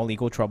any and all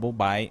legal trouble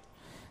by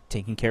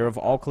taking care of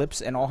all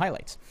clips and all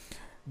highlights.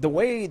 The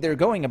way they're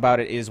going about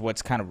it is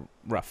what's kind of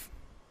rough,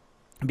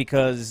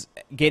 because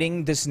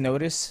getting this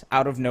notice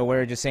out of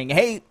nowhere, just saying,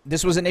 hey,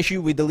 this was an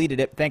issue, we deleted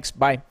it, thanks,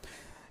 bye,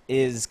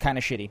 is kind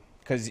of shitty,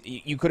 because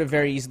you could have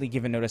very easily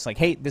given notice like,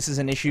 hey, this is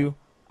an issue,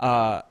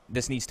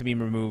 this needs to be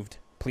removed,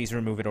 please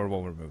remove it or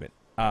we'll remove it,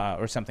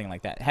 or something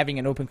like that. Having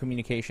an open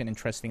communication and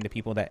trusting the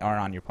people that are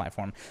on your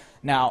platform.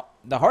 Now,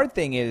 the hard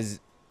thing is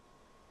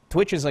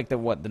Twitch is like the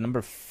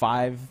number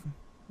 5,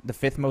 the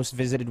 5th most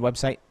visited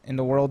website in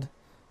the world,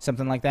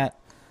 something like that.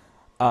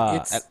 I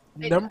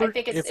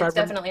think it's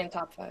definitely in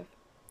top 5.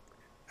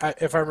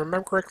 If I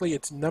remember correctly,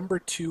 it's number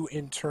 2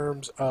 in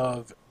terms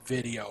of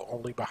video,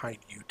 only behind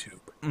YouTube.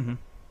 Mm-hmm.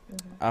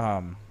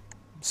 Mm-hmm.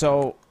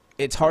 So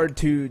it's hard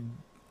to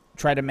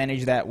try to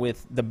manage that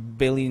with the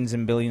billions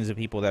and billions of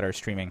people that are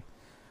streaming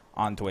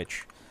on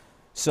Twitch.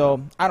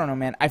 So I don't know,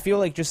 man. I feel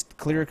like just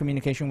clearer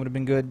communication would have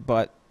been good,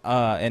 but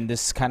and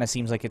this kind of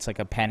seems like it's like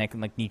a panic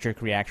and like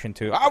knee-jerk reaction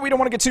to, we don't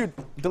want to get sued,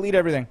 delete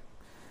everything,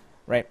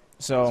 right?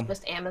 So it's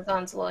just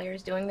Amazon's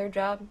lawyers doing their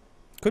job.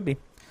 Could be.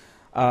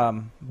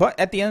 But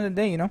at the end of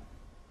the day,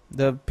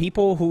 the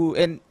people who...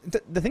 And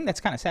the thing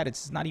that's kind of sad,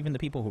 it's not even the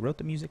people who wrote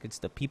the music. It's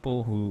the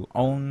people who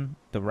own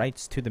the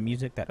rights to the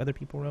music that other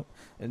people wrote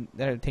and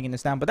that are taking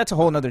this down. But that's a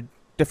whole other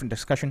different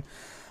discussion.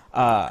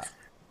 But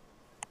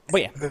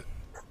yeah.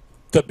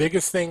 The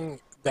biggest thing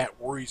that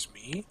worries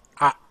me,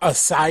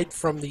 aside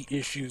from the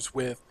issues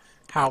with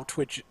how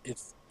Twitch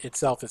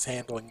itself is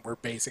handling, where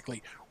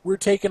basically we're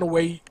taking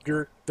away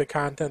the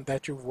content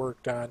that you've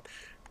worked on.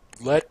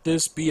 Let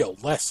this be a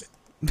lesson.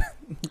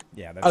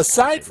 Yeah.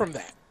 Aside from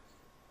that,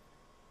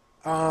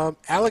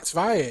 Alex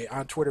Valle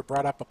on Twitter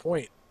brought up a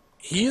point.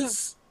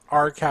 His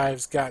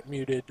archives got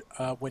muted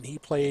when he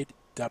played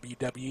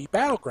WWE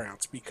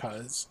Battlegrounds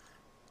because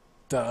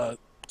the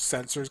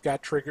sensors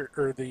got triggered,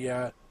 or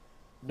the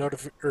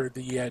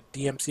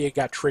DMCA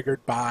got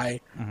triggered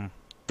by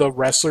the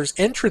wrestler's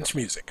entrance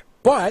music.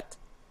 But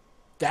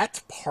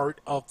that's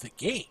part of the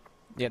game.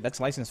 Yeah, that's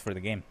licensed for the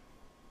game.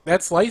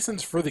 That's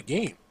licensed for the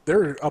game.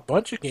 There are a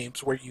bunch of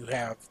games where you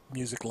have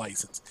music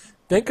license.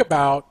 Think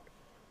about,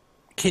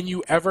 can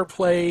you ever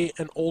play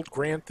an old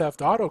Grand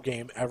Theft Auto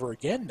game ever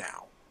again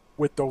now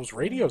with those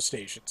radio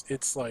stations?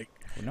 It's like,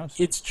 Who knows?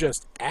 it's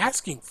just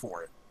asking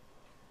for it.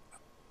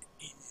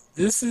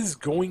 This is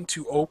going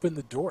to open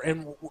the door.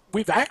 And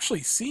we've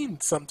actually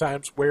seen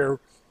sometimes where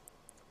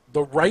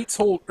the rights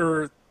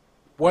holder,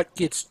 what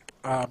gets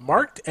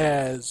marked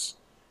as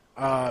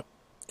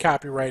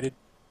copyrighted,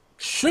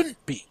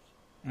 shouldn't be.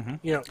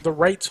 You know, the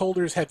rights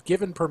holders have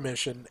given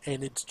permission,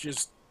 and it's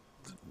just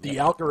the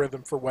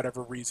algorithm, for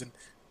whatever reason,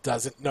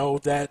 doesn't know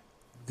that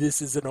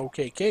this is an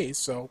okay case.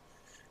 So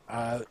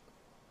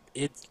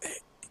it's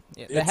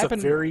That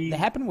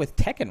happened with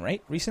Tekken,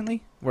 right?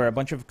 Recently, where a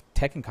bunch of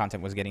Tekken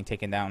content was getting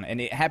taken down,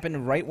 and it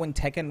happened right when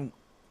Tekken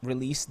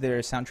released their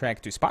soundtrack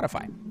to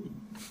Spotify.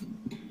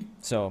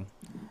 So,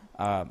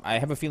 I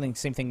have a feeling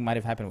same thing might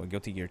have happened with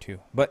Guilty Gear 2.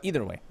 But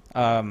either way,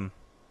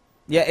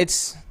 yeah,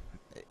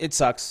 it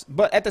sucks.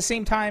 But at the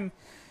same time,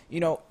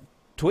 you know,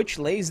 Twitch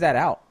lays that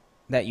out,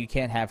 that you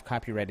can't have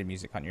copyrighted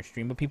music on your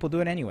stream, but people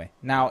do it anyway.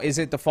 Now, is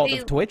it the fault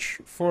of Twitch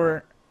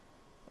for...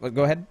 Well,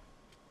 go ahead.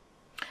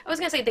 I was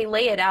going to say they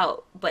lay it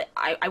out, but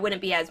I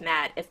wouldn't be as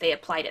mad if they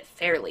applied it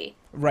fairly.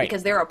 Right.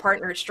 Because there are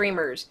partner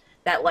streamers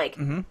that, like,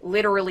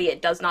 literally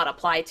it does not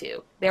apply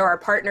to. There are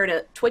partner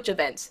to Twitch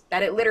events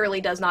that it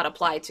literally does not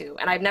apply to.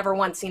 And I've never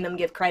once seen them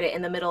give credit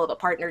in the middle of a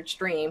partnered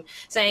stream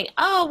saying,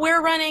 oh,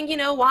 we're running, you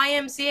know,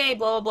 YMCA,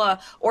 blah, blah,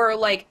 blah. Or,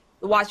 like,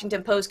 the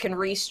Washington Post can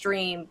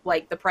restream,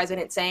 like, the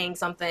president saying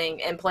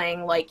something and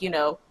playing, like, you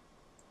know,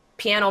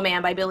 Piano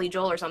Man by Billy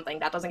Joel or something.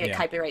 That doesn't get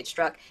copyright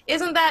struck.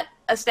 Isn't that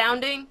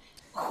astounding?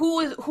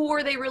 Who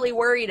are they really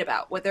worried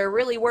about? What they're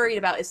really worried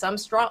about is some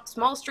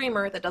small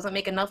streamer that doesn't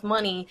make enough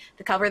money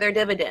to cover their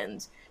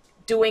dividends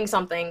doing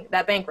something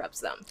that bankrupts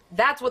them.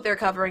 That's what they're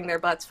covering their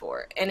butts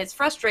for. And it's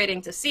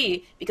frustrating to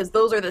see because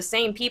those are the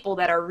same people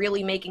that are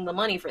really making the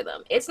money for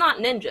them. It's not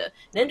Ninja.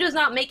 Ninja's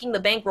not making the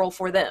bankroll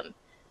for them.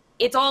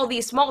 It's all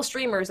these small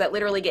streamers that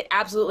literally get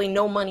absolutely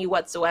no money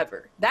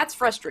whatsoever. That's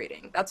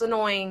frustrating. That's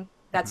annoying.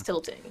 That's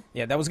tilting.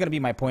 Yeah, that was going to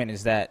be my point,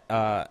 is that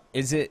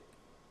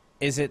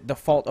is it the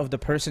fault of the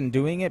person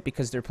doing it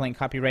because they're playing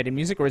copyrighted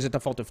music, or is it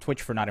the fault of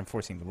Twitch for not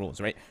enforcing the rules,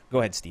 right? Go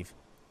ahead, Steve.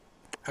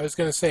 I was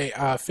going to say,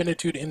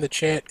 Finitude in the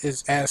chat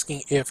is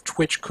asking if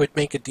Twitch could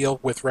make a deal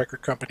with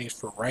record companies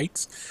for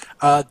rights.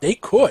 They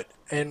could,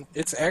 and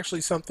it's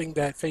actually something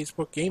that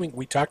Facebook Gaming,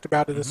 we talked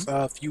about this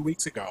a few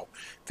weeks ago.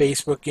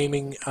 Facebook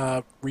Gaming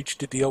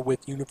reached a deal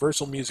with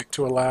Universal Music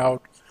to allow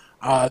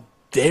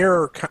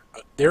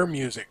their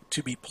music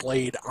to be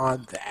played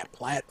on that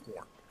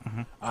platform.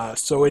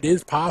 So it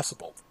is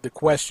possible. The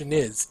question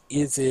is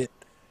it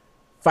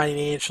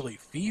financially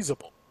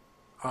feasible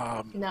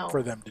No,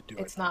 for them to do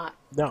it? it's not.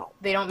 No.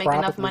 They don't make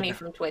enough Probably money not.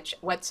 from Twitch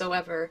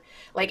whatsoever.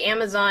 Like,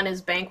 Amazon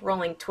is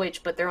bankrolling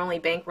Twitch, but they're only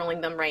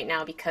bankrolling them right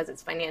now because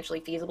it's financially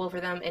feasible for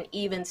them. And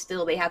even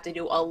still, they have to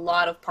do a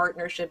lot of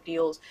partnership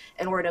deals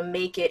in order to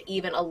make it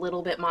even a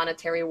little bit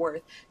monetary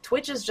worth.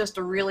 Twitch is just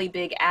a really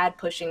big ad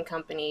pushing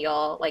company,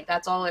 y'all. Like,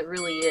 that's all it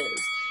really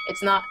is.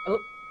 It's not... Oh.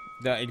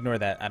 Ignore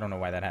that. I don't know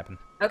why that happened.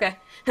 Okay.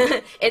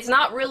 It's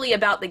not really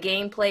about the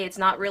gameplay. It's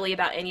not really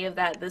about any of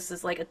that. This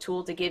is like a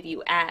tool to give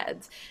you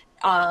ads.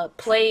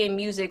 Playing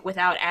music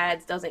without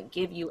ads doesn't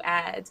give you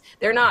ads.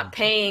 They're not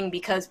paying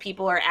because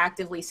people are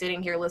actively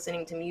sitting here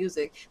listening to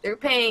music. They're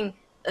paying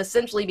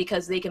essentially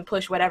because they can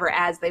push whatever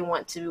ads they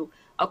want to,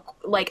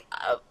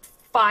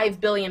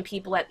 5 billion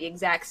people at the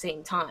exact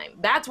same time.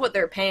 That's what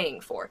they're paying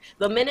for.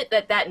 The minute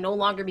that no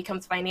longer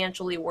becomes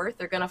financially worth,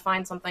 they're going to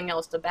find something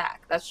else to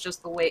back. That's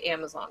just the way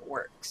Amazon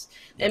works.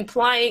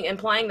 Implying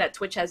that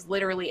Twitch has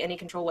literally any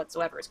control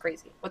whatsoever is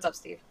crazy. What's up,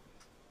 Steve?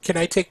 Can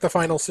I take the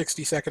final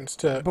 60 seconds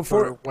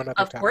for one other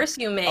Of topic? course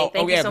you may. Oh,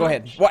 Thank you yeah, so go much.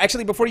 ahead. Well,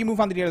 actually, before you move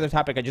on to the other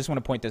topic, I just want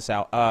to point this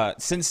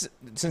out. Since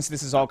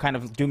this is all kind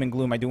of doom and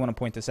gloom, I do want to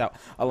point this out.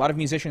 A lot of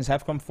musicians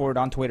have come forward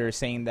on Twitter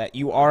saying that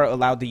you are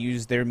allowed to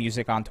use their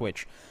music on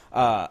Twitch.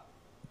 At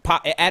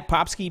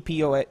Popsky,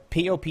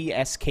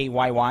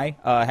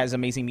 Popskyy, has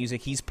amazing music.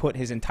 He's put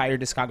his entire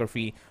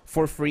discography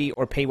for free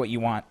or pay what you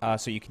want,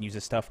 so you can use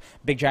his stuff.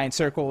 Big Giant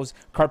Circles,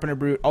 Carpenter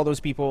Brute, all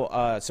those people.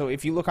 So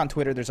if you look on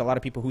Twitter, there's a lot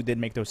of people who did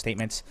make those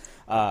statements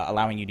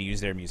allowing you to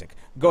use their music.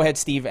 Go ahead,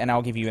 Steve, and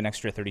I'll give you an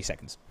extra 30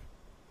 seconds.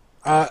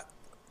 I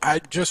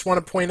just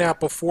want to point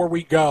out before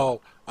we go,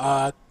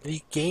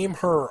 the Game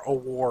Her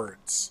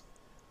Awards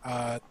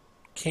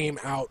came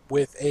out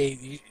with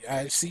I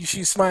see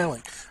she's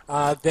smiling.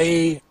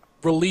 They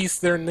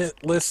released their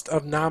list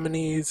of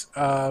nominees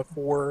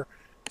for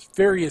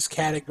various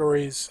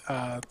categories.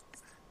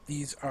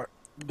 These are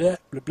blah,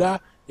 blah, blah.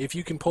 If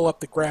you can pull up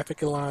the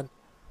graphic, Elon.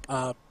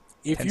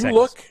 If 10 you seconds.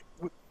 look,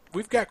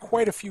 we've got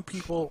quite a few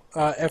people,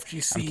 I'm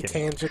FGC kidding.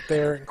 Tangent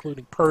there,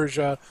 including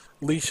Persia,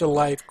 Leisha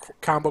Life,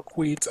 Combo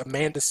Queeds,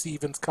 Amanda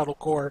Stevens,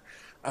 Cuddlecore,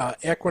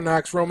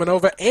 Equinox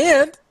Romanova,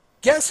 and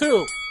guess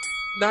who?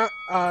 Not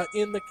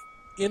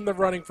in the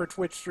running for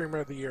Twitch Streamer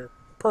of the Year,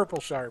 Purple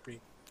Sharpie.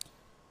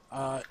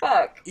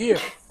 Fuck. Yeah.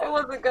 I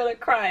wasn't gonna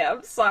cry.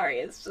 I'm sorry.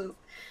 It's just.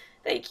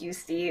 Thank you,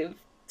 Steve.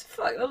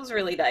 Fuck, that was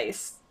really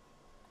nice.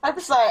 I'm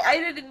sorry. I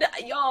didn't.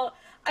 Y'all.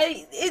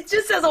 It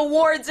just says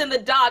awards in the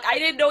doc. I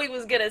didn't know he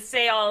was gonna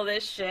say all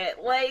this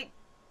shit. Like.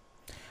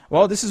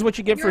 Well, this is what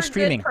you get You're for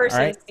streaming. a good person,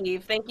 all right?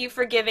 Steve. Thank you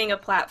for giving a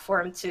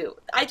platform too.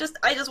 I just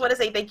want to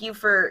say thank you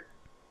for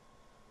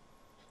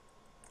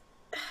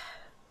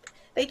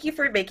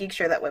making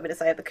sure that women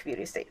inside the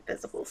community stay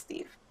visible,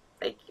 Steve.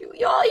 Thank you.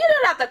 Y'all, you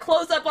didn't have to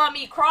close up on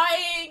me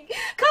crying.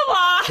 Come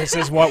on. This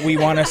is what we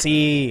want to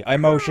see.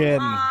 Emotion.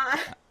 Come on.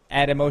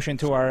 Add emotion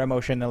to our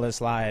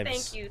emotionless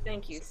lives.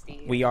 Thank you,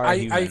 Steve. We are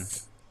human.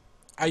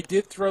 I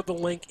did throw the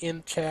link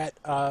in chat,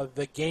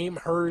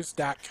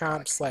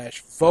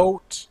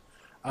 thegamehers.com/vote.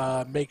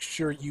 Make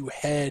sure you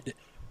head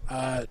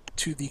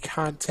to the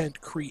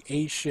content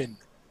creation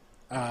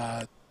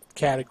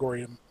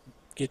category and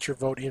get your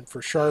vote in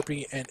for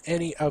Sharpie and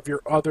any of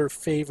your other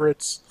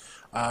favorites.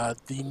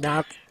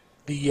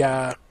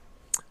 The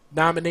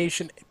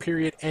nomination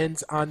period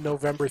ends on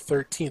November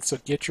 13th, so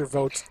get your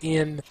votes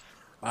in,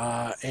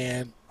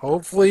 and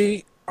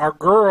hopefully our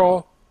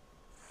girl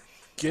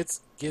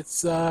gets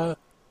her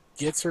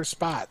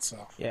spot.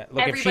 So Yeah,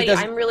 look, if she Everybody,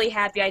 doesn't, I'm really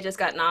happy I just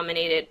got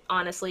nominated.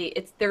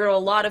 Honestly, there are a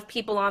lot of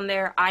people on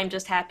there. I'm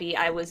just happy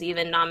I was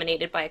even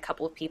nominated by a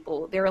couple of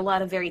people. There are a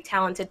lot of very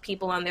talented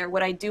people on there.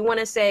 What I do want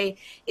to say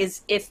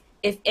is if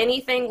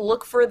anything,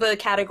 look for the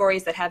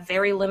categories that have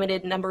very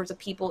limited numbers of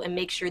people and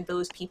make sure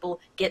those people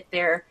get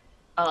their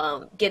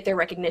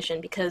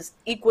recognition, because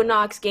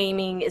Equinox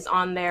Gaming is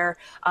on there.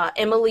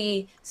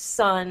 Emily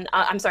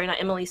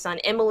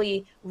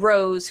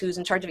Rose, who's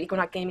in charge of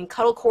Equinox Gaming.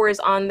 Cuddlecore is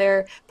on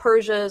there.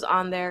 Persia's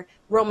on there.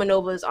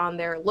 Romanova is on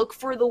there. Look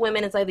for the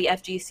women inside the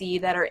FGC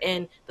that are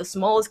in the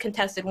smallest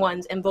contested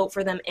ones and vote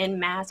for them en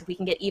masse. If we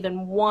can get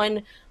even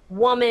one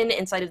woman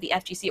inside of the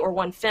FGC or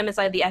one femme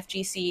inside of the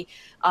FGC,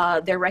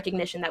 their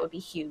recognition, that would be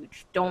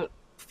huge. Don't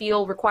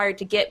feel required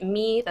to get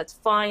me. That's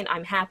fine.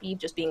 I'm happy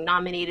just being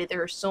nominated.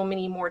 There are so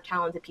many more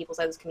talented people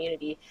inside this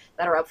community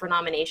that are up for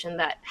nomination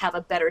that have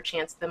a better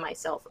chance than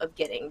myself of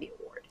getting the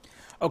award.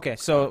 okay,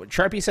 so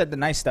Sharpie said the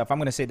nice stuff. I'm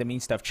going to say the mean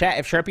stuff. Chat,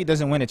 if Sharpie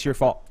doesn't win, it's your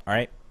fault, all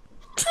right?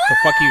 So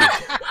fuck you.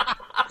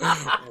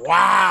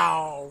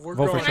 wow, we're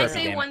Vote for going. Can I Sharpie,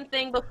 say damn it. one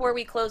thing before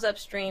we close up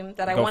stream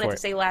that I Go wanted for to it.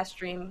 say last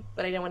stream,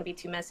 but I didn't want to be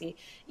too messy?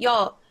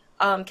 Y'all,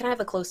 can I have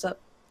a close-up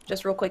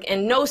just real quick?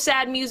 And no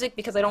sad music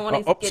because I don't want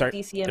to get sorry.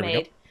 There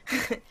DCMA'd.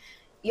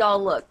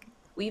 Y'all, look,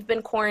 we've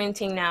been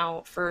quarantined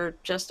now for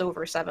just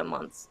over 7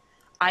 months.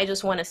 I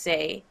just want to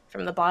say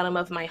from the bottom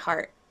of my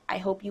heart, I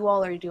hope you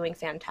all are doing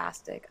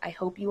fantastic. I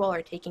hope you all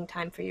are taking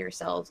time for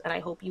yourselves, and I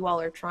hope you all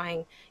are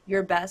trying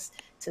your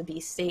best to be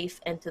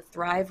safe and to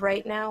thrive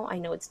right now. I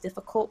know it's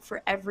difficult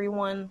for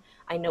everyone.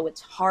 I know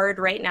it's hard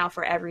right now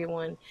for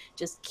everyone.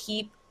 Just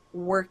keep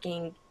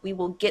working. We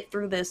will get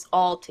through this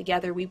all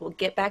together. We will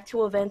get back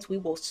to events. We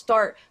will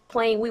start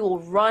playing. We will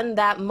run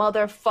that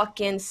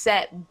motherfucking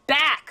set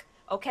back,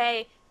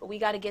 okay? But we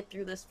got to get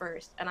through this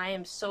first. And I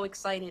am so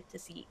excited to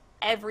see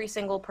every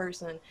single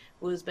person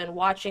who has been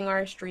watching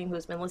our stream, who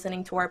has been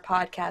listening to our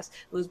podcast,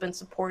 who has been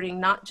supporting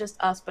not just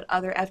us, but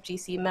other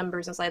FGC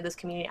members inside this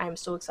community. I am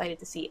so excited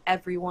to see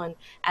everyone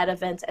at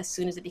events as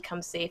soon as it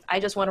becomes safe. I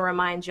just want to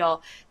remind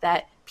y'all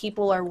that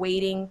people are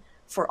waiting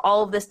for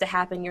all of this to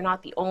happen. You're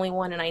not the only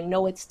one, and I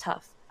know it's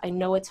tough. I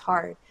know it's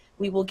hard.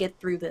 We will get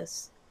through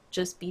this.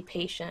 Just be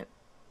patient.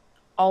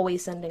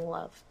 Always sending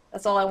love.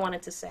 That's all I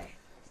wanted to say.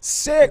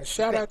 Sick.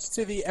 Shout outs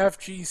to the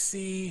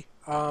FGC.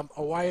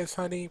 Elias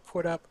Honey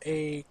put up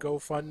a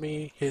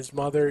GoFundMe. His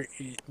mother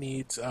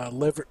needs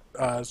liver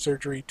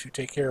surgery to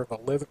take care of a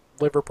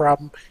liver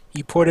problem.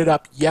 He put it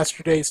up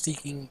yesterday,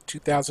 seeking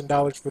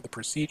 $2,000 for the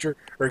procedure,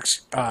 or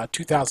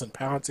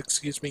 £2,000,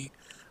 excuse me,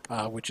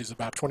 which is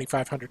about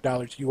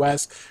 $2,500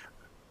 US.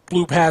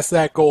 Blew past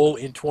that goal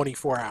in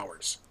 24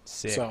 hours.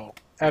 Sick. So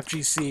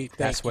FGC,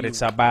 That's what you.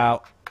 it's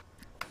about.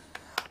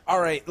 All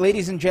right,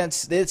 ladies and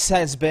gents, this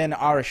has been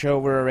our show.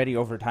 We're already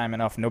over time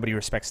enough. Nobody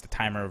respects the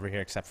timer over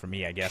here except for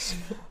me, I guess.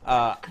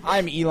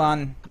 I'm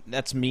Elon.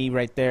 That's me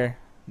right there.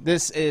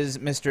 This is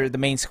Mr. The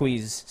Main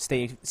Squeeze,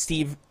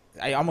 Steve.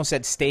 I almost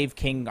said Stave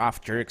King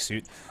off Jurek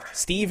suit.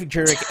 Steve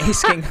Jurek,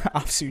 Ace King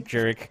off suit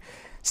Jurek.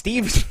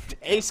 Steve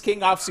Ace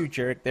King off suit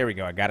Jurek. There we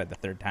go. I got it the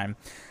third time.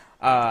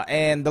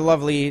 And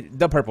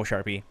the Purple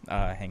Sharpie,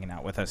 hanging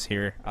out with us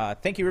here.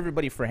 Thank you,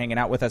 everybody, for hanging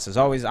out with us. As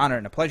always, honor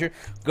and a pleasure.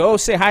 Go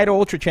say hi to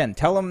Ultra Chen.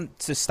 Tell him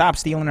to stop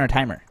stealing our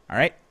timer. All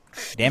right?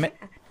 Damn it.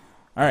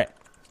 All right.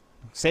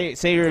 Say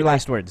your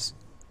last words.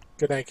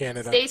 Good night,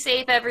 Canada. Stay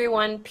safe,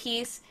 everyone.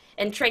 Peace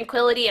and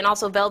tranquility. And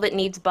also, Velvet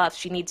needs buffs.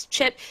 She needs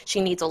chip.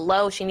 She needs a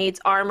low. She needs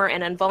armor.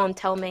 And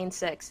Unvoluntel main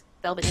 6.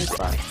 Velvet needs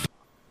buffs.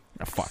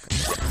 Oh, fuck.